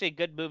it's actually a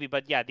good movie,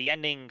 but yeah, the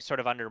ending sort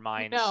of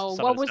undermines. No,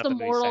 some what of the was stuff the that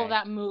movie's moral saying. of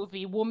that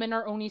movie? Women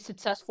are only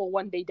successful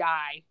when they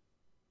die.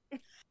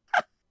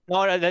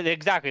 No,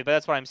 exactly. But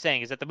that's what I'm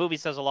saying is that the movie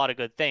says a lot of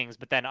good things,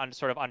 but then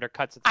sort of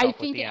undercuts itself. I with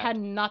think the it end. had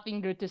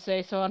nothing good to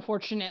say, so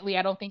unfortunately,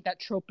 I don't think that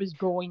trope is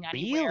going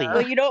anywhere. Really?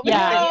 Well, you don't. Yeah.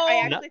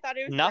 I No. actually thought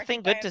it was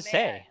Nothing directed good by to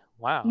a man, say.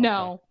 Wow.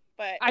 No,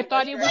 But I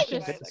thought it was directed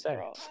just- by Good to a say.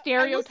 girl.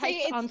 stereotypes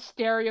it's- on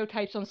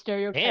stereotypes on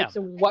stereotypes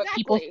of what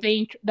people Exactly.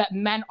 think that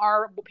men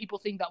are, what people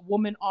think that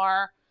women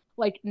are.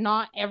 Like,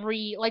 not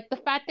every, like, the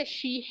fact that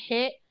she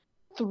hit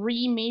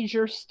 3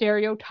 major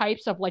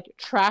stereotypes of, like,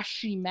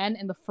 trashy men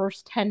in the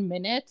first 10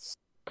 minutes,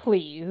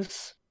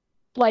 please.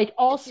 Like,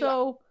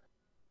 also,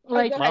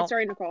 like, Go Well- ahead,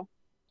 sorry, Nicole.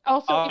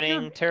 also, if you're,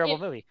 Opening terrible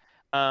movie.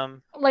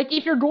 like,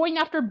 if you're going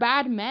after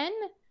bad men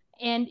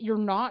and you're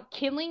not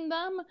killing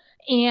them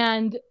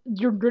and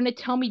you're gonna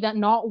tell me that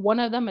not one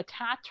of them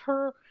attacked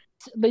her,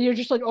 but you're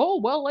just like, oh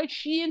well, like,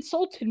 she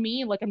insulted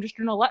me, like, I'm just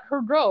gonna let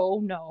her go.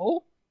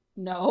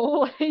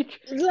 No, like,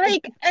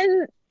 Like,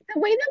 and the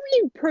way that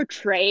we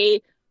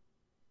portray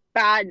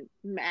bad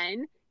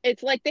men,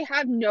 it's like they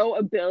have no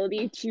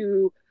ability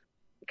to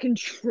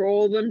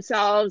control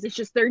themselves. It's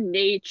just their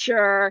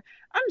nature.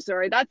 I'm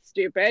sorry, that's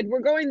stupid. We're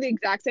going the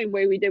exact same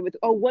way we did with,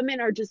 oh, women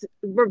are just,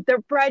 they're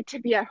bred to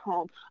be at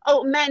home.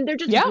 Oh, men, they're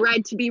just Yeah.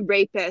 bred to be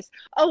rapists.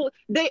 Oh,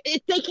 they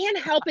can't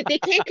help it. They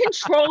can't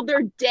control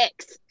their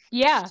dicks.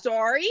 yeah.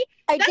 Sorry.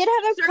 I That's did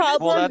have a disservice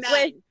problem Well, to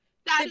that's- with men.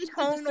 That the is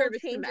tonal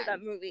disservice to change men. of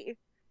that movie.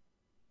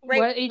 What,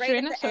 Right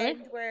Adriana? at the Sorry?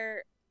 end, where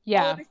all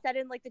Yeah, of a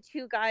sudden, like, the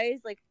 2 guys,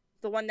 like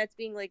the one that's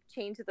being like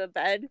chained to the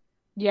bed,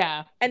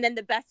 yeah. and then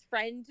the best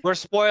friend. We're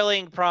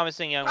spoiling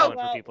Promising Young Oh, Woman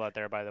well. for people out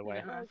there, by the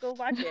way. Go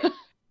watch it.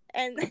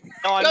 And No,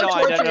 Don't no,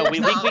 torture we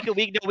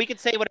yourself. could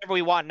say whatever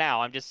we want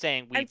now. I'm just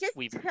saying I'm just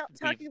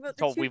talking about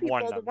the 2 we've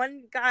warned people. The them.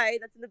 one guy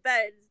that's in the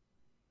bed.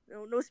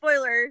 No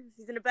spoiler.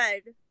 He's in a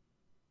bed.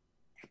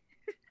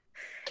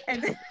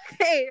 And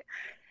hey,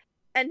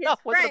 and his No,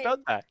 what's it friend. about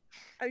that?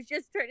 I was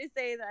just trying to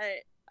say that.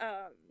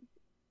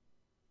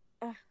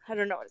 I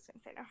don't know what I was going to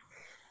say now.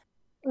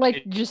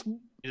 Like just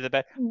the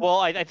best. Well,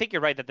 I think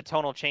you're right that the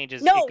tonal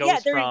changes. No, it goes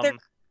yeah, from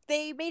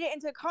they made it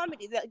into a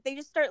comedy. They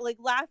just start like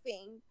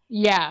laughing,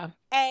 yeah.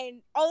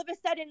 and all of a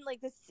sudden,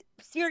 like this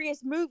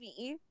serious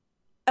movie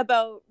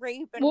about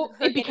rape and Well,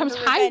 her it getting becomes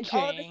her revenge,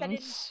 all of a sudden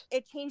hijinks.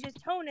 it changes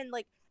tone, and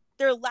like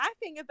they're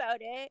laughing about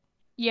it,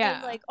 Yeah.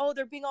 and like, oh,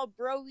 they're being all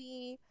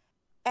broy,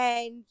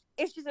 and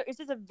it's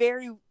just a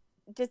very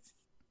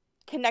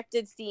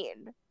disconnected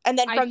scene. And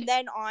then from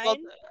then on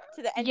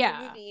to the end of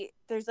the movie,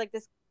 there's like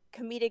this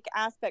comedic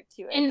aspect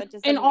to it that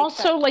just and doesn't make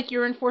also sense. like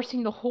you're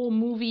enforcing the whole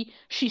movie.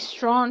 She's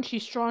strong,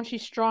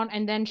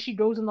 and then she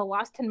goes in the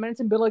last 10 minutes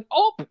and be like,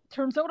 oh,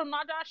 turns out I'm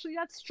not actually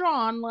that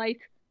strong. Like,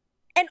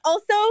 and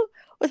also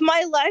with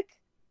my luck,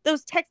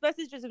 those text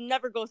messages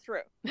never go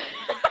through.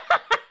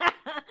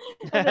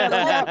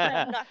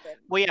 Nothing.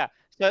 Well, yeah.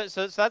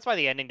 So that's why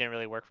the ending didn't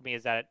really work for me.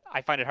 Is that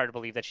I find it hard to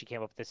believe that she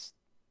came up with this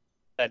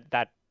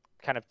that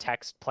kind of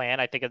text plan.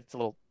 I think it's a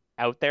little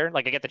out there.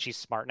 Like, I get that she's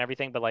smart and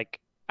everything, but like,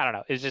 I don't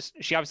know. It's just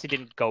she obviously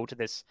didn't go to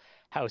this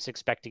house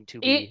expecting to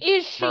be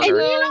is she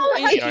murdered. And how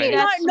is does she she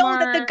not know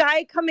that the smart?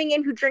 guy coming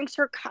in who drinks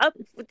her cup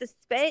with the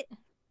spit?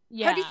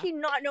 Yeah. How does she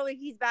not know that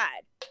he's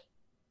bad?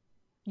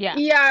 Yeah.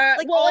 Yeah.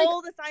 Like, well,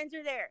 all the signs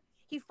are there.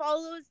 He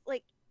follows,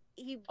 like,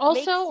 he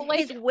Also,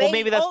 makes his like- way Well,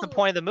 maybe that's the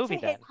point of the movie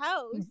to then. his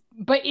house.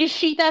 But is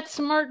she that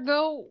smart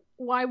though?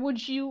 Why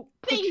would you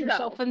put Bingo.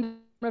 yourself in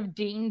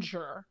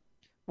danger?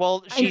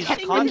 Well, she's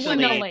Intentionally.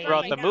 constantly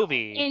throughout the I know.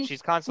 movie. And-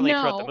 She's constantly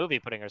throughout the no, movie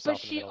putting herself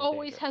But in the she middle of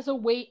always danger. has a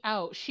way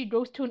out. She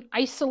goes to an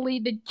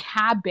isolated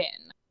cabin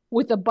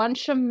with a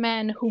bunch of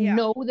men who Yeah.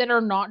 know that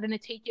are not going to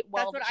take it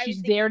well. That's what but I was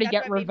she's there to thinking.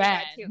 get That's what made me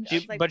mad, too. revenge. I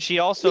was like, But she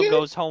also Yeah.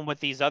 goes home with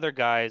these other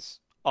guys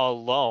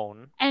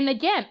alone. And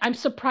again, I'm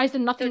surprised that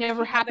nothing does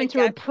ever she have a happened to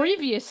her death wish?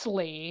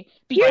 previously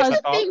here's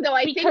because the thing, though.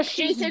 I think, because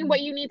she's- Jason, what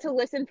you need to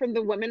listen from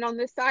the women on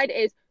this side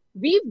is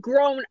we've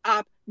grown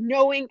up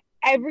knowing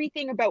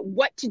everything about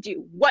what to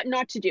do, what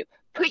not to do.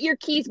 Put your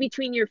keys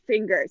between your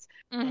fingers.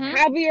 Mhm.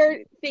 Have your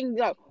thing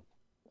go.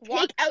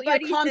 walk Take out your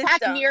buddy compact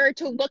system. mirror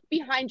to look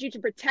behind you to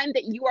pretend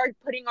that you are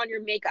putting on your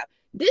makeup.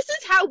 This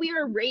is how we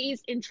are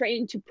raised and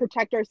trained to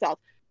protect ourselves.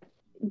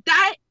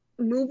 That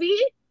movie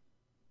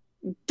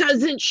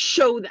doesn't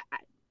show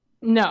that.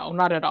 No,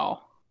 not at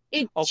all.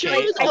 It Okay,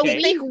 shows a okay.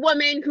 weak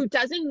woman who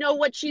doesn't know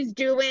what she's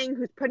doing,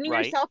 who's putting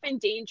Right. herself in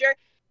danger.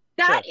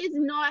 That is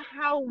not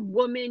how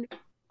women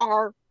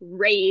are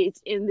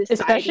raised in this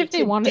society Especially if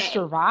they want to today.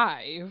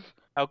 survive.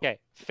 Okay,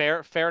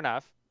 fair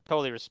enough.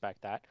 Totally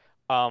respect that.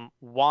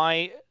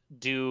 Why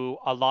do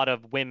a lot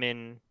of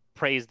women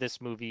praise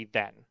this movie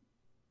then?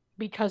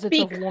 Because it's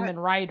a Because- woman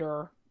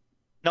writer.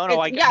 No,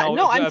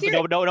 I'm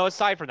serious. no.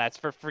 Aside from that,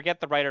 forget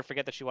the writer,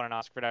 forget that she won an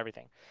Oscar for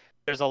everything.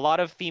 There's a lot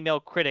of female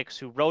critics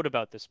who wrote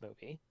about this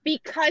movie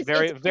Because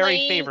very it's very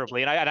playing,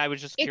 favorably, and I was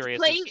just it's curious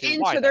playing as to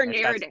into why. their then,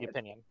 if that's the narrative.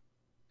 opinion.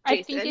 I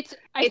Jason, think it's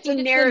it's a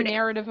the narrative.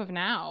 narrative of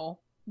now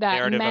that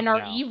Narrative men of are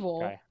now.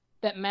 evil. Okay.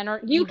 That men are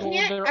You evil.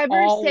 can't They're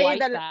ever all say like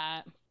that-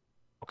 that.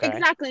 Okay.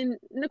 Exactly. And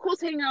Nicole's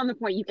hitting it on the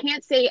point. You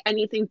can't say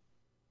anything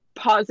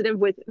positive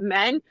with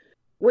men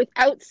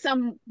without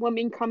some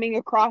woman coming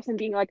across and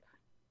being like,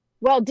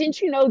 well, didn't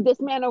you know this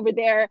man over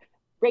there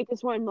raped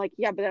this woman? Like,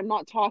 yeah, but I'm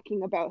not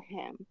talking about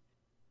him.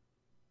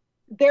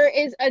 There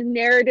is a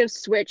narrative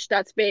switch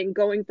that's been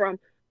going from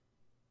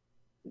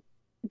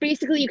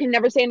basically you can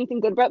never say anything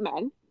good about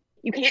men.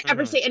 You can't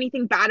ever Mhm. say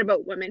anything bad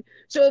about women.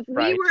 So if we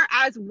Right. were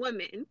as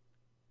women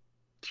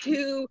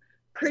to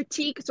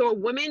critique, so a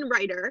woman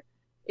writer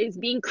is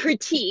being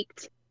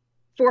critiqued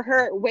for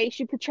her way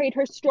she portrayed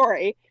her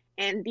story,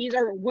 and these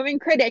are women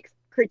critics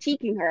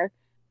critiquing her,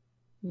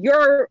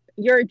 you're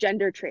a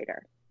gender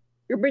traitor.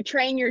 You're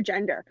betraying your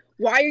gender.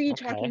 Why are you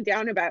Okay. talking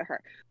down about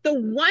her? The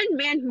one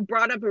man who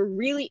brought up a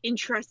really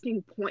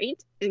interesting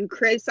point and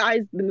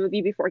criticized the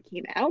movie before it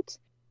came out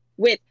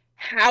with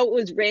how it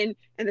was written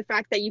and the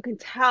fact that you can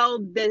tell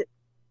that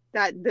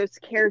this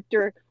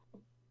character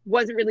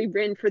wasn't really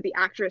written for the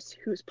actress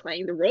who's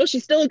playing the role.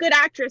 She's still a good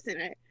actress in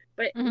it,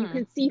 but you Mhm.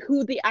 can see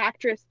who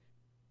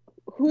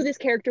this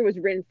character was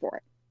written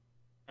for.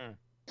 Hmm.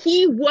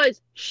 He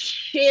was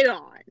shit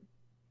on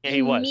Yeah,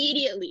 he was.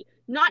 immediately,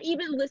 not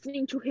even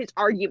listening to his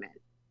argument.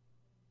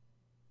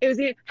 It was,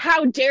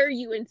 how dare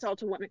you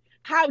insult a woman?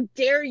 How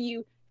dare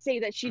you say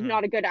that she's Mhm.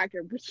 not a good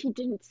actor, which he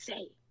didn't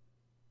say.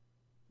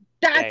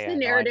 That's yeah, the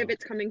no, I narrative know.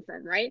 it's coming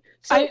from, right?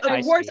 So, I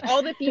of course, see.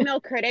 all the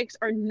female critics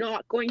are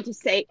not going to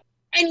say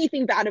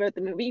anything bad about the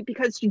movie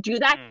because to do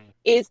that Hmm.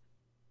 is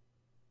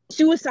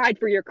suicide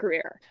for your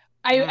career.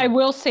 I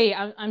will say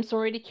I'm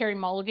sorry to Carey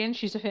Mulligan.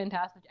 She's a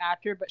fantastic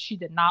actor, but she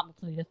did not look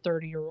like a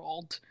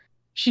 30-year-old.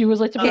 She was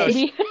like No, no, supposed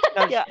to be.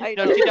 No, Yeah, I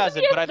no, know. she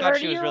doesn't. She But I a thought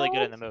she was really good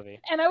in 30-year-old? the movie.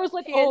 And I was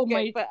like, She is oh good,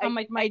 my, but I'm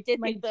like I did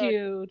my think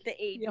dude. the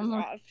age I'm is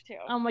like- off too.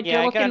 I'm like,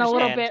 Yeah, you're I can looking a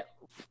little understand.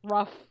 bit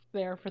rough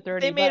there for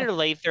 30. They made but- her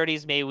late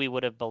 30s. Maybe we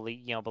would have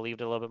believed it a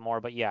little bit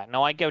more. But yeah,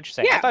 no, I get what you're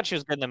saying. I Yeah. thought she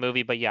was good in the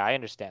movie, but yeah, I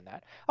understand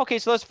that. Okay,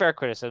 so that's fair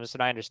criticism,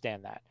 and I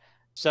understand that.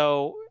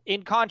 So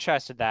in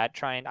contrast to that,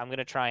 I'm going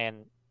to try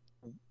and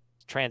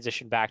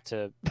transition back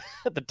to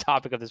the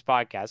topic of this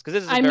podcast, because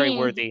this is I very mean,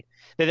 worthy.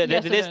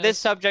 yes, it This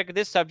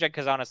is. subject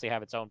could honestly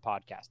have its own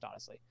podcast,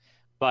 honestly.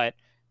 But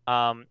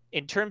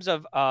in terms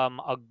of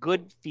a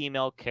good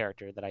female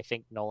character that I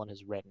think Nolan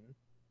has written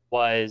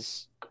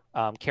was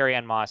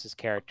Carrie-Anne Moss's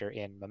character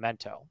in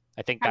Memento.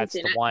 I think Haven't that's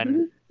seen the it.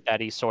 one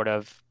that he sort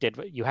of did.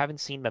 You haven't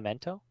seen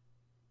Memento?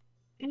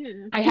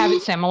 I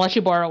haven't, Sam. I'll let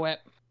you borrow it.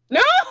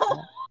 No.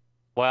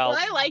 Well, Will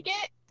I like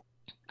it?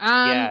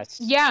 Yes,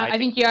 Yeah, I I think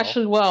think you so.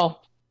 actually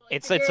will.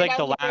 it's Figure it like out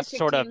the in first last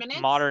sort 15 of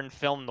minutes? modern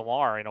film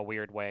noir in a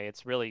weird way.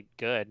 It's really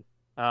good.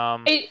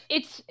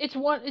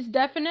 It's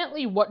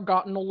definitely what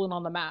got Nolan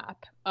on the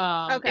map.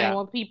 Okay. And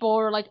when people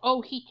are like,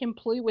 "Oh, he can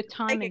play with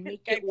time Like, and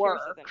make Guy it Pearce work."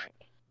 is in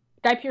it.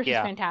 Guy Pearce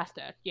Yeah. is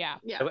fantastic. Yeah.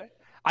 Yeah.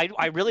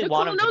 I really Nicole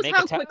want him to knows make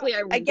how a quickly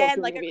I Again,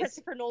 go like through a movies.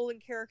 Christopher Nolan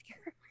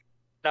character.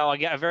 No,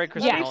 a very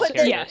Christopher Yes, Nolan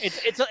Yes.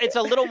 character. It's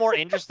a little more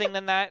interesting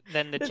than that,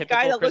 than the This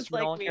typical guy that looks Christopher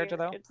like Nolan me. character,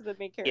 though. It's the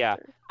main character. Yeah.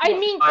 I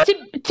mean,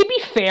 to be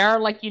fair,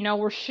 like, you know,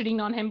 we're shitting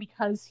on him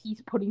because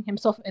he's putting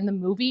himself in the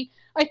movie.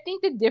 I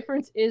think the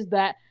difference is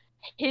that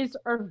his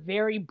are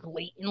very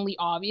blatantly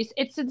obvious.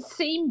 It's the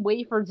same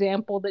way, for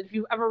example, that if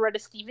you've ever read a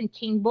Stephen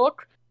King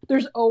book,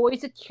 there's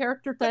always a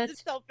character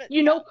that's,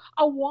 you know,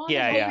 a wannabe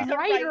Yeah.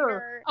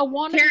 writer. A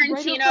wannabe writer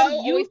Tarantino from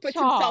always puts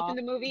himself Utah. in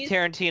the movies.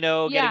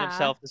 Tarantino getting Yeah.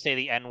 himself to say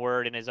the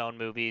N-word in his own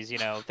movies, you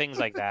know, things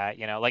like that.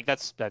 You know, like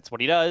that's what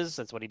he does.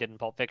 That's what he did in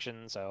Pulp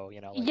Fiction. So,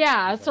 you know. Like,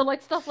 Yeah, he's so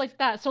like stuff like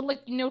that. So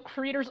like, you know,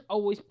 creators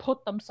always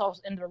put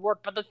themselves in their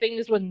work, but the thing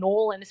is with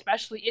Nolan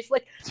especially, it's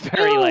like, it's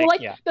very ew,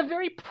 like, the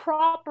very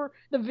proper,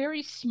 the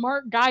very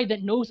smart guy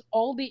that knows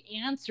all the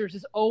answers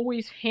is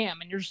always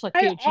him, and you're just like, I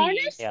hey, geez.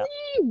 honestly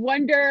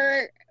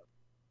wonder,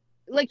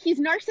 like, he's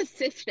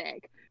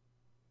narcissistic.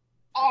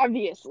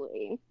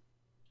 Obviously.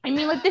 I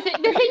mean, like the thing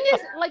is,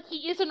 like,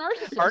 he is a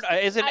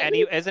narcissist.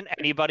 Isn't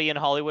anybody in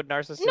Hollywood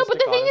narcissistic? No, but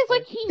the thing is, honestly?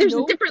 like, he There's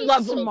knows different he's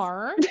levels.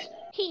 smart.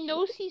 He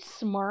knows he's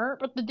smart,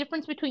 but the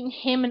difference between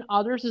him and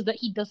others is that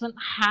he doesn't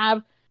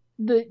have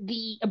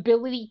the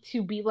ability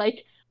to be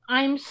like,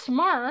 I'm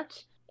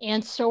smart,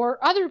 and so are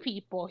other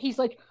people. He's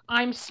like,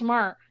 I'm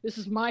smart. This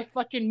is my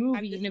fucking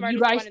movie, and if you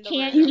guys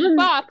can't keep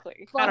up,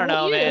 I don't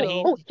know, man.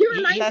 Oh, he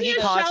reminds me he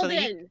of constantly-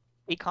 Sheldon.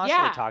 He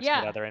constantly Yeah, talks yeah.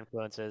 about other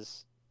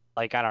influences.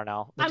 Like, I don't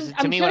know. I'm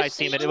To me, when I just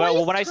see him, saying,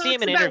 when I see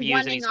him in talks about interviews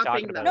and he's one-upping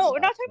talking them. about, No, his we're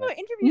not stuff, talking about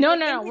interviews. No, like,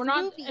 no, in no, his we're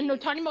not. movies. No,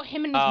 talking about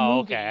him in his Oh,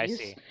 movies. okay, I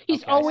see.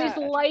 He's Okay, I always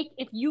see. like,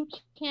 if you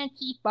can't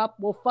keep up,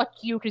 well, fuck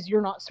you, because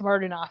you're not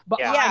smart enough. But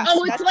Yeah. Yeah.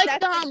 Oh, it's that's, like,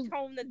 that's the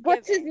tone that's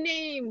What's his given.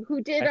 name?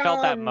 Who did I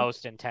felt that um,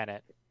 most in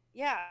Tenet.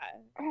 Yeah.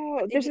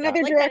 Oh, It's there's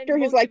another like that in director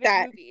who's most like of his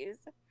that. movies.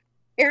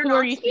 who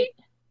are you?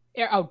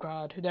 Aronofsky? Oh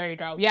God, there you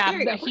go. Yeah, There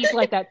you go. he's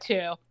like that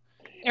too.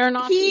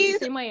 Aronofsky's He's-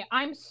 the same way.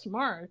 I'm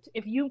smart.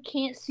 If you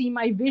can't see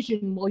my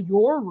vision, well,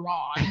 you're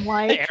wrong.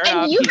 Like,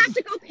 And you Aronofsky's- have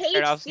to go pay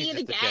to Aronofsky's see it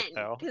just a dick, again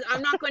though. because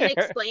I'm not going to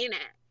explain it.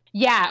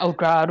 yeah. Oh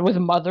God, with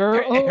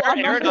Mother. Oh,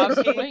 I'm not gonna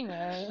Aronofsky- explain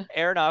it.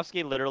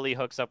 Aronofsky literally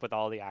hooks up with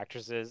all the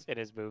actresses in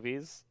his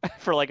movies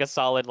for like a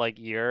solid like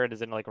year and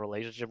is in like a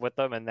relationship with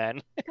them, and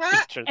then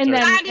And then-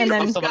 That is and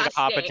then- puts them like a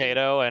hot disgusting.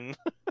 potato and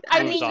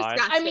I moves mean, on.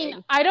 I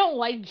mean, I don't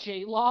like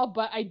J Law,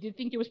 but I did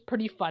think it was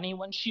pretty funny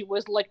when she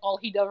was like, all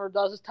he ever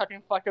does is talk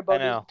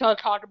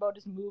about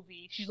his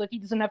movie. She's like, he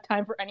doesn't have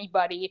time for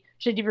anybody.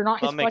 She's like, if you're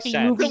not his That makes fucking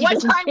sense. movie, The he one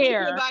doesn't time we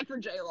care. feel bad for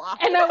J Law.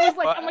 And I was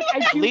like, Well, I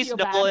at do least feel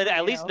bad Nolan, for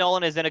at least you.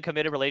 Nolan is in a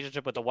committed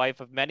relationship with the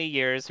wife of many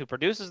years who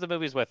produces the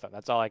movies with him.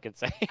 That's all I can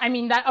say. I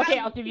mean that. Okay,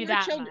 I'll give you Four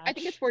that. children. I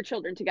think much. it's 4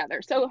 children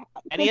together. So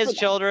And he good has for them.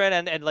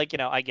 children, and like, you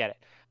know, I get it.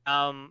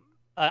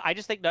 I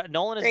just think that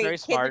Nolan is Great, very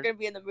his kids are smart. going to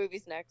be in the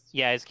movies next.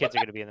 Yeah, his kids are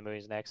going to be in the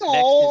movies next.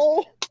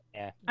 Oh,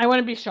 I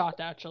wouldn't be shocked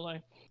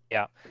actually.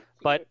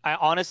 But I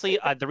honestly,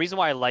 the reason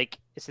why I like,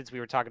 since we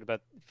were talking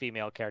about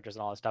female characters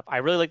and all this stuff, I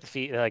really like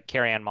like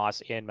Carrie-Anne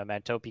Moss in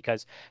Memento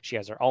because she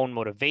has her own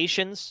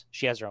motivations,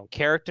 she has her own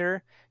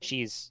character,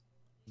 she's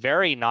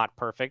very not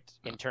perfect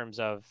in terms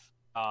of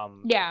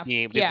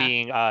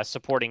being a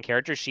supporting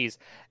character. She's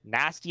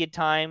nasty at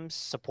times,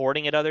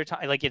 supporting at other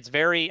times. Like, it's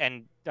very,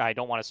 and I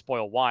don't want to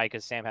spoil why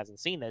because Sam hasn't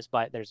seen this,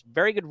 but there's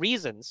very good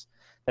reasons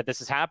that this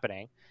is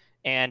happening.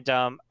 And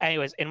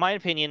anyways, in my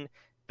opinion,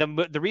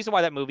 the reason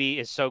why that movie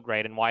is so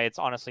great and why it's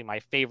honestly my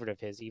favorite of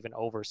his, even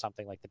over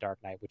something like The Dark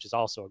Knight, which is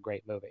also a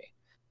great movie,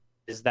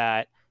 is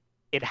that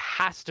it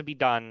has to be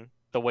done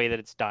the way that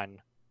it's done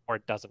or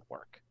it doesn't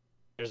work.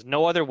 There's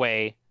no other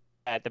way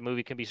that the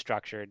movie can be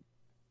structured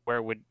where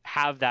it would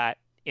have that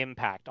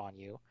impact on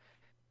you.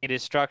 It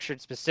is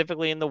structured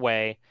specifically in the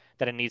way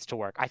that it needs to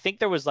work. I think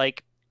there was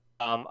like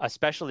a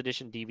special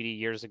edition DVD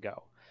years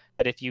ago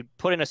that if you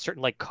put in a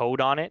certain like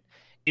code on it,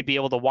 you'd be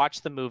able to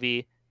watch the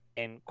movie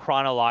in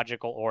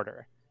chronological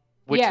order,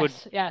 which would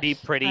be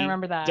pretty I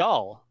remember that.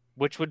 dull,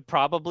 which would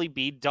probably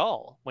be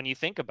dull when you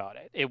think about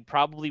it. It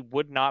probably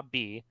would not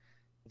be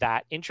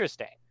that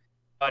interesting.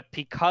 But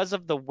because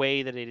of the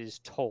way that it is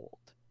told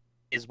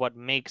is what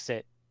makes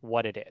it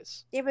what it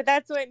is. Yeah, but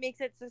that's what makes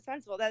it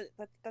suspenseful. That's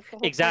the whole point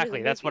of Exactly.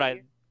 the That's what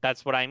movie.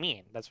 That's what I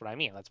mean. That's why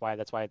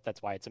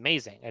it's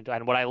amazing.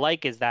 And what I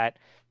like is that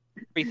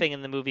everything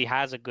in the movie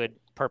has a good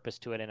purpose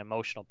to it, an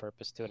emotional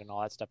purpose to it, and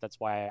all that stuff. That's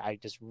why I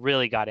just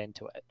really got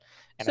into it,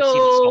 and I've seen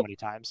it so many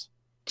times.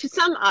 To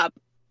sum up,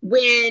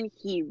 when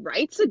he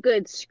writes a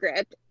good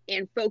script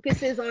and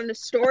focuses on the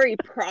story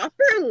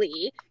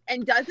properly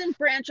and doesn't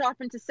branch off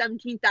into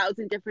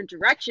 17,000 different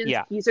directions,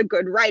 he's a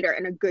good writer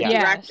and a good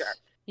director.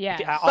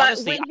 Yeah.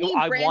 Honestly, but when he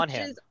I branches want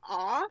him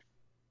off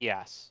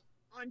Yes.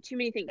 on too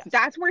many things,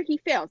 that's where he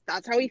fails.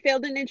 That's how he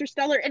failed in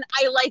Interstellar, and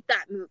I like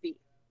that movie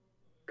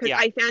because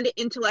I found it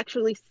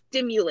intellectually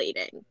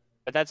stimulating.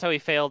 But that's how he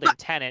failed in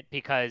Tenet,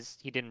 because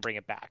he didn't bring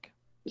it back.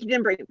 He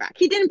didn't bring it back.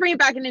 He didn't bring it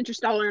back in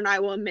Interstellar, and I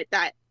will admit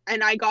that.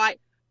 And I got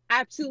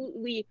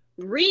absolutely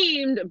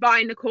reamed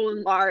by Nicole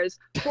and Lars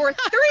for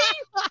 3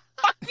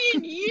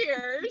 fucking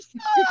years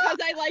because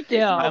I like this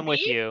movie. I'm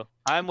with you.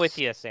 I'm with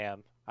you,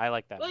 Sam. I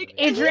like that movie.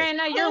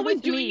 Adriana, you're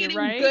with me,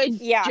 right?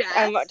 Yeah,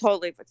 I'm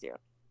totally with you.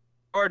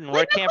 Jordan,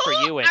 what camp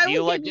are you in? Do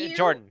you like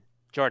Jordan?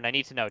 Jordan, I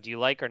need to know. Do you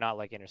like or not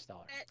like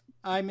Interstellar?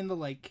 I'm in the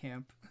like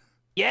camp.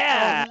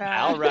 Yeah.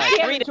 All right.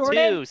 Damn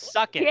 3-2.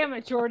 Suck it. Damn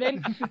it,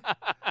 Jordan.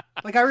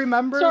 Like I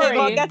remember Sorry.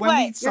 Well, guess when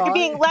what? we saw You're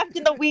being left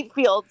in the wheat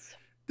fields.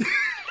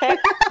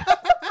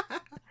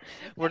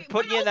 We're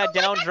putting you in that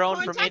down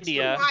drone from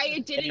India,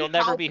 and you'll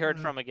never be heard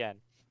from again.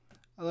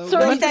 Although So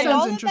that you said sounds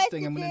all the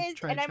interesting. I'm gonna messages,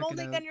 try and to I'm check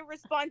only it out. going to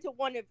respond to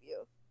one of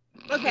you.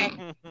 Okay.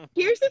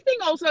 Here's the thing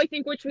also, I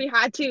think, which we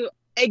had to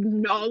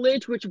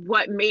acknowledge, which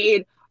what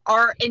made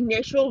our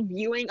initial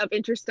viewing of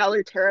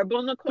Interstellar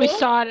terrible, Nicole. We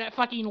saw it at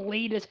fucking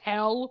late as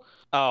hell.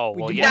 Oh, We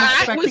well, were yeah.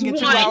 expecting it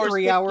to be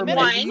a 3-hour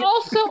movie.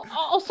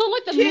 Also,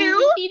 like the Two.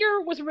 movie theater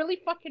was really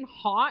fucking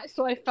hot,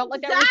 so I felt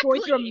like I was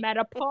going through a Exactly.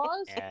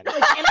 menopause. Man.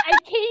 Like, and I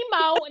came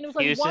out, and it was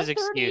like Excuses,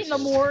 1:30 in the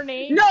excuses.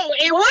 morning. No,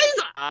 it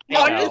was I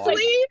know.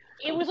 honestly.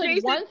 It was like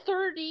Jason-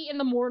 1:30 in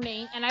the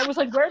morning, and I was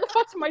like, "Where the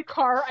fuck's my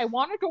car? I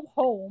want to go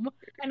home."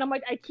 And I'm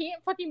like, "I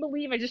can't fucking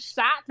believe I just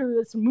sat through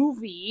this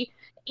movie."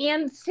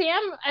 And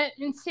Sam,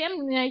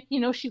 like, you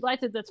know, she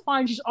liked it. That's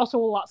fine. She's also a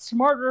lot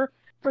smarter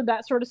for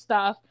that sort of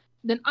stuff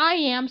than I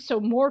am, so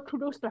more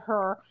kudos to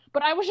her.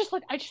 But I was just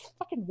like, I just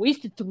fucking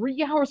wasted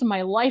 3 hours of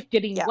my life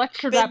getting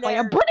lectured been at by a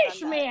there, British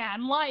done that.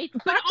 man. Like,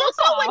 But fuck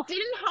also, off. what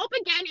didn't help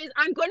again is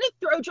I'm going to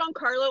throw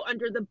Giancarlo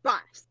under the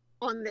bus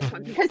on this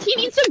one because he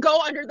needs to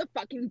go under the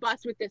fucking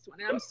bus with this one.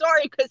 And I'm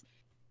sorry because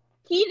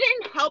he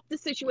didn't help the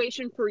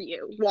situation for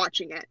you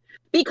watching it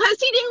because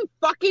he didn't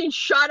fucking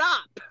shut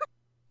up.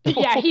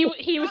 Yeah, he was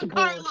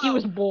bored. He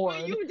was Carlo,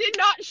 bored. You did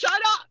not shut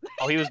up.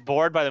 Oh, he was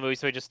bored by the movie,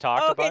 so he just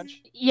talked a Okay.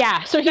 bunch?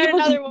 Yeah, so he Got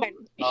was another one.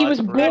 he Oh, was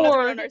that's Got another one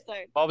bored. on our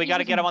side. Well, we He got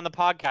to was- get him on the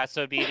podcast,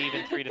 so it'd be an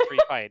even 3-3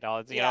 fight.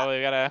 You know, we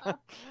got to...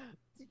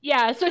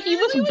 Yeah, so he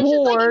was Really was just,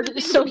 like, bored, in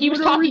the so thing, he was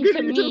what are we talking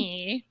to gonna do?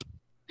 me.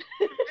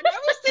 And I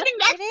was sitting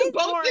next It to is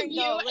both boring, of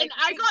you, though. and Like,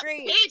 I it's got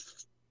great.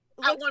 pissed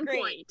at Looks one great.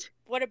 point.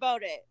 What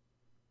about it?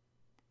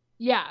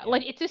 Yeah,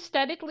 like it's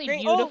aesthetically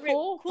Great.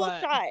 beautiful. Cool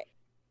but... shot.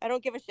 I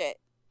don't give a shit.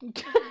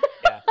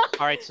 Yeah.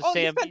 All right, so Oh, you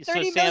Sam, spent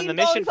 $30 the million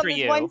mission on for this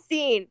you... one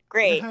scene. It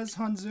Great. has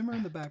Hans Zimmer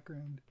in the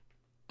background.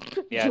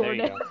 Yeah, there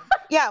you Jordan. go.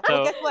 Yeah,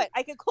 well, So- guess what?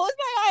 I can close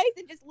my eyes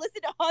and just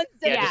listen to Hans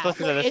Zimmer. Yeah, just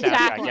listen to the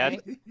exactly. soundtrack.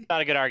 Yeah, it's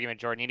not a good argument,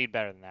 Jordan. You need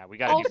better than that. We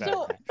got to do better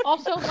Also, than that.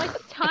 also, like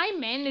time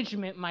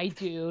management, my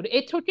dude.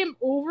 It took him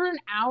over an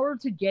hour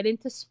to get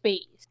into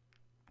space.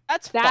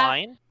 That's that-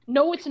 fine.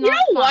 No, it's not. You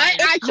know what? fine.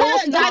 I No, call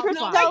it's it not that's fine.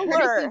 not my Stellar.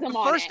 criticism The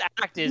on first it.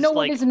 act is No,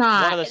 like it is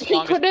not. one of the He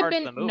strongest could have parts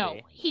been of the movie. no.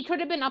 He could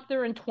have been up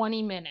there in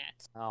 20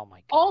 minutes. Oh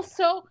my god.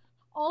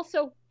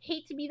 Also,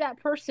 hate to be that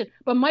person,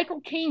 but Michael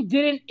Caine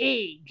didn't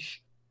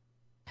age.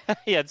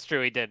 Yeah, it's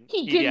true. He didn't.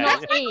 He did yeah, not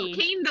That's Michael age.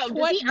 Caine, though. Does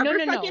Twen- he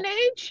ever no. fucking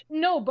age?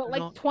 No, but like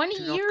not- 20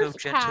 do not years go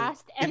gentle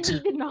passed and he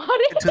into- did not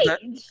into that-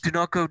 age. Do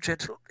not go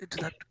gentle into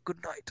that good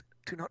night.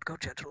 Do not go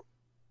gentle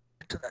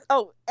into that.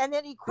 Oh, and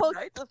then he quotes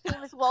Right. the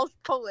famous Welsh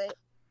poet.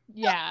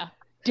 Yeah,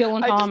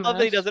 Dylan I Thomas. just love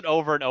that he does it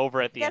over and over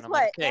at the Guess end. I'm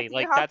what? like, hey, Anthony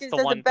like that's Hopkins the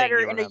does one it better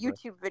thing you in a remember.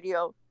 YouTube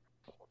video.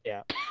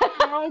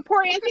 Oh,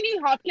 poor Anthony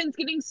Hopkins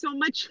getting so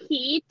much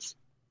heat.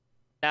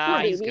 Nah,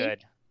 Poor he's baby.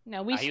 good.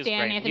 No, we Nah, he was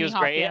stand great. Anthony He was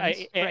Hopkins.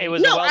 great. It Great.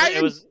 was No, well.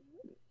 It was.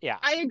 Yeah.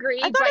 I agree,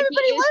 I thought but he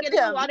everybody is loved getting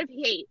a him. lot of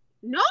hate.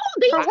 No,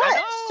 they For got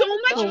what? so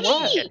No, much no,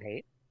 hate.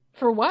 hate.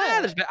 For what?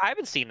 Yeah, I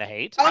haven't seen the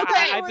hate.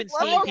 Okay, I've been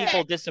well, seeing okay.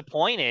 people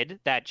disappointed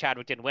that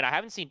Chadwick didn't win. I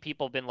haven't seen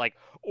people been like,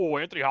 "Oh,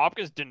 Anthony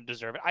Hopkins didn't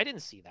deserve it." I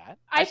didn't see that.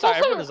 I saw saw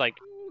everyone some- was like,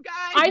 Oh,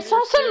 guys,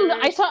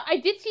 I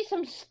did see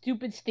some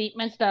stupid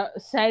statements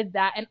that said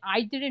that, and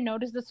I didn't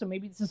notice this, so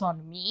maybe this is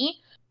on me.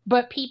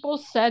 But people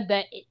said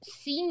that it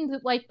seemed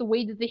like the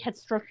way that they had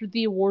structured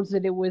the awards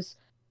that it was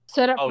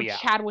set up Oh, for yeah.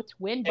 Chadwick to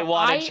win. they But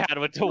wanted I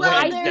Chadwick to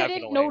Well, win. didn't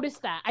Definitely. notice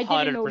that. I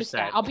didn't notice 100%.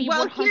 that. I'll be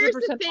Well, 100% here's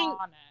the thing.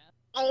 honest.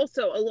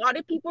 Also, a lot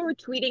of people were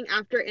tweeting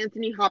after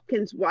Anthony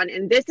Hopkins won,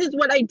 and this is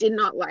what I did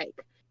not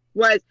like,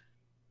 was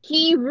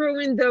he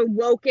ruined the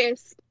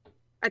wokest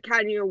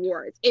Academy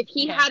Awards. If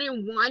he Yeah.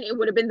 hadn't won, it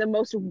would have been the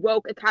most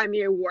woke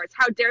Academy Awards.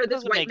 How dare That this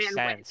doesn't white make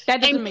man win? sense.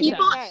 That doesn't And make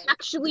people sense.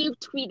 actually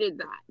tweeted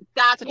that.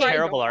 That's It's a what I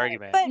terrible don't like.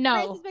 argument. But No.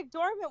 Frances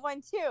McDormand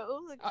won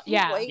too. Like, she's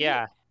yeah. white.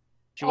 Yeah.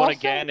 She won Also-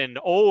 again, and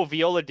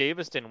Viola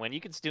Davis didn't win.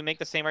 You can still make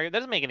the same argument. That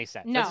doesn't make any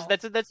sense. No.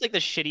 That's like the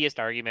shittiest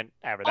argument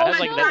ever. Oh, That is I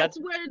like know that, that's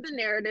where the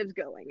narrative's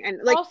going, and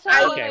like Also,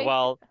 okay. like-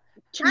 Well,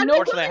 Chadwick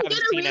Unfortunately, I Boseman haven't did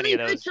a seen any really of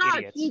good those job.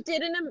 idiots. He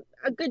did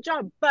a good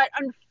job, but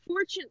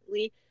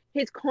unfortunately,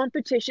 his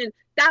competition,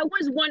 that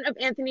was one of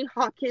Anthony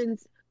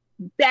Hopkins'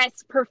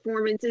 best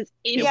performances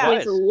in It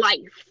his was.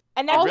 life.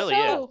 And It that's really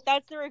is.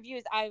 that's the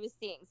reviews I was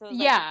seeing. So it was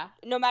Yeah.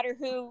 like, no matter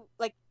who,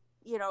 like,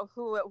 you know,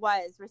 who it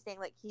was, we're saying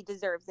like he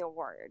deserves the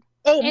award.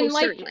 Oh, And most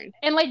like, certainly.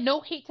 and like,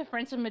 no hate to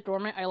Frances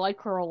McDormand. I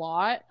like her a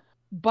lot,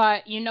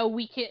 but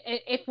we can,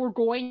 if we're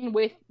going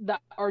with the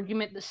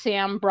argument that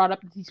Sam brought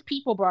up, that these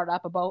people brought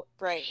up about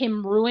Right.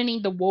 him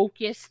ruining the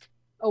wokest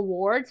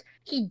awards,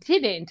 he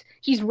didn't.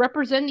 He's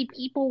representing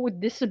people with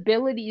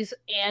disabilities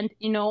and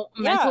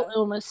mental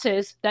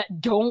illnesses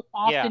that don't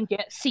often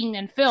get seen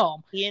in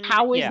film.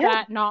 How is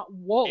that not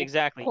woke?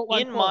 Exactly. quote,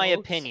 In my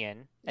unquote? opinion,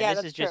 and Yeah, this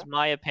that's is just true.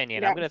 my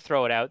opinion. Yeah. I'm gonna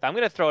throw it out. I'm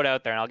gonna throw it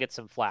out there, and I'll get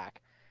some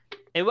flack.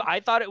 I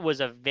thought it was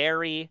a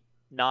very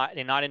not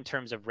in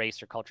terms of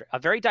race or culture, a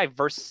very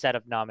diverse set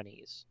of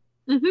nominees.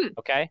 Hmm.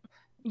 Okay.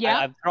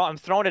 Yeah. I'm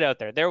throwing it out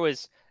there. There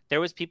was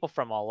people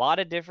from a lot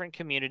of different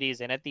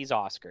communities in at these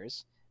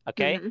Oscars.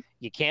 Okay. Mhm.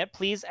 You can't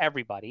please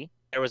everybody.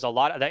 There was a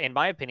lot of, in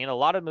my opinion, a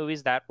lot of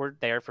movies that were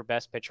there for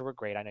Best Picture were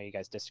great. I know you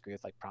guys disagree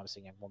with like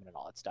Promising Young Woman and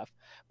all that stuff,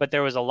 but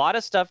there was a lot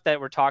of stuff that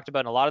were talked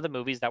about in a lot of the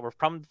movies that were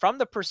from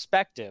the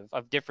perspective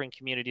of different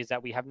communities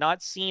that we have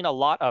not seen a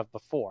lot of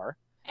before.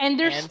 And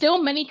there's and-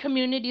 still many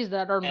communities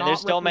that are not. And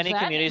there's still many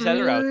represented. communities that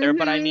are out there,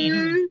 but I mean,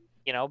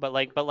 Mhm.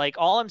 but like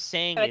all I'm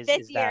saying But is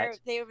this year that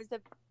there was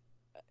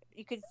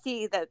you could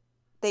see that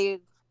they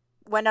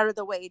went out of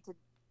the way to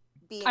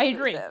be I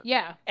agree. inclusive.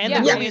 Yeah. and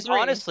yeah, the I movies agree.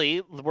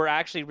 honestly were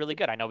actually really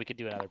good. I know we could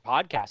do another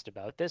podcast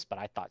about this, but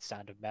I thought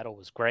Sound of Metal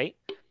was great.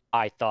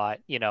 I thought,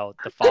 The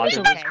Did Father this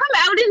Okay. was come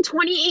out in It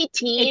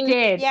 2018?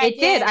 did. Yeah, it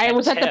did. I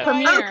was at the Yeah.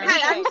 premiere. Okay,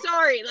 I'm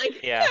sorry.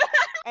 Like, yeah.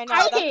 I know,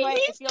 okay, that's why we've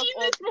it feels seen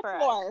old this for us.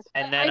 before.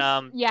 And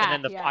then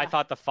yeah. I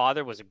thought The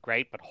Father was a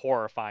great but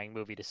horrifying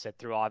movie to sit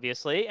through,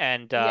 obviously.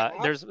 And Yeah.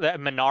 there's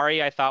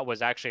Minari, I thought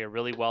was actually a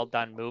really well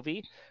done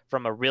movie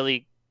from a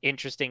really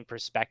interesting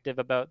perspective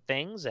about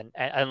things, and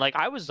like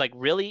I was like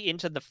really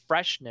into the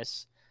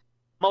freshness.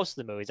 Most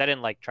of the movies, I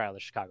didn't like Trial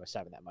of Chicago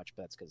 7 that much,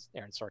 but that's because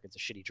Aaron Sorkin's a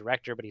shitty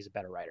director, but he's a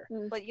better writer.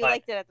 But you But-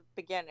 liked it at the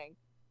beginning.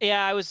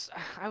 Yeah, I was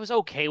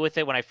okay with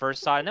it when I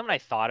first saw it, and then when I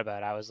thought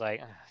about it, I was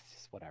like,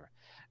 whatever.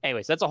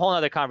 Anyways, that's a whole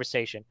other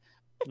conversation.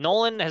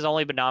 Nolan has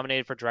only been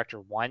nominated for director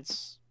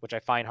once, which I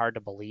find hard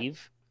to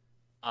believe.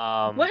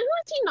 What was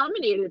he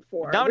nominated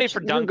for? Nominated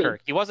Which for Dunkirk.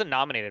 movie? He wasn't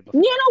nominated before.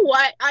 You know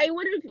what? I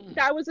would have.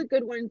 That was a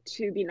good one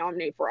to be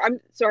nominated for. I'm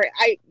sorry.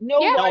 I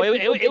know. Yeah. a lot No, of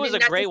it people was a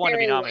didn't great one to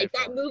be necessarily nominated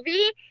like for. that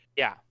movie.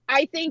 Yeah.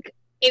 I think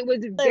it was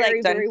like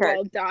very, very Dunkirk.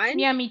 well done.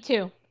 Yeah, me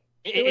too.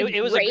 It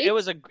was great.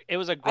 a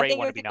I great think it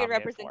one was to a be good nominated for.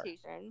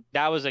 representation.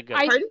 That was a good.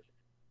 I- Pardon?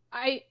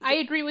 I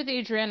agree with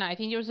Adriana. I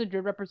think it was a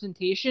good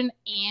representation,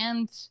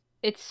 and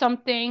it's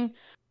something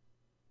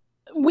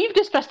we've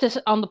discussed this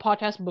on the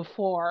podcast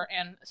before.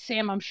 And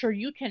Sam, I'm sure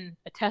you can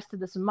attest to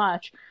this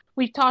much.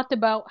 We've talked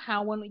about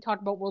how when we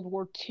talk about World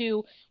War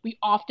II, we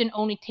often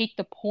only take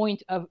the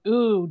point of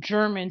ooh,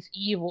 Germans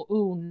evil,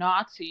 ooh,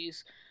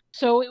 Nazis.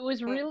 So it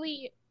was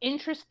really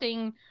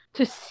interesting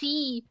to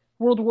see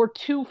World War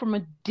II from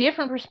a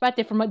different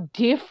perspective, from a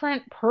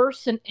different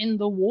person in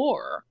the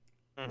war.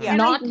 Mhm. Yeah.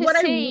 Not And to what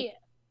I- say.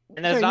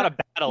 And that's Sorry, not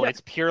a battle; yeah.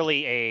 it's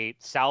purely a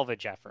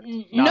salvage effort.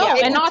 No, Not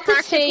it's and a not to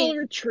tactical say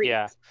retreat.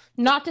 Yeah.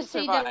 not to To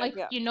say that survive,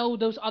 like yeah.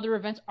 those other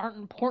events aren't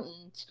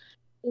important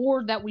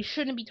or that we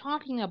shouldn't be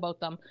talking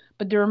about them,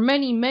 but there are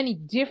many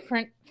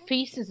different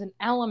faces and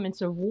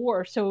elements of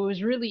war, so it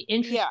was really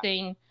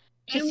interesting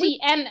to And see.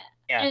 And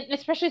Yeah. and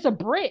especially as a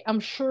Brit, I'm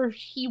sure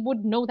he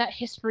would know that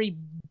history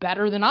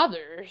better than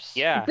others.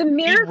 Yeah. The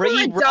miracle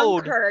he at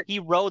rode Dunkirk. he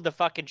rode the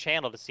fucking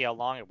channel to see how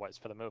long it was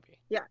for the movie.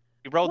 Yeah.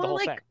 He rode the Well, whole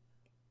like, thing.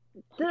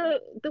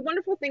 The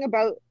wonderful thing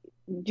about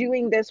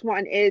doing this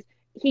one is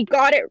he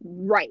got it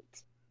right.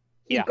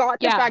 He Yeah. got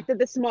the Yeah. fact that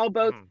the small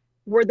boats Mhm.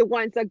 were the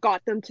ones that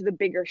got them to the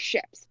bigger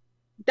ships.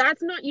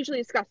 That's not usually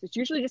discussed. It's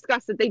usually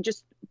discussed that they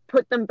just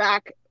put them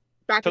back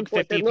Took and forth.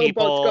 50 The little boats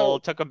people, go.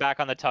 took them back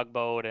on the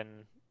tugboat,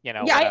 and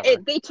Yeah,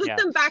 whatever. they took Yeah.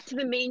 them back to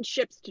the main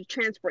ships to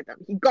transport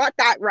them. He got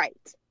that right.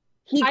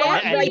 He I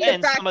got And right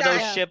then the fact some of those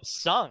that ships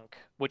sunk,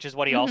 which is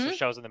what he also Mhm.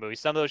 shows in the movie.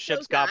 Some of those Shows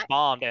ships got that.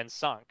 bombed and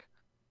sunk.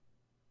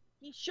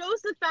 he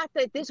shows the fact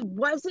that this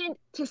wasn't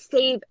to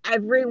save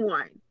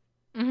everyone.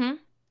 Mm-hmm.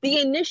 The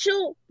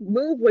initial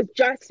move was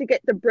just to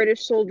get the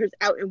British soldiers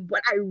out. And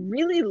what I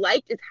really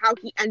liked is how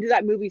he ended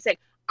that movie saying,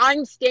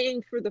 I'm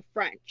staying for the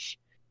French.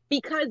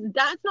 Because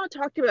that's not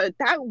talked about.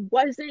 That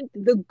wasn't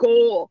the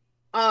goal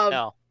of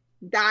No.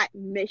 that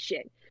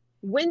mission.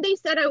 When they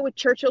set out with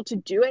Churchill to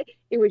do it,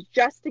 it was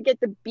just to get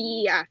the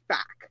BEF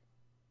back.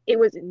 It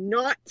was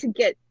not to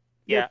get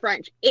Yeah. the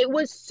French. It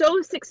was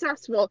so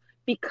successful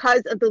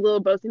because of the little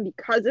boats and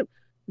because of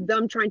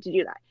them trying to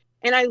do that.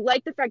 And I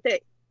like the fact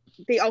that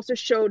they also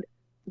showed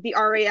the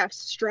RAF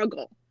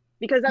struggle,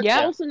 because that's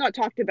Yeah. also not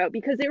talked about,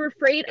 because they were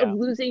afraid Yeah. of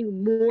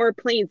losing more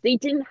planes. They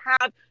didn't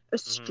have a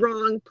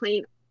strong,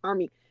 plain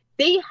army.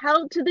 They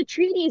held to the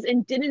treaties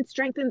and didn't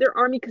strengthen their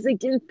army because they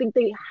didn't think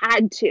they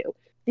had to.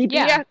 The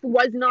BF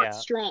was not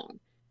strong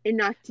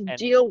enough to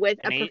deal with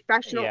a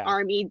professional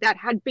army that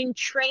had been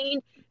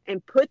trained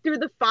and put through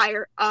the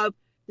fire of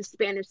the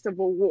Spanish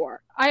Civil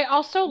War. I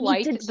also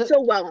liked did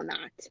so well on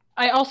that.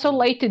 I also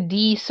liked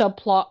the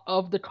subplot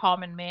of the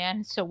common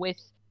man. So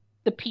with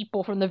the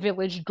people from the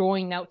village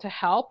going out to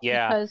help.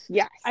 Because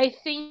I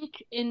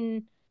think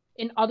in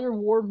other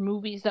war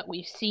movies that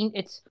we've seen,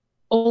 it's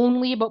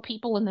only about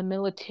people in the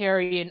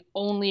military and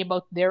only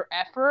about their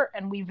effort,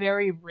 and we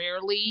very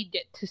rarely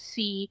get to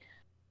see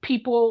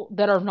people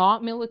that are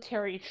not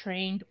military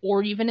trained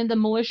or even in the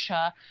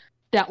militia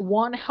that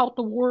want to help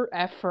the war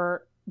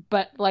effort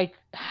but like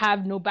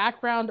have no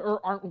background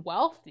or aren't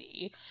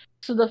wealthy.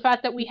 So the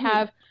fact that we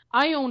have,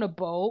 I own a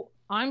boat,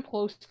 I'm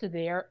close to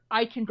there,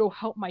 I can go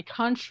help my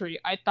country,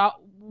 I thought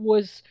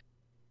was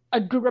a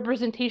good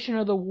representation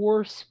of the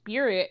war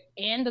spirit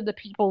and of the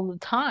people of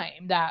the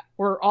time that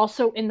were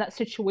also in that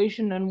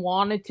situation and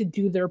wanted to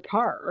do their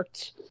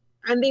part.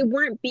 And they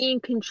weren't being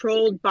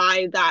controlled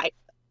by that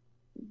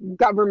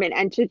government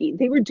entity.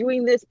 They were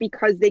doing this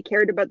because they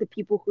cared about the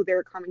people who they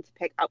were coming to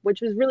pick up,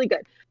 which was really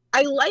good.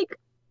 I like,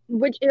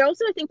 which it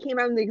also I think came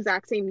out in the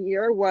exact same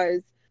year,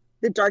 was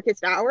The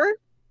Darkest Hour,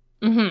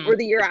 or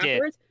the year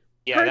afterwards.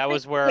 Yeah, perfect, that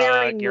was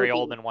where Gary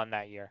Oldman won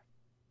that year.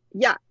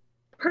 Yeah,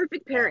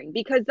 perfect pairing,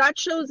 because that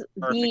shows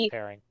the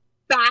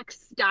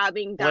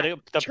backstabbing that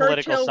the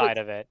political side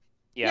of it.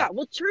 Yeah,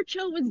 well,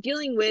 Churchill was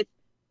dealing with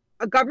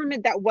a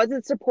government that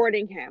wasn't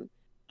supporting him.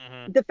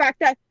 The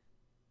fact that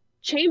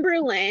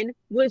Chamberlain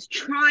was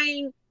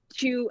trying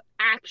to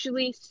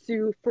actually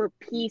sue for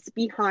peace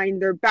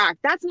behind their back.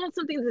 That's not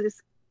something that is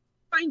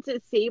trying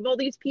to save all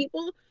these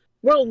people.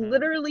 Well,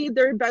 literally,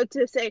 they're about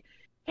to say,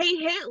 hey,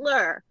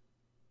 Hitler,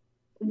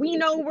 we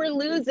know we're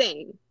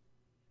losing.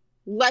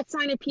 Let's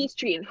sign a peace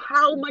treaty. And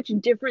how much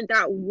different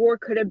that war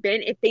could have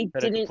been if they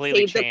didn't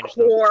save the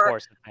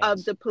core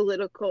of the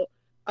political,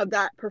 of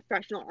that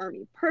professional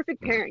army.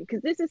 Perfect pairing,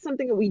 because this is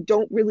something that we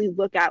don't really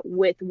look at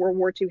with World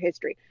War II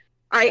history.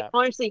 I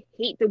honestly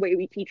hate the way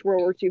we teach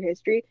World War II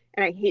history,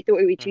 and I hate the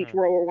way we teach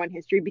World War I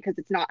history because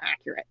it's not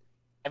accurate.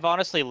 I've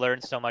honestly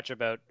learned so much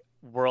about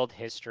world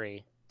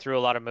history through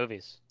a lot of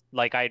movies.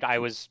 Like I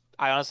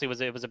honestly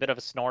it was a bit of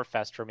a snore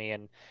fest for me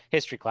in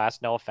history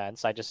class. No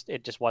offense,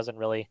 it just wasn't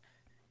really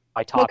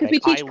my topic. Well,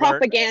 because we teach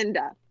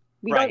propaganda,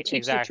 we don't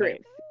teach the truth,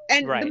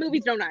 and the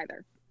movies don't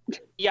either.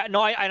 Yeah,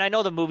 no, I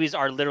know the movies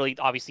are literally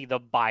obviously the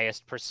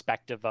biased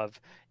perspective of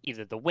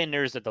either the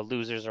winners or the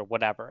losers or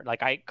whatever.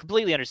 Like I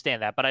completely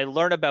understand that, but I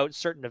learn about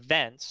certain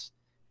events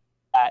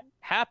that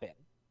happen,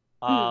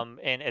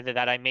 and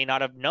that I may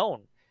not have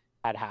known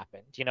had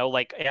happened. You know,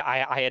 like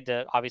I had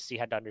to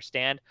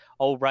understand.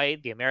 Oh,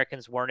 right, the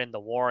Americans weren't in the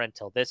war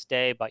until this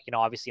day, but you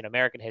know, obviously in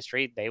American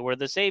history, they were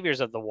the saviors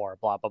of the war.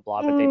 Blah blah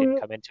blah. But they didn't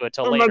come into it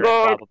till later.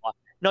 Blah blah blah.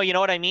 No, you know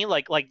what I mean?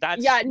 Like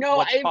that's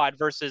what's taught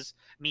versus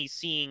me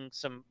seeing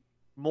some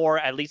more,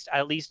 at least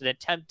an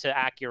attempt to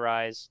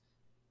accurize.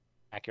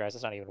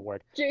 That's not even a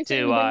word.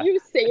 Jason, when you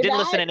say didn't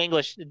listen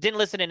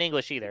in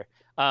English either.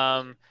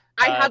 I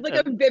have like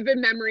a vivid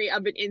memory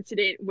of an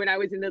incident when I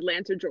was in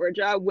Atlanta,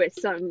 Georgia, with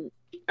some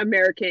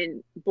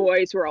American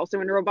boys who are also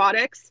in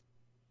robotics.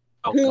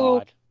 Oh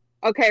God.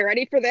 Okay,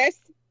 ready for this?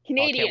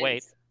 Canadians. Can't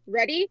wait.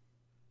 Ready?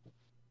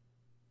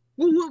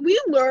 Well, what we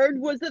learned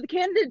was that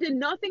Canada did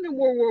nothing in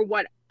World War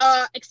One.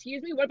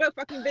 Excuse me, what about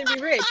fucking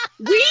Vimy Ridge?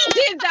 We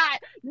did that!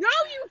 No,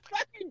 you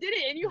fucking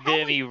didn't! And you have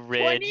Vimy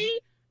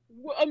Ridge.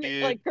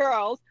 20 like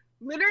girls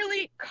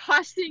literally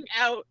cussing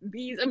out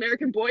these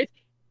American boys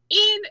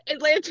in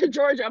Atlanta,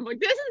 Georgia. I'm like,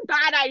 this is a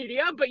bad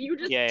idea, but you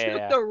just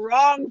took the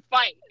wrong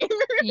fight.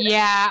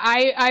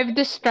 I've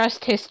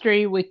discussed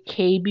history with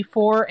Kay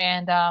before,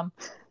 and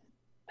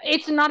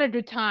it's not a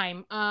good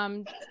time.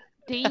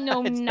 They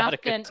know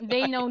nothing.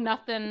 They know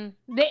nothing.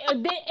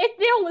 If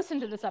they'll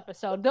listen to this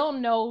episode, they'll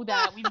know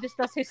that we've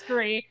discussed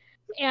history,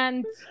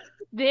 and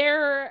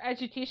their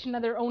education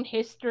of their own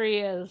history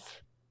is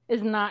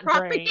not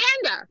great.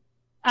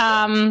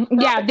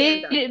 Propaganda.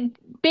 They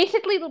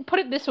basically put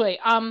it this way.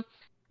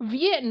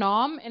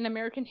 Vietnam in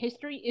American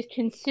history is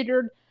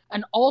considered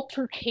an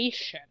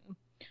altercation,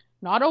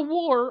 not a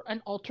war,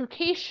 an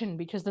altercation,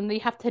 because then they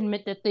have to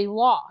admit that they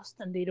lost,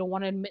 and they don't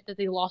want to admit that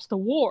they lost the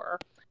war.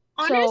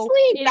 Honestly,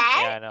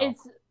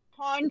 it's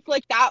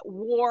conflict, that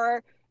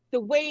war, the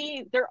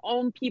way their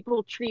own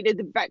people treated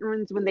the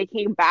veterans when they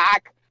came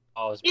back,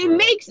 it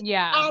makes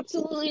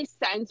absolutely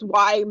sense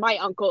why my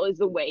uncle is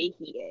the way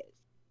he is.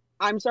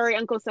 I'm sorry,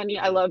 Uncle Sonny,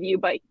 I love you,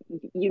 but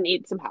you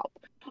need some help.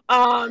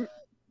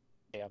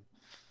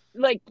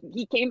 Like,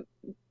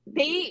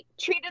 they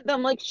treated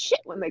them like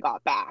shit when they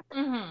got back.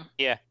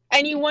 Yeah.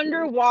 And you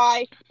wonder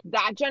why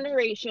that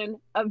generation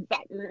of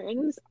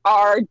veterans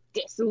are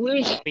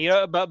disillusioned. They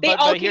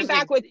all came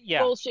back with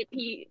bullshit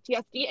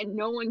PTSD, and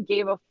no one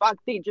gave a fuck.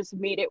 They just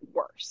made it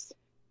worse.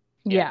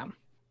 Yeah.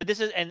 But this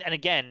is, and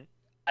again,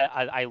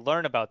 I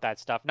learn about that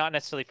stuff, not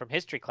necessarily from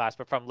history class,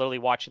 but from literally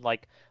watching,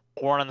 like,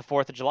 Born on the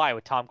 4th of July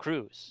with Tom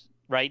Cruise.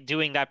 right?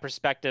 Doing that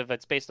perspective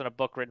that's based on a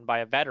book written by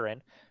a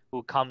veteran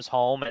who comes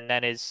home and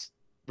then is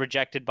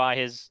rejected by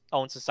his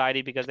own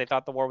society because they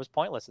thought the war was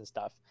pointless and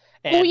stuff.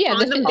 And Oh yeah,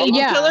 On the baby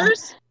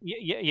killers.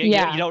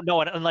 you don't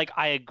know, and like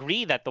I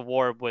agree that the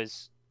war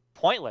was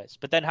pointless,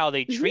 but then how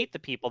they treat the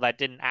people that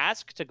didn't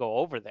ask to go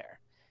over there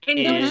And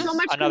there's is so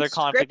much another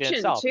conflict in conscription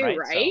itself, too, right?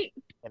 right?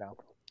 So, you know,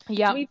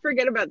 Yeah. We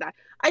forget about that.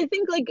 I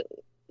think like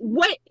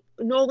what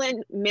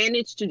Nolan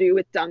managed to do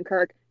with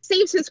Dunkirk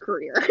saves his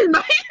career. In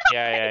my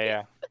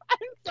yeah.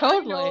 Sorry,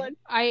 Totally. Nolan.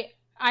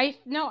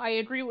 I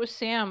agree with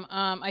Sam.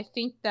 I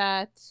think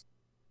that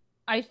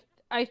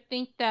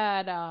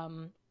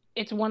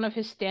it's one of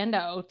his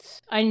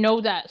standouts. I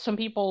know that some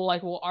people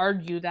like will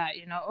argue that,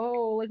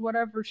 oh, like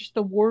whatever, it's just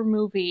a war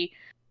movie.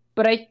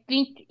 But I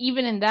think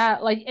even in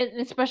that, like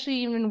especially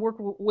even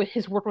with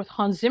his work with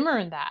Hans Zimmer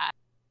in that,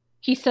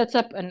 he sets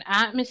up an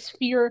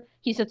atmosphere,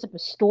 he sets up a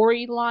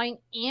storyline,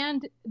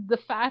 and the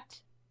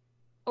fact,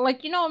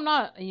 like, I'm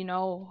not,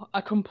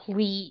 a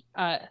complete,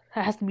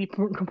 has to be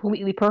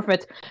completely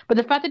perfect, but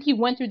the fact that he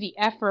went through the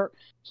effort,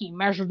 he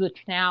measured the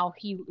canal,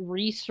 he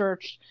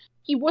researched,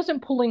 he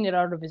wasn't pulling it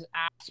out of his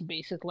ass,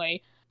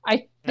 basically.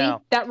 I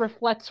think that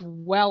reflects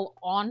well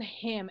on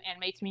him and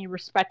makes me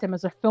respect him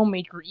as a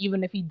filmmaker,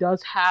 even if he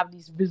does have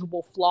these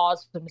visible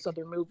flaws in his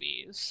other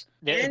movies.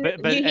 And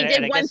he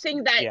did one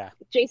thing that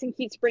Jason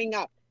keeps bringing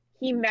up.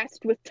 He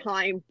messed with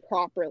time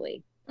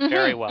properly.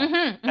 Very well.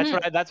 That's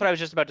what I was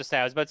just about to say.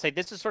 I was about to say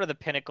this is sort of the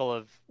pinnacle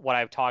of what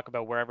I talk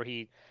about wherever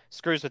he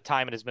screws with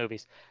time in his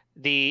movies.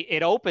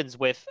 It opens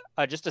with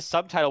just a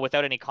subtitle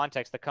without any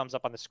context that comes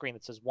up on the screen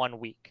that says 1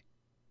 week.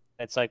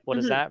 It's like, what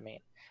does that mean?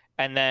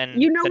 And then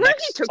the where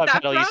next he took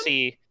subtitle that you from?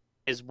 see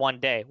is 1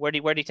 day. Where do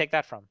you take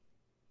that from?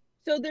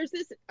 So there's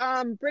this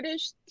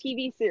British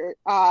TV series,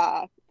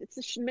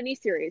 it's a mini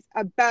series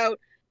about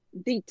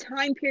the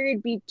time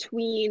period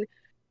between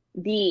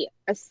the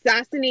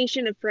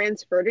assassination of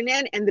Franz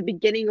Ferdinand and the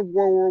beginning of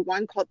World War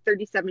One, called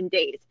 37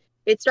 Days.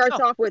 It starts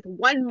off with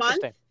 1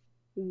 month,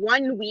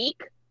 1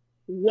 week,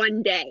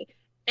 1 day.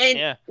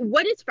 And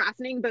what is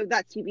fascinating about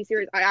that TV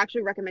series, I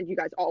actually recommend you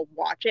guys all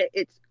watch it.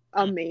 It's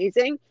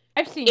amazing.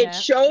 I've seen it. It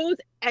shows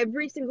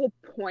every single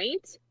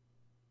point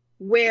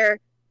where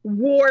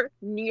war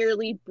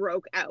nearly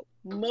broke out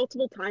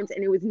multiple times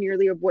and it was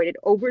nearly avoided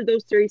over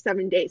those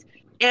 37 days.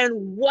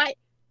 And what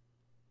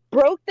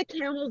broke the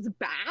camel's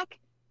back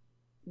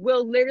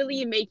will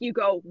literally make you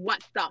go,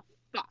 what the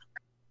fuck?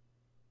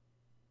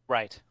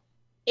 Right.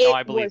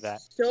 I believe that.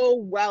 So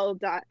well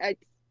done. A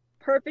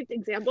perfect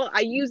example.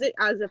 I use it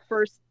as the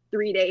first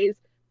 3 days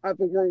of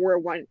a World War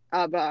One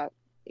of a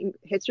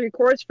history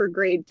course for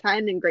grade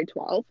 10 and grade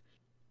 12.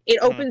 It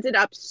opens it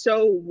up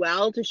so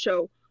well to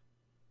show.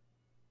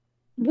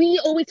 We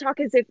always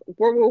talk as if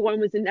World War One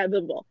was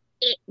inevitable.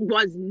 It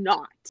was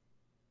not.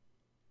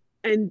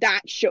 And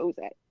that shows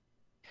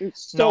it.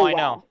 I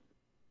know.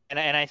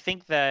 And I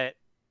think that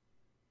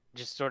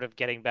just sort of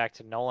getting back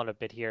to Nolan a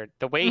bit here,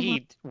 the way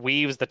he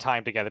weaves the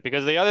time together,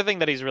 because the other thing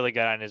that he's really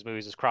good at in his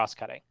movies is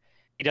cross-cutting.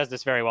 He does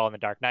this very well in The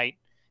Dark Knight.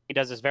 He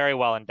does this very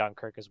well in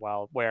Dunkirk as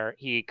well, where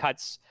he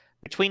cuts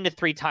between the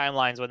 3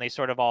 timelines when they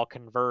sort of all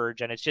converge,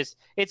 and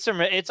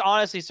it's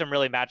honestly some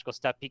really magical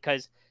stuff,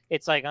 because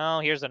it's like, oh,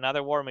 here's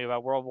another war movie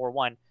about World War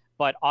One,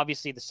 but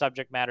obviously the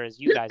subject matter, as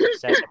you guys have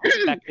said, the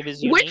perspective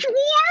is unique. Which war?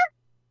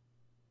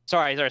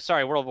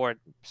 Sorry, World War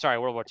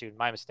II.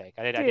 My mistake.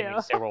 I didn't mean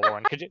to say World War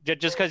One.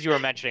 Just because you were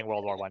mentioning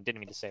World War One, didn't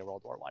mean to say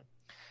World War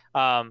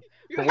One.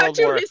 You have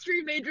 2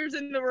 history majors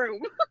in the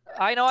room.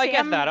 I know, I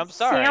get that. I'm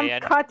sorry.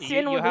 Sam cuts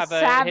in with a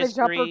savage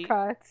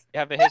uppercut. You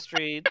have a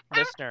history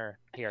listener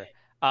here.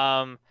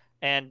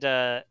 And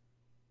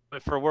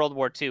for World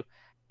War II,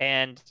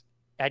 and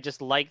I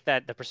just like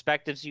that the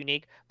perspective's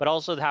unique, but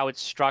also how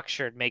it's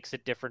structured makes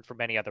it different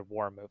from any other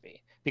war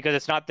movie, because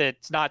it's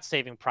not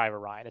Saving Private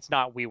Ryan, it's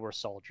not We Were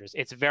Soldiers.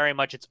 It's very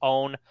much its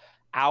own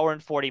hour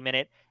and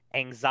 40-minute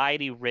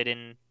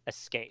anxiety-ridden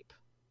escape.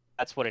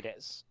 That's what it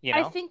is. You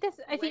know? I think the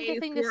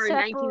thing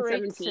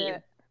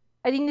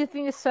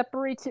that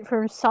separates it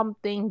from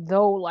something,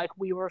 though, like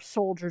We Were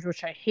Soldiers,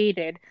 which I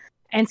hated,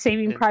 and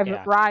Saving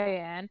Private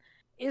Ryan,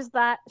 is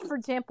that, for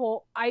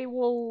example,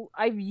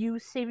 I've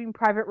used Saving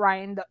Private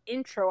Ryan, the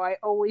intro, I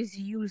always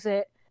use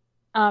it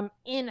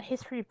in a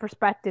history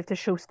perspective to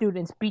show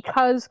students,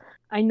 because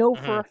I know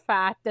for a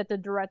fact that the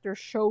director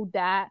showed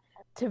that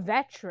to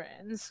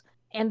veterans,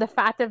 and the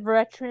fact that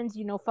veterans,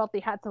 felt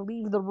they had to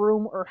leave the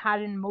room or had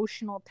an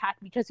emotional attack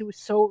because it was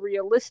so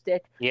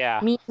realistic,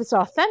 means it's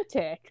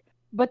authentic.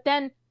 But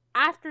then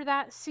after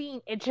that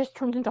scene, it just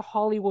turns into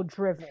Hollywood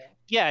drivel.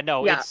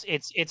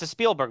 It's a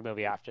Spielberg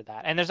movie after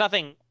that, and there's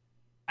nothing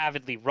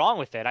avidly wrong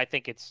with it. I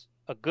think it's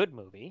a good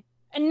movie.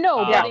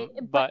 No,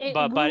 but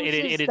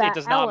it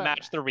does not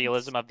match the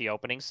realism of the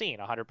opening scene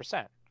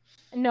 100%.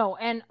 No,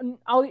 and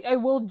I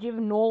will give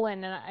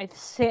Nolan, and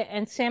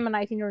Sam and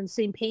I think are on the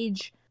same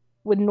page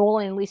with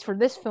Nolan, at least for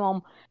this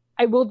film.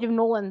 I will give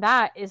Nolan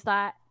that, is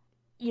that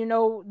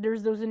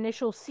there's those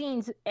initial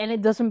scenes, and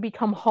it doesn't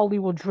become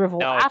Hollywood drivel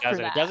No, it after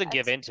doesn't. that. It doesn't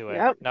give into it.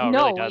 Yep. No, it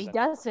No, really doesn't. he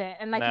doesn't.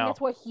 And I think No.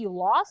 that's why he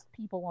lost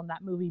people on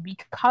that movie,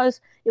 because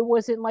it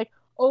wasn't like,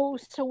 oh,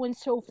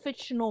 so-and-so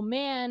fictional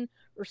man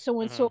or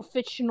so-and-so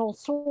fictional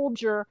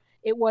soldier.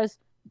 It was,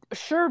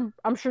 sure,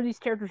 I'm sure these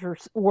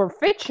characters were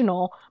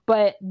fictional,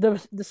 but the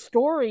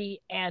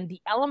story and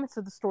the elements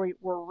of the story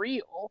were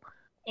real.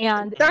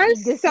 And That's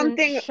he doesn't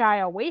something- shy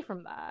away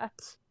from that.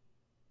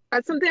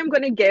 That's something I'm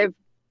going to give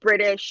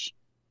British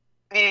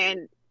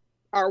and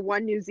our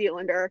one New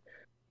Zealander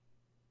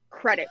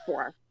credit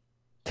for.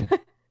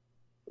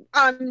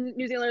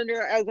 New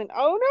Zealander as in,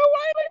 oh no,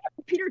 why am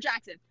I Peter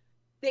Jackson?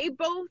 They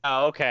both.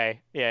 Oh, okay.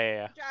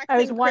 Yeah. Jackson, I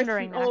was Chris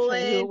wondering actually who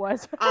it Nolan,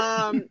 was.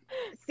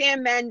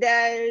 Sam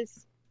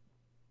Mendes.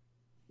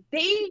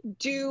 They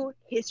do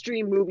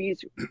history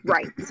movies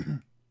right.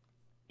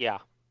 Yeah.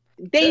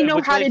 They know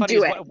What's how really to funny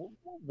do is it.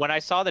 When I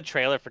saw the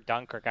trailer for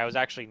Dunkirk, I was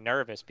actually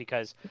nervous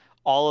because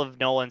all of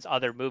Nolan's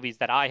other movies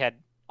that I had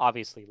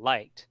obviously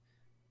liked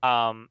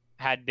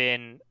had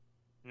been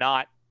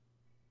not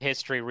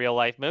history, real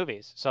life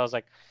movies. So I was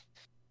like,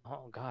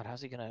 oh God,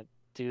 how's he gonna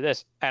do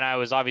this? And I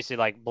was obviously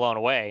like blown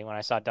away when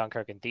I saw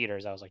Dunkirk in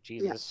theaters. I was like,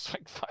 Jesus, this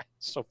is like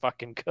so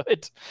fucking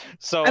good.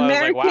 So I was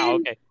like, wow,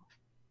 okay.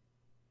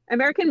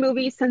 American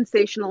movies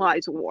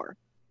sensationalize war.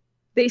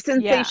 They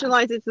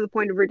sensationalize it to the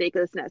point of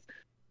ridiculousness.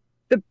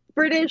 The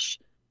British,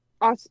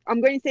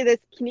 I'm going to say this,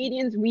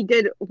 Canadians, we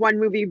did one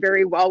movie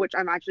very well, which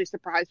I'm actually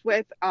surprised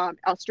with.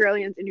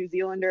 Australians and New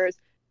Zealanders,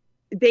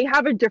 they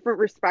have a different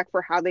respect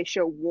for how they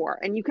show war.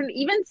 And you can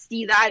even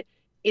see that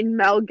in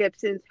Mel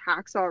Gibson's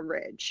Hacksaw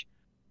Ridge.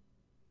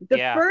 The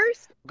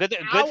first good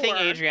thing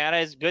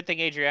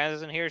Adriana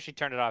isn't here. She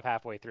turned it off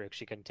halfway through because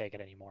she couldn't take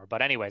it anymore.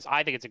 But anyways,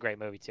 I think it's a great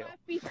movie too.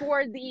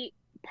 Before the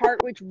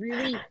part which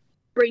really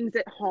brings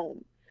it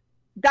home.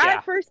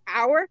 That first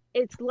hour,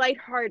 it's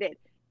lighthearted.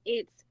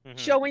 It's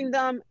showing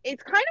them,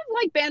 it's kind of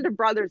like Band of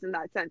Brothers in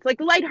that sense. Like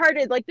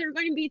lighthearted, like they're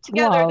going to be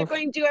together, they're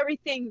going to do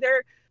everything.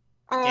 They're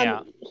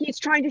he's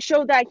trying to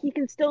show that he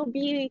can still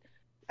be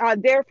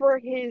there for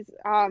his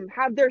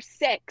have their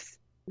sex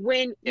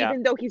when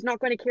even though he's not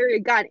going to carry a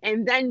gun.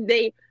 And then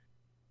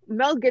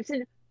Mel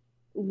Gibson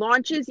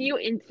launches you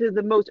into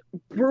the most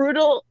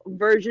brutal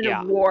version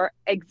of war,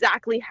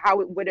 exactly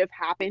how it would have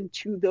happened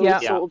to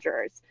those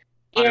soldiers.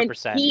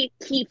 100%. And he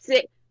keeps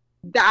it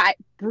that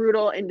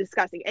brutal and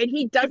disgusting. And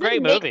he doesn't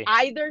make movie.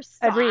 either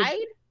side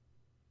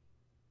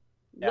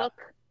look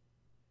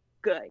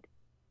good.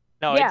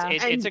 No,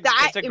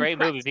 it's a great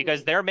movie impressed because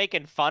me. they're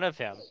making fun of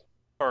him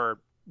for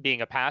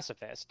being a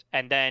pacifist,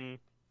 and then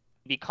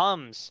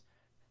becomes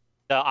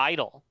the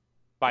idol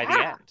by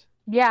the end.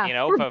 Yeah, you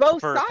know, for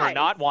both for sides.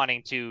 not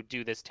wanting to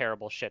do this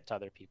terrible shit to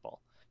other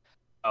people.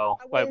 Oh,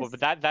 but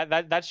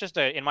that's just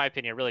in my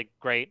opinion, a really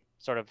great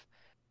sort of,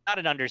 not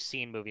an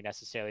underseen movie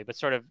necessarily, but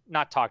sort of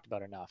not talked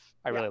about enough.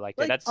 I really liked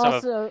it. That's some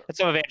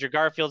of Andrew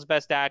Garfield's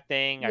best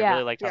acting. I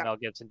really liked how Mel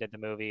Gibson did the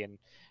movie, and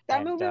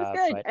that movie was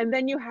good. And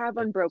then you have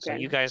Unbroken. So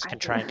you guys can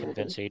try and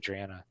convince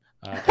Adriana.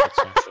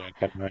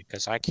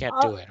 Because I can't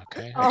do it.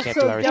 Okay, I can't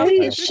do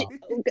everything.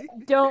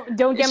 Don't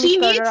get me She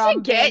started needs on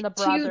to get the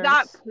to brothers.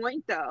 that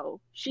point though.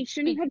 She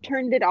shouldn't have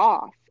turned it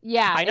off.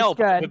 Yeah, I know, it's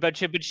good. but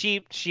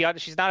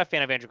she's not a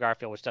fan of Andrew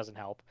Garfield, which doesn't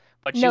help.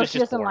 But No, was she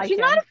just doesn't bored. like She's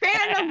him. not a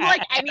fan of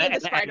like any of the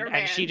Spider-Man.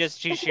 And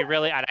she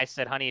really, and I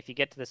said, honey, if you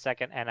get to the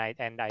second, and I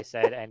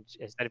said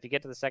if you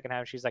get to the second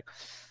half, she's like,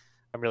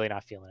 I'm really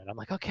not feeling it. I'm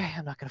like, okay,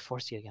 I'm not gonna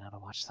force you again to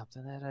watch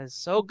something that is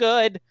so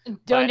good.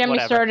 Don't get me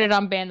started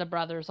on Band of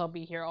Brothers. I'll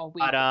be here all week.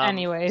 But,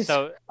 anyways,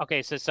 so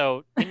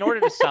in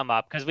order to sum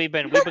up, because we've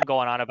been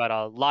going on about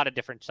a lot of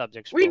different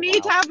subjects. We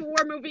need to have a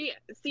war movie.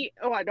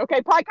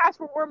 Podcast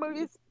for war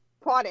movies.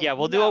 Plotting. Yeah,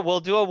 we'll do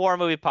a war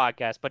movie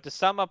podcast. But to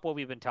sum up what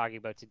we've been talking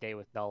about today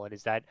with Nolan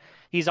is that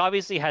he's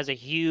obviously has a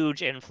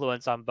huge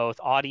influence on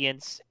both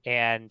audience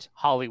and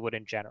Hollywood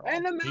in general.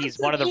 And he's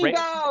one of the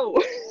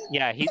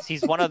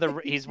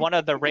he's one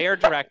of the rare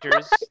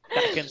directors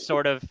that can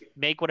sort of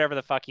make whatever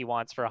the fuck he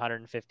wants for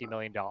 $150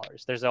 million.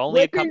 There's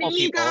only a couple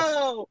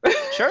people.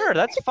 Sure,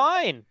 that's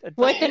fine.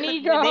 With an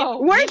ego.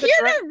 We're here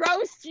to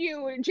roast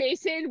you,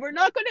 Jason. We're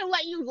not going to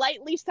let you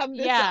lightly sum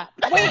this up.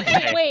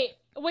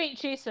 Wait,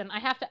 Jason, I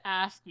have to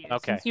ask you,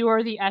 okay, since you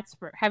are the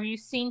expert, have you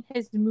seen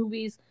his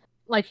movies,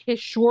 like his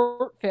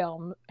short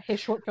film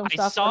stuff?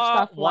 I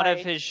saw one of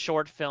his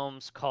short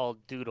films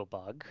called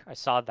Doodlebug. I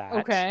saw that.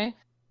 Okay.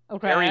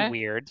 Very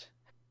weird.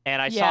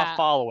 And I saw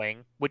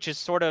Following, which is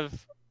sort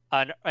of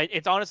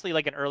it's honestly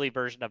like an early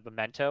version of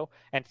Memento.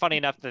 And funny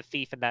enough, the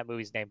thief in that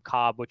movie is named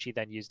Cobb, which he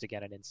then used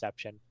again in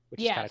Inception, which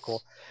is kind of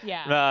cool.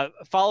 Yeah.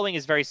 Following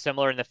is very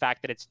similar in the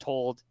fact that it's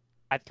told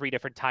at 3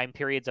 different time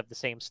periods of the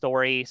same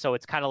story, so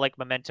it's kind of like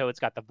Memento. It's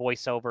got the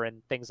voiceover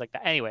and things like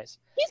that. Anyways,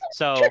 he's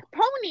a trick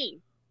pony.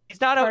 He's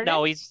not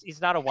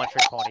he's not a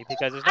one-trick pony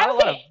because there's not a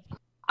lot of.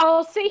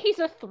 I'll say he's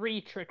a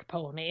 3-trick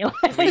pony.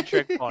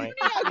 3-trick pony.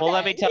 Well,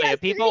 let me tell you,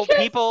 people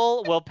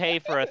will pay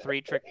for a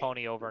 3-trick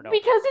pony over and over.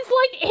 Because it's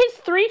like his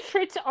 3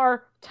 tricks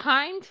are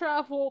time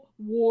travel,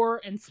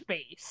 war, and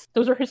space.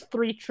 Those are his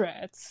 3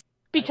 tricks.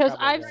 Because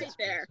probably I've was. Right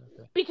there.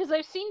 because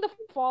I've seen the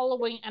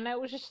following, and I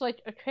was just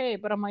like, okay,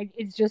 but I'm like,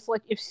 it's just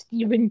like if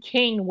Stephen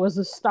King was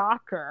a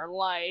stalker,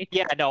 like.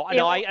 Yeah, no,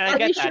 Yeah, I are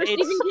get we that. sure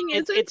Stephen King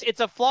isn't? It's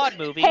a flawed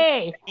movie.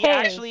 Hey, He hey,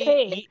 actually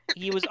hey.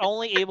 he was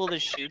only able to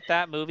shoot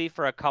that movie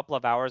for a couple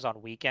of hours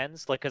on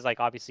weekends, like because like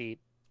obviously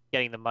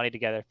getting the money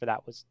together for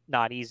that was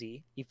not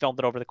easy. He filmed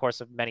it over the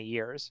course of many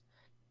years,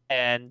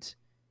 and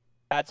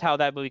that's how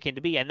that movie came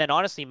to be. And then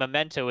honestly,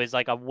 Memento is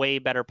like a way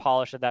better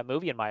polish of that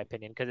movie in my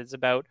opinion, because it's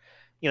about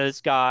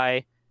this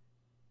guy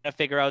trying to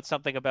figure out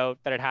something about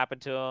that had happened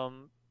to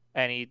him,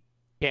 and he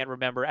can't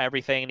remember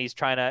everything, and he's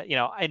trying to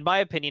in my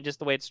opinion, just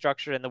the way it's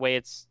structured and the way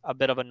it's a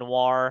bit of a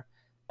noir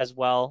as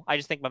well. I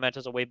just think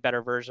Memento's a way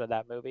better version of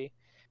that movie.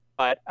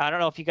 But I don't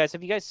know if you guys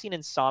have you guys seen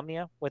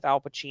Insomnia with Al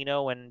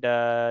Pacino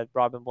and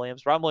Robin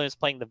Williams? Robin Williams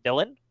playing the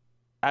villain.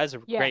 That is a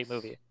great Yes.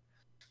 movie.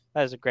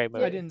 That is a great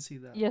movie. I didn't see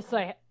that. Yes,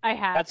 I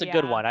have. That's a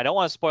good one. I don't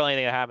want to spoil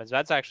anything that happens.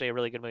 That's actually a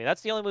really good movie.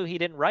 That's the only movie he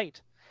didn't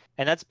write,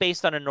 and that's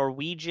based on a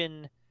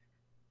Norwegian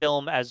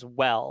film as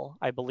well.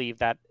 I believe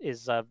that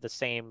is of the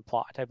same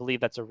plot. I believe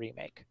that's a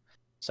remake.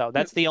 So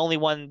that's the only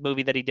one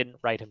movie that he didn't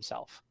write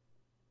himself.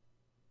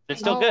 It's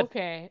still good.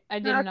 Okay, I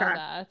didn't know Okay.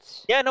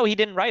 that. Yeah, no, he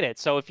didn't write it.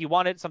 So if you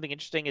wanted something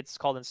interesting, it's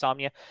called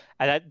Insomnia.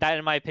 And that,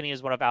 in my opinion,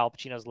 is one of Al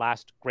Pacino's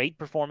last great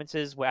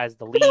performances as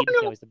the lead.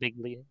 He's the big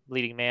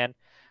leading man.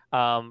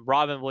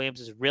 Robin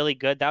Williams is really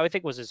good. That I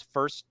think was his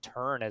first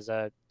turn as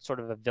a sort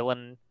of a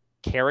villain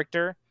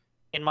character,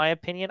 in my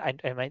opinion.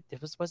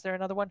 Was there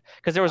another one?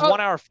 Because there was 1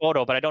 hour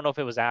photo, but I don't know if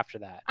it was after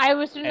that. I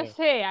was gonna Anyway.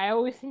 say, I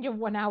always think of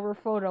 1 hour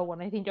photo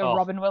when I think of Oh,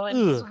 Robin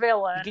Williams' ugh.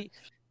 villain.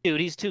 Dude,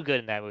 he's too good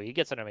in that movie. He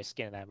gets under my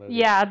skin in that movie.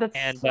 Yeah, that's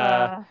And,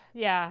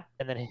 yeah.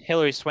 And then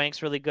Hilary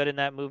Swank's really good in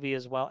that movie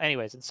as well.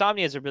 Anyways,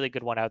 Insomnia is a really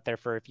good one out there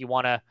for if you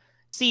want to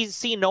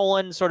see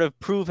Nolan sort of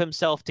prove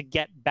himself to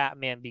get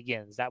Batman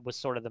Begins. That was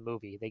sort of the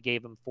movie. They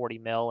gave him 40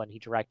 mil and he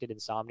directed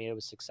Insomnia. It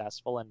was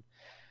successful. And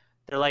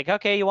they're like,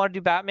 okay, you want to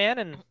do Batman?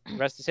 And the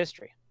rest is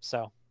history.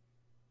 So,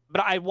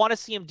 but I want to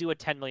see him do a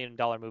 $10 million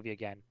movie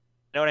again.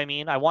 You know what I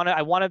mean? I want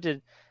him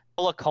to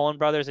pull a Coen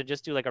Brothers and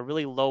just do like a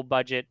really low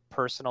budget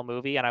personal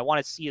movie. And I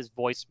want to see his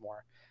voice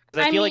more.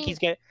 Because I feel like he's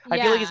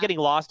getting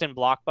lost in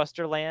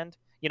blockbuster land.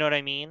 You know what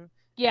I mean?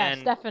 Yes,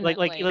 And definitely.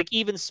 like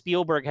even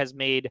Spielberg has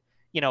made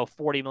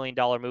 $40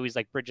 million movies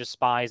like Bridge of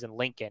Spies and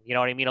Lincoln. You know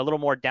what I mean? A little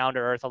more down to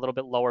earth, a little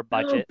bit lower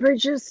budget. Oh,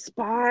 Bridge of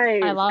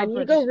Spies. I love need to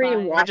Bridge go of read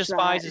and Spies. watch Bridge of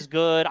Spies that. is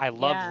good. I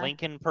love Yeah.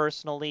 Lincoln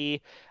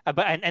personally, but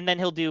and then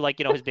he'll do like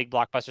his big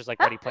blockbusters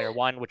like Ready Player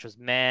One, which was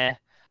meh.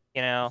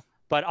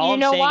 But all You I'm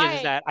know saying why?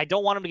 is that I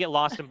don't want him to get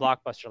lost in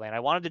blockbuster land. I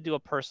want him to do a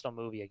personal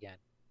movie again.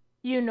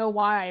 You know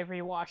why I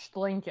rewatched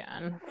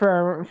Lincoln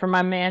for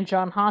my man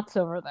John Hotz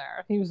over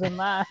there. He was in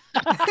that.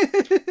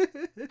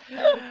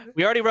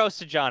 We already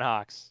roasted John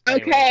Hawks.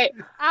 Anyway. Okay,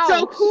 so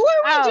Ouch, who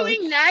are we ouch.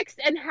 doing next,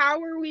 and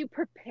how are we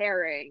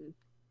preparing?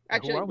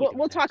 Actually, are we doing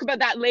we'll talk next? about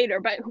that later.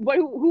 But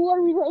who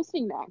are we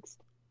roasting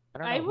next? I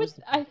don't know. I who's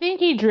would. I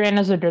think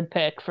Adriana's a good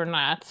pick for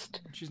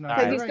next. She's not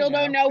Alright. Because here you right still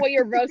don't now. know what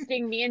you're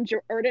roasting me and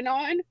Jordan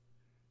on.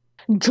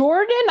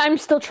 Jordan, I'm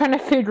still trying to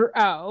figure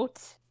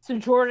out. So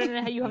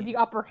Jordan, you have the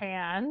upper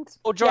hand.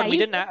 Oh, Jordan,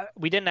 Yeah,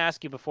 we didn't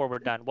ask you before we're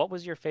done. What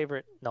was your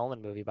favorite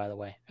Nolan movie, by the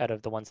way, out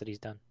of the ones that he's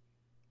done?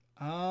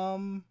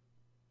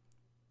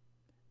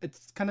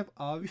 It's kind of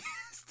obvious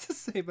to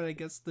say, but I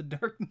guess The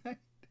Dark Knight.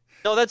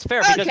 No, that's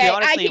fair because Okay, we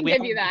honestly I can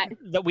give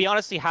you we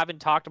honestly haven't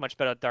talked much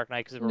about Dark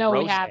Knight because we're No, we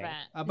roasting.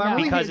 haven't. But I'm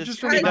really Because just it's-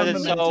 trying to because remember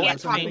it's Memento, so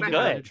so I effing think I'll give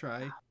it a good.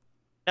 try.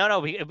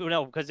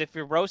 No, because if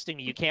you're roasting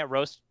me, you can't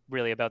roast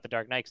really about the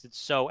Dark Knight because it's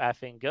so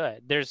effing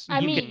good. There's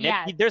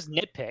there's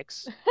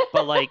nitpicks,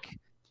 but like,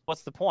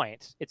 what's the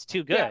point? It's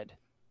too Yeah. good.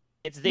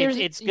 It's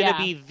gonna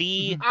be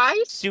the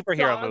I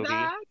superhero saw movie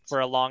that for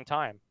a long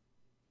time.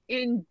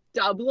 in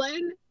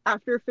Dublin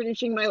after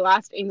finishing my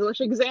last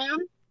English exam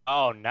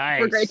Oh, nice.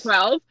 for grade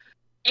 12,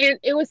 and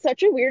it was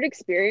such a weird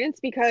experience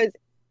because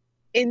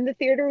in the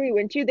theater we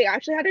went to, they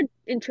actually had an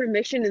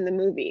intermission in the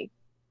movie.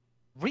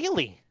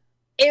 Really?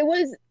 It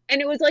was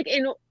like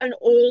in an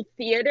old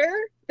theater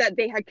that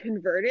they had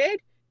converted.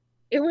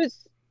 It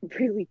was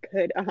really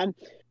good.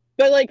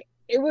 But like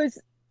it was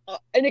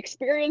an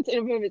experience in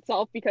and of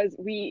itself because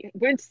we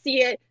went to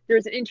see it. There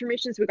was an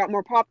intermission, so we got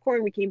more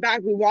popcorn. We came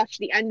back, we watched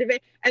the end of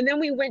it, and then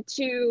we went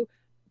to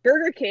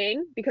Burger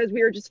King because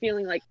we were just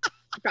feeling like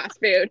fast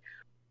food.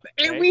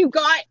 And Right. we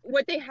got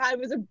what they had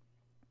was a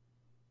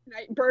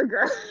night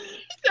burger.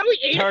 So we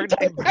ate Dark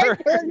a Knight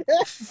burger. burger.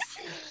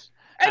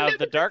 And Have then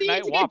the Dark proceeded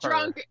Knight to get Whopper.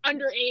 drunk,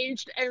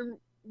 underaged, and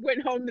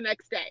went home the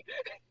next day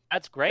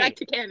That's back great.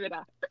 to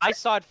Canada. I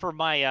saw it for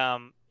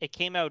my It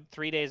came out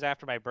 3 days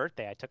after my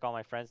birthday. I took all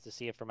my friends to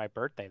see it for my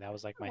birthday. That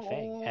was like my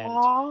thing,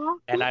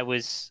 and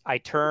I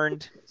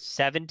turned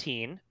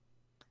 17,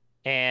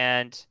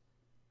 and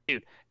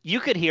dude, you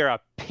could hear a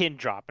pin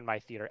drop in my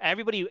theater. That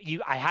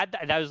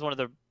was one of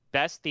the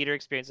best theater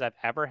experiences I've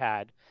ever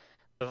had.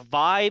 The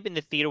vibe in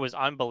the theater was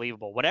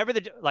unbelievable. Whatever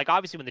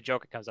obviously when the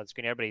Joker comes on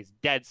screen, everybody's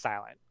dead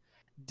silent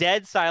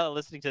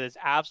listening to this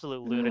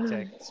absolute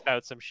lunatic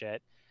spout some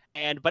shit.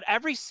 But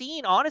every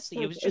scene,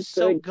 honestly, it was just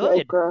so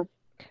good.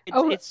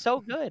 It's so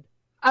good.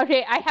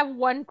 Okay, I have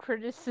one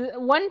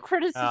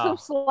criticism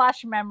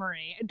slash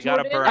memory.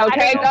 gotta Jordan, burn I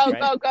Okay, don't Right.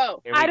 go, go,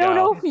 go. Here we I don't go.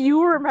 know if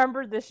you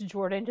remember this,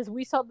 Jordan, because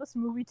we saw this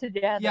movie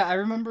together. Yeah, I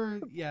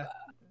remember. Yeah.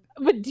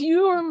 But do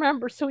you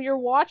remember? So you're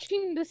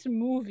watching this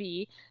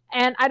movie,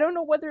 and I don't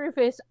know whether if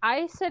it's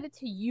I said it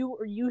to you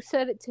or you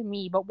said it to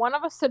me, but one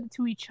of us said it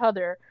to each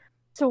other.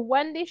 So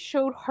when they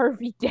showed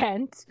Harvey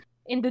Dent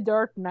in The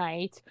Dark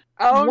Knight,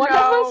 Oh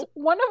no.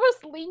 one of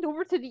us leaned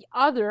over to the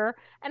other,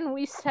 and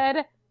we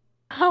said,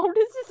 "How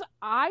does his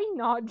eye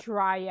not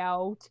dry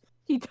out?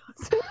 He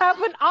doesn't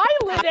have an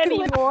eyelid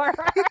anymore."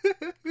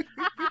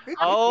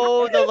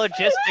 Oh, the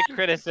logistic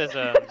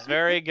criticisms.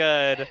 Very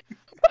good.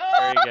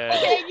 Very good.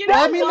 Okay, you know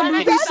Well, I mean, the what?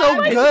 movie's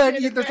so That's good.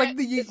 legitimate. There's like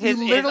you His-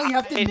 literally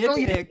have to his-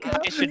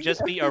 nitpick. It should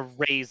just be a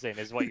raisin,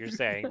 is what you're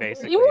saying,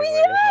 basically. Oh, is what you're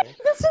yeah, saying.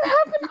 he doesn't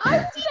have an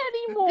eyelid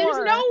anymore.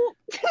 There's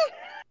no.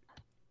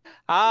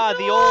 Ah,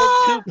 the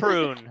old two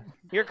prune.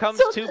 Here comes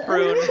So- two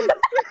prune.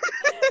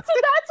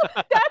 So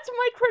that's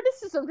my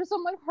criticism. Because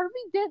I'm like, Harvey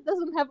Dent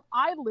doesn't have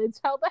eyelids.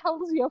 How the hell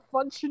does he have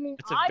functioning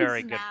That's a eyes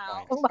very good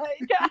now? point.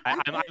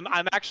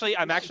 Like,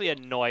 I'm actually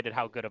annoyed at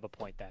how good of a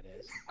point that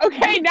is.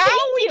 Okay, now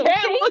we you,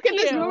 can't thank look at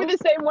this you. movie the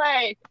same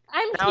way.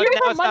 I'm Now, here now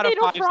from it's not Monday a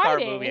to 5-star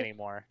Friday. movie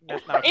anymore.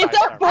 That's not a It's a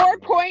 5-star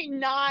movie.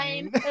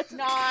 4.9. It's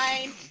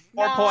 9.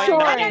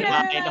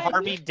 4.99.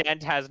 Harvey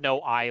Dent has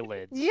no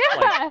eyelids. Yeah.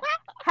 Like,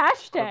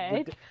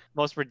 Hashtag.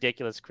 most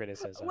ridiculous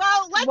criticism.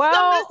 Well, let's Well-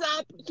 sum this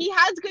up. He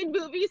has good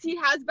movies. He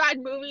has bad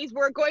movies.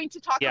 We're going to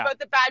talk Yeah. about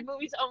the bad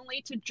movies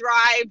only to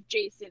drive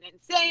Jason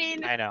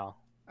insane. I know.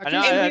 I Okay,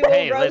 know. And we will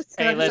Hey, roast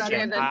hey, him listen.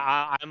 and then-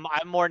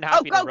 I'm more than Oh,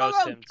 happy go, to go, roast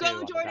go. him too. Go, on the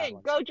bad Jordan.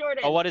 ones. Go,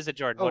 Jordan. Oh, what is it,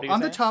 Jordan? What are you on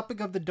the saying? topic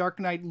of the Dark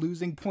Knight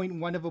losing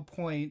 0.1 of a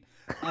point,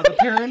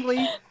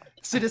 apparently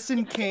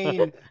Citizen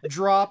Kane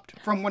dropped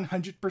from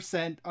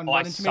 100% on Oh, I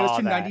Rotten Tomatoes saw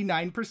to that.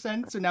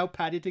 99%. So now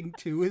Paddington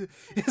 2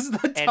 is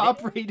the And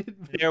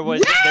top-rated. There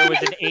was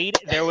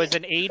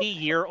an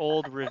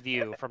 80-year-old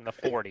review from the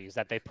 40s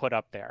that they put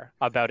up there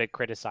about it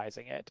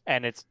criticizing it,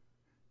 and it's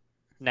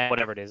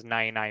whatever it is,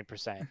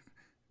 99%.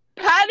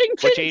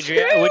 Paddington Which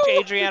 2.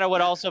 Adriana would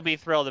also be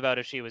thrilled about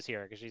if she was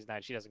here, because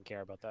she doesn't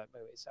care about that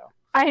movie. So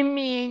I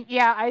mean,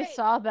 yeah, I Hey.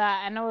 saw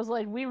that, and I was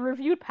like, we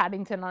reviewed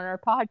Paddington on our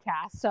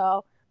podcast,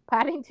 so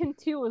Paddington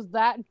 2 was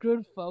that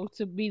good, folks,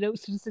 to beat out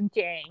Citizen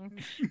Kane.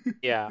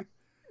 yeah,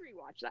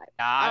 Rewatch that.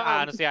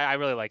 honestly, I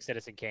really like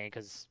Citizen Kane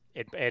because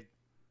it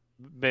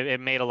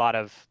made a lot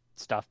of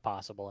stuff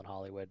possible in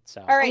Hollywood.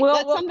 So All right, Well,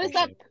 let's well, sum this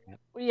up.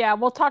 Yeah,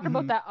 we'll talk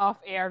about Mhm. that off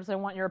air, because I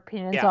want your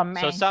opinions Yeah. on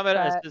Mank. So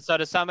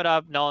to sum it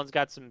up, Nolan's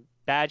got some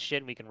bad shit,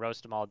 and we can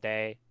roast him all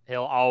day.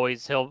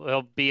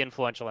 He'll be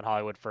influential in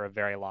Hollywood for a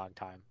very long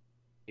time.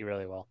 He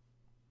really will.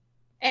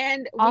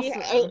 And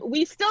Awesome.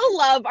 we still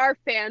love our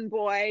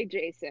fanboy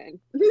Jason,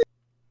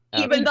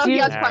 even Okay. though he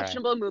has All right.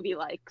 questionable movie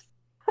likes.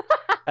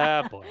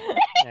 Oh boy.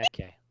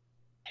 Okay.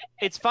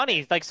 It's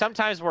funny. Like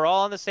sometimes we're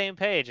all on the same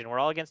page and we're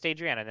all against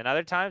Adriana, and then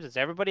other times it's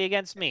everybody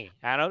against me.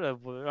 I don't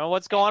know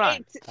what's going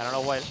on. I don't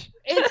know what.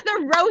 It's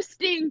the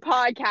roasting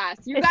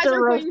podcast. You It's guys the are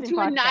going roasting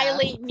to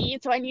annihilate podcast. me,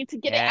 so I need to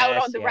get it out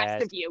Yes, on the rest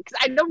yes. of you because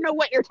I don't know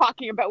what you're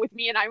talking about with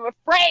me, and I'm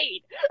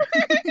afraid.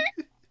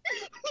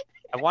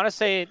 I want to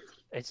say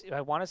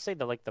I want to say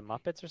the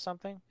Muppets or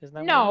something. Isn't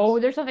that? No, What it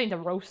is? there's nothing to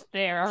roast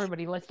there.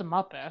 Everybody likes the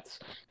Muppets.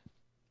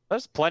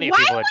 There's plenty of Why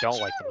people that would don't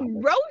like the you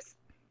Muppets. roast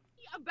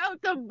me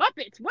about the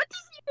Muppets? What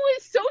does you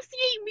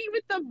associate me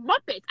with the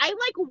Muppets? I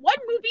like one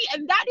movie,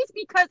 and that is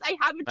because I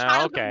have a Oh,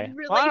 childhood okay.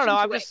 relation Well, I don't know.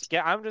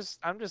 to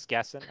I'm just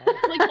guessing.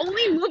 like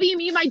only movie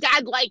me and my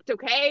dad liked.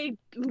 Okay,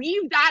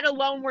 leave that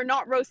alone. We're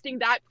not roasting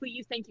that,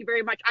 please. Thank you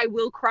very much. I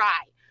will cry.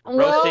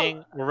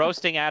 We're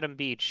roasting Adam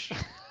Beach.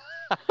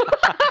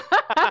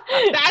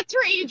 That's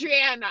for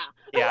Adriana.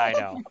 Yeah,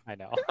 I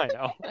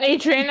know.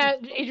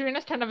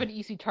 Adriana's kind of an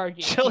easy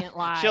target. Can't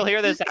lie. She'll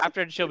hear this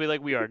after and she'll be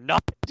like, "We are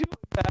not doing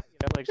that." You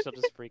know, like she'll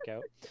just freak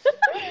out.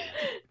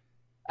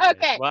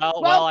 Okay.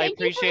 Well, I thank you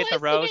for appreciate the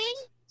roast. listening.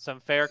 Some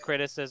fair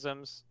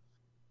criticisms.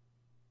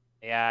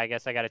 Yeah, I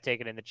guess I got to take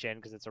it in the chin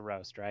because it's a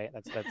roast, right?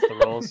 That's the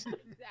rules.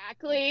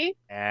 Exactly.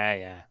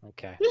 Yeah.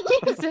 Okay.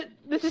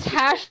 This is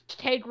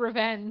hashtag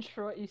revenge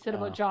for what you said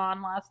about Oh.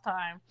 John last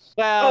time.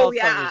 Well, Oh,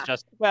 yeah.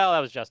 that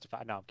was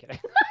justified. No, I'm kidding.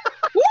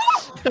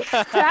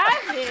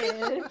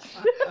 Savage.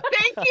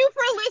 Thank you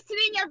for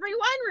listening,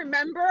 everyone.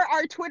 Remember,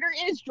 our Twitter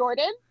is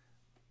Jordan.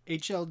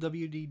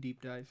 HLWD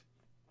Deep Dive.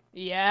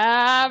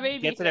 Yeah, baby.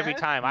 Gets it every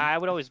time. I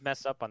would always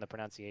mess up on the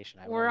pronunciation.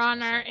 I would We're always on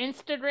mess our up.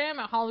 Instagram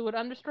at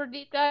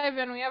Hollywood_Deep Dive,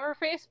 and we have our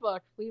Facebook.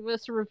 Leave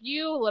us a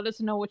review. Let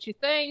us know what you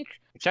think.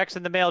 Checks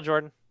in the mail,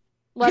 Jordan.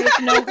 Let us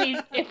know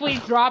if we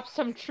dropped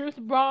some truth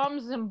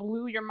bombs and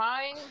blew your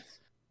minds.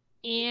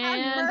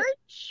 And And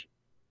merch.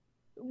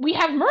 we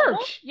have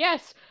merch.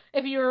 Yes.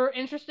 If you're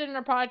interested in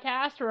our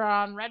podcast or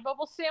on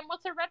Redbubble, Sam,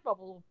 what's our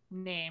Redbubble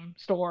name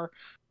store?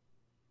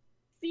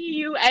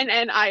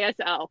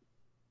 CUNNISL.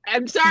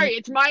 I'm sorry,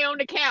 it's my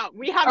own account.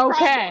 We have Okay,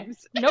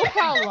 problems. no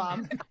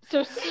problem.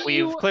 So see We've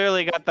you.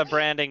 clearly got the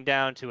branding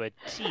down to a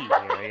T here.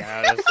 You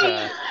know, this,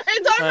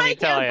 It's on let my me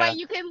tell account, ya. but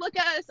you can look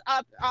us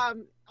up.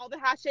 All the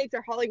hashtags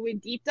are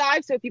Hollywood Deep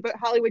Dive. So if you put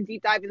Hollywood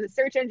Deep Dive in the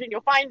search engine,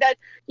 you'll find us.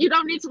 You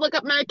don't need to look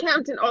up my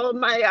account and all of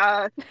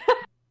my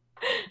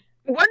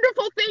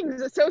wonderful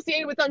things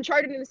associated with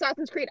Uncharted and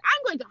Assassin's Creed.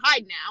 I'm going to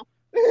hide now.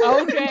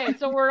 Okay,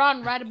 so we're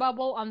on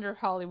Redbubble under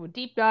Hollywood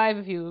Deep Dive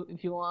if you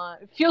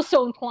feel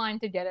so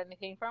inclined to get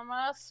anything from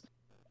us.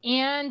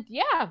 And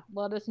yeah,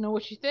 let us know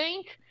what you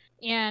think.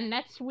 And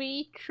next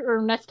week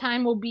or next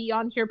time we'll be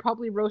on here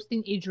probably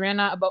roasting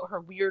Adriana about her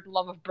weird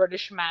love of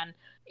British men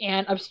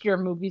and obscure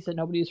movies that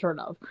nobody's heard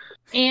of.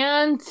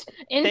 And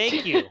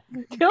Thank you.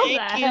 Till Thank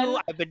then, you.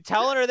 I've been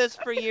telling her this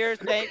for years.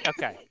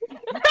 Okay.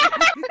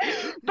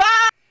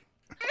 Bye.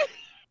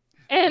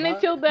 and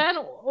until then,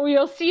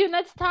 we'll see you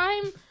next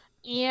time.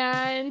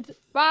 And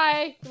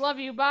bye. Love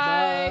you.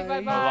 Bye.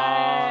 Bye.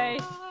 Bye.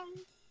 Bye.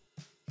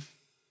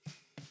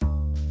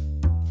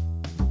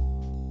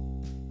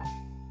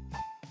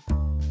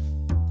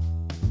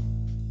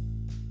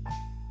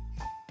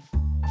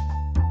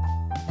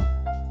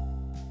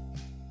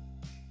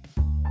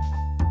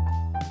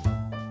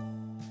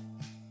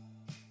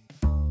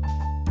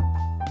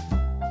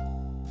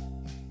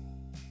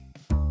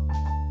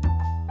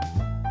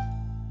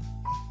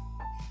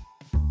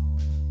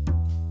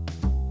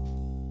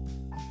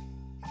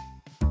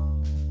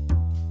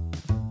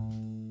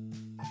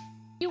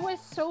 He was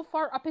so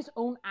far up his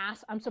own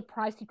ass, I'm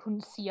surprised he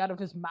couldn't see out of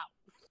his mouth.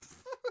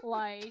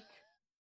 Like...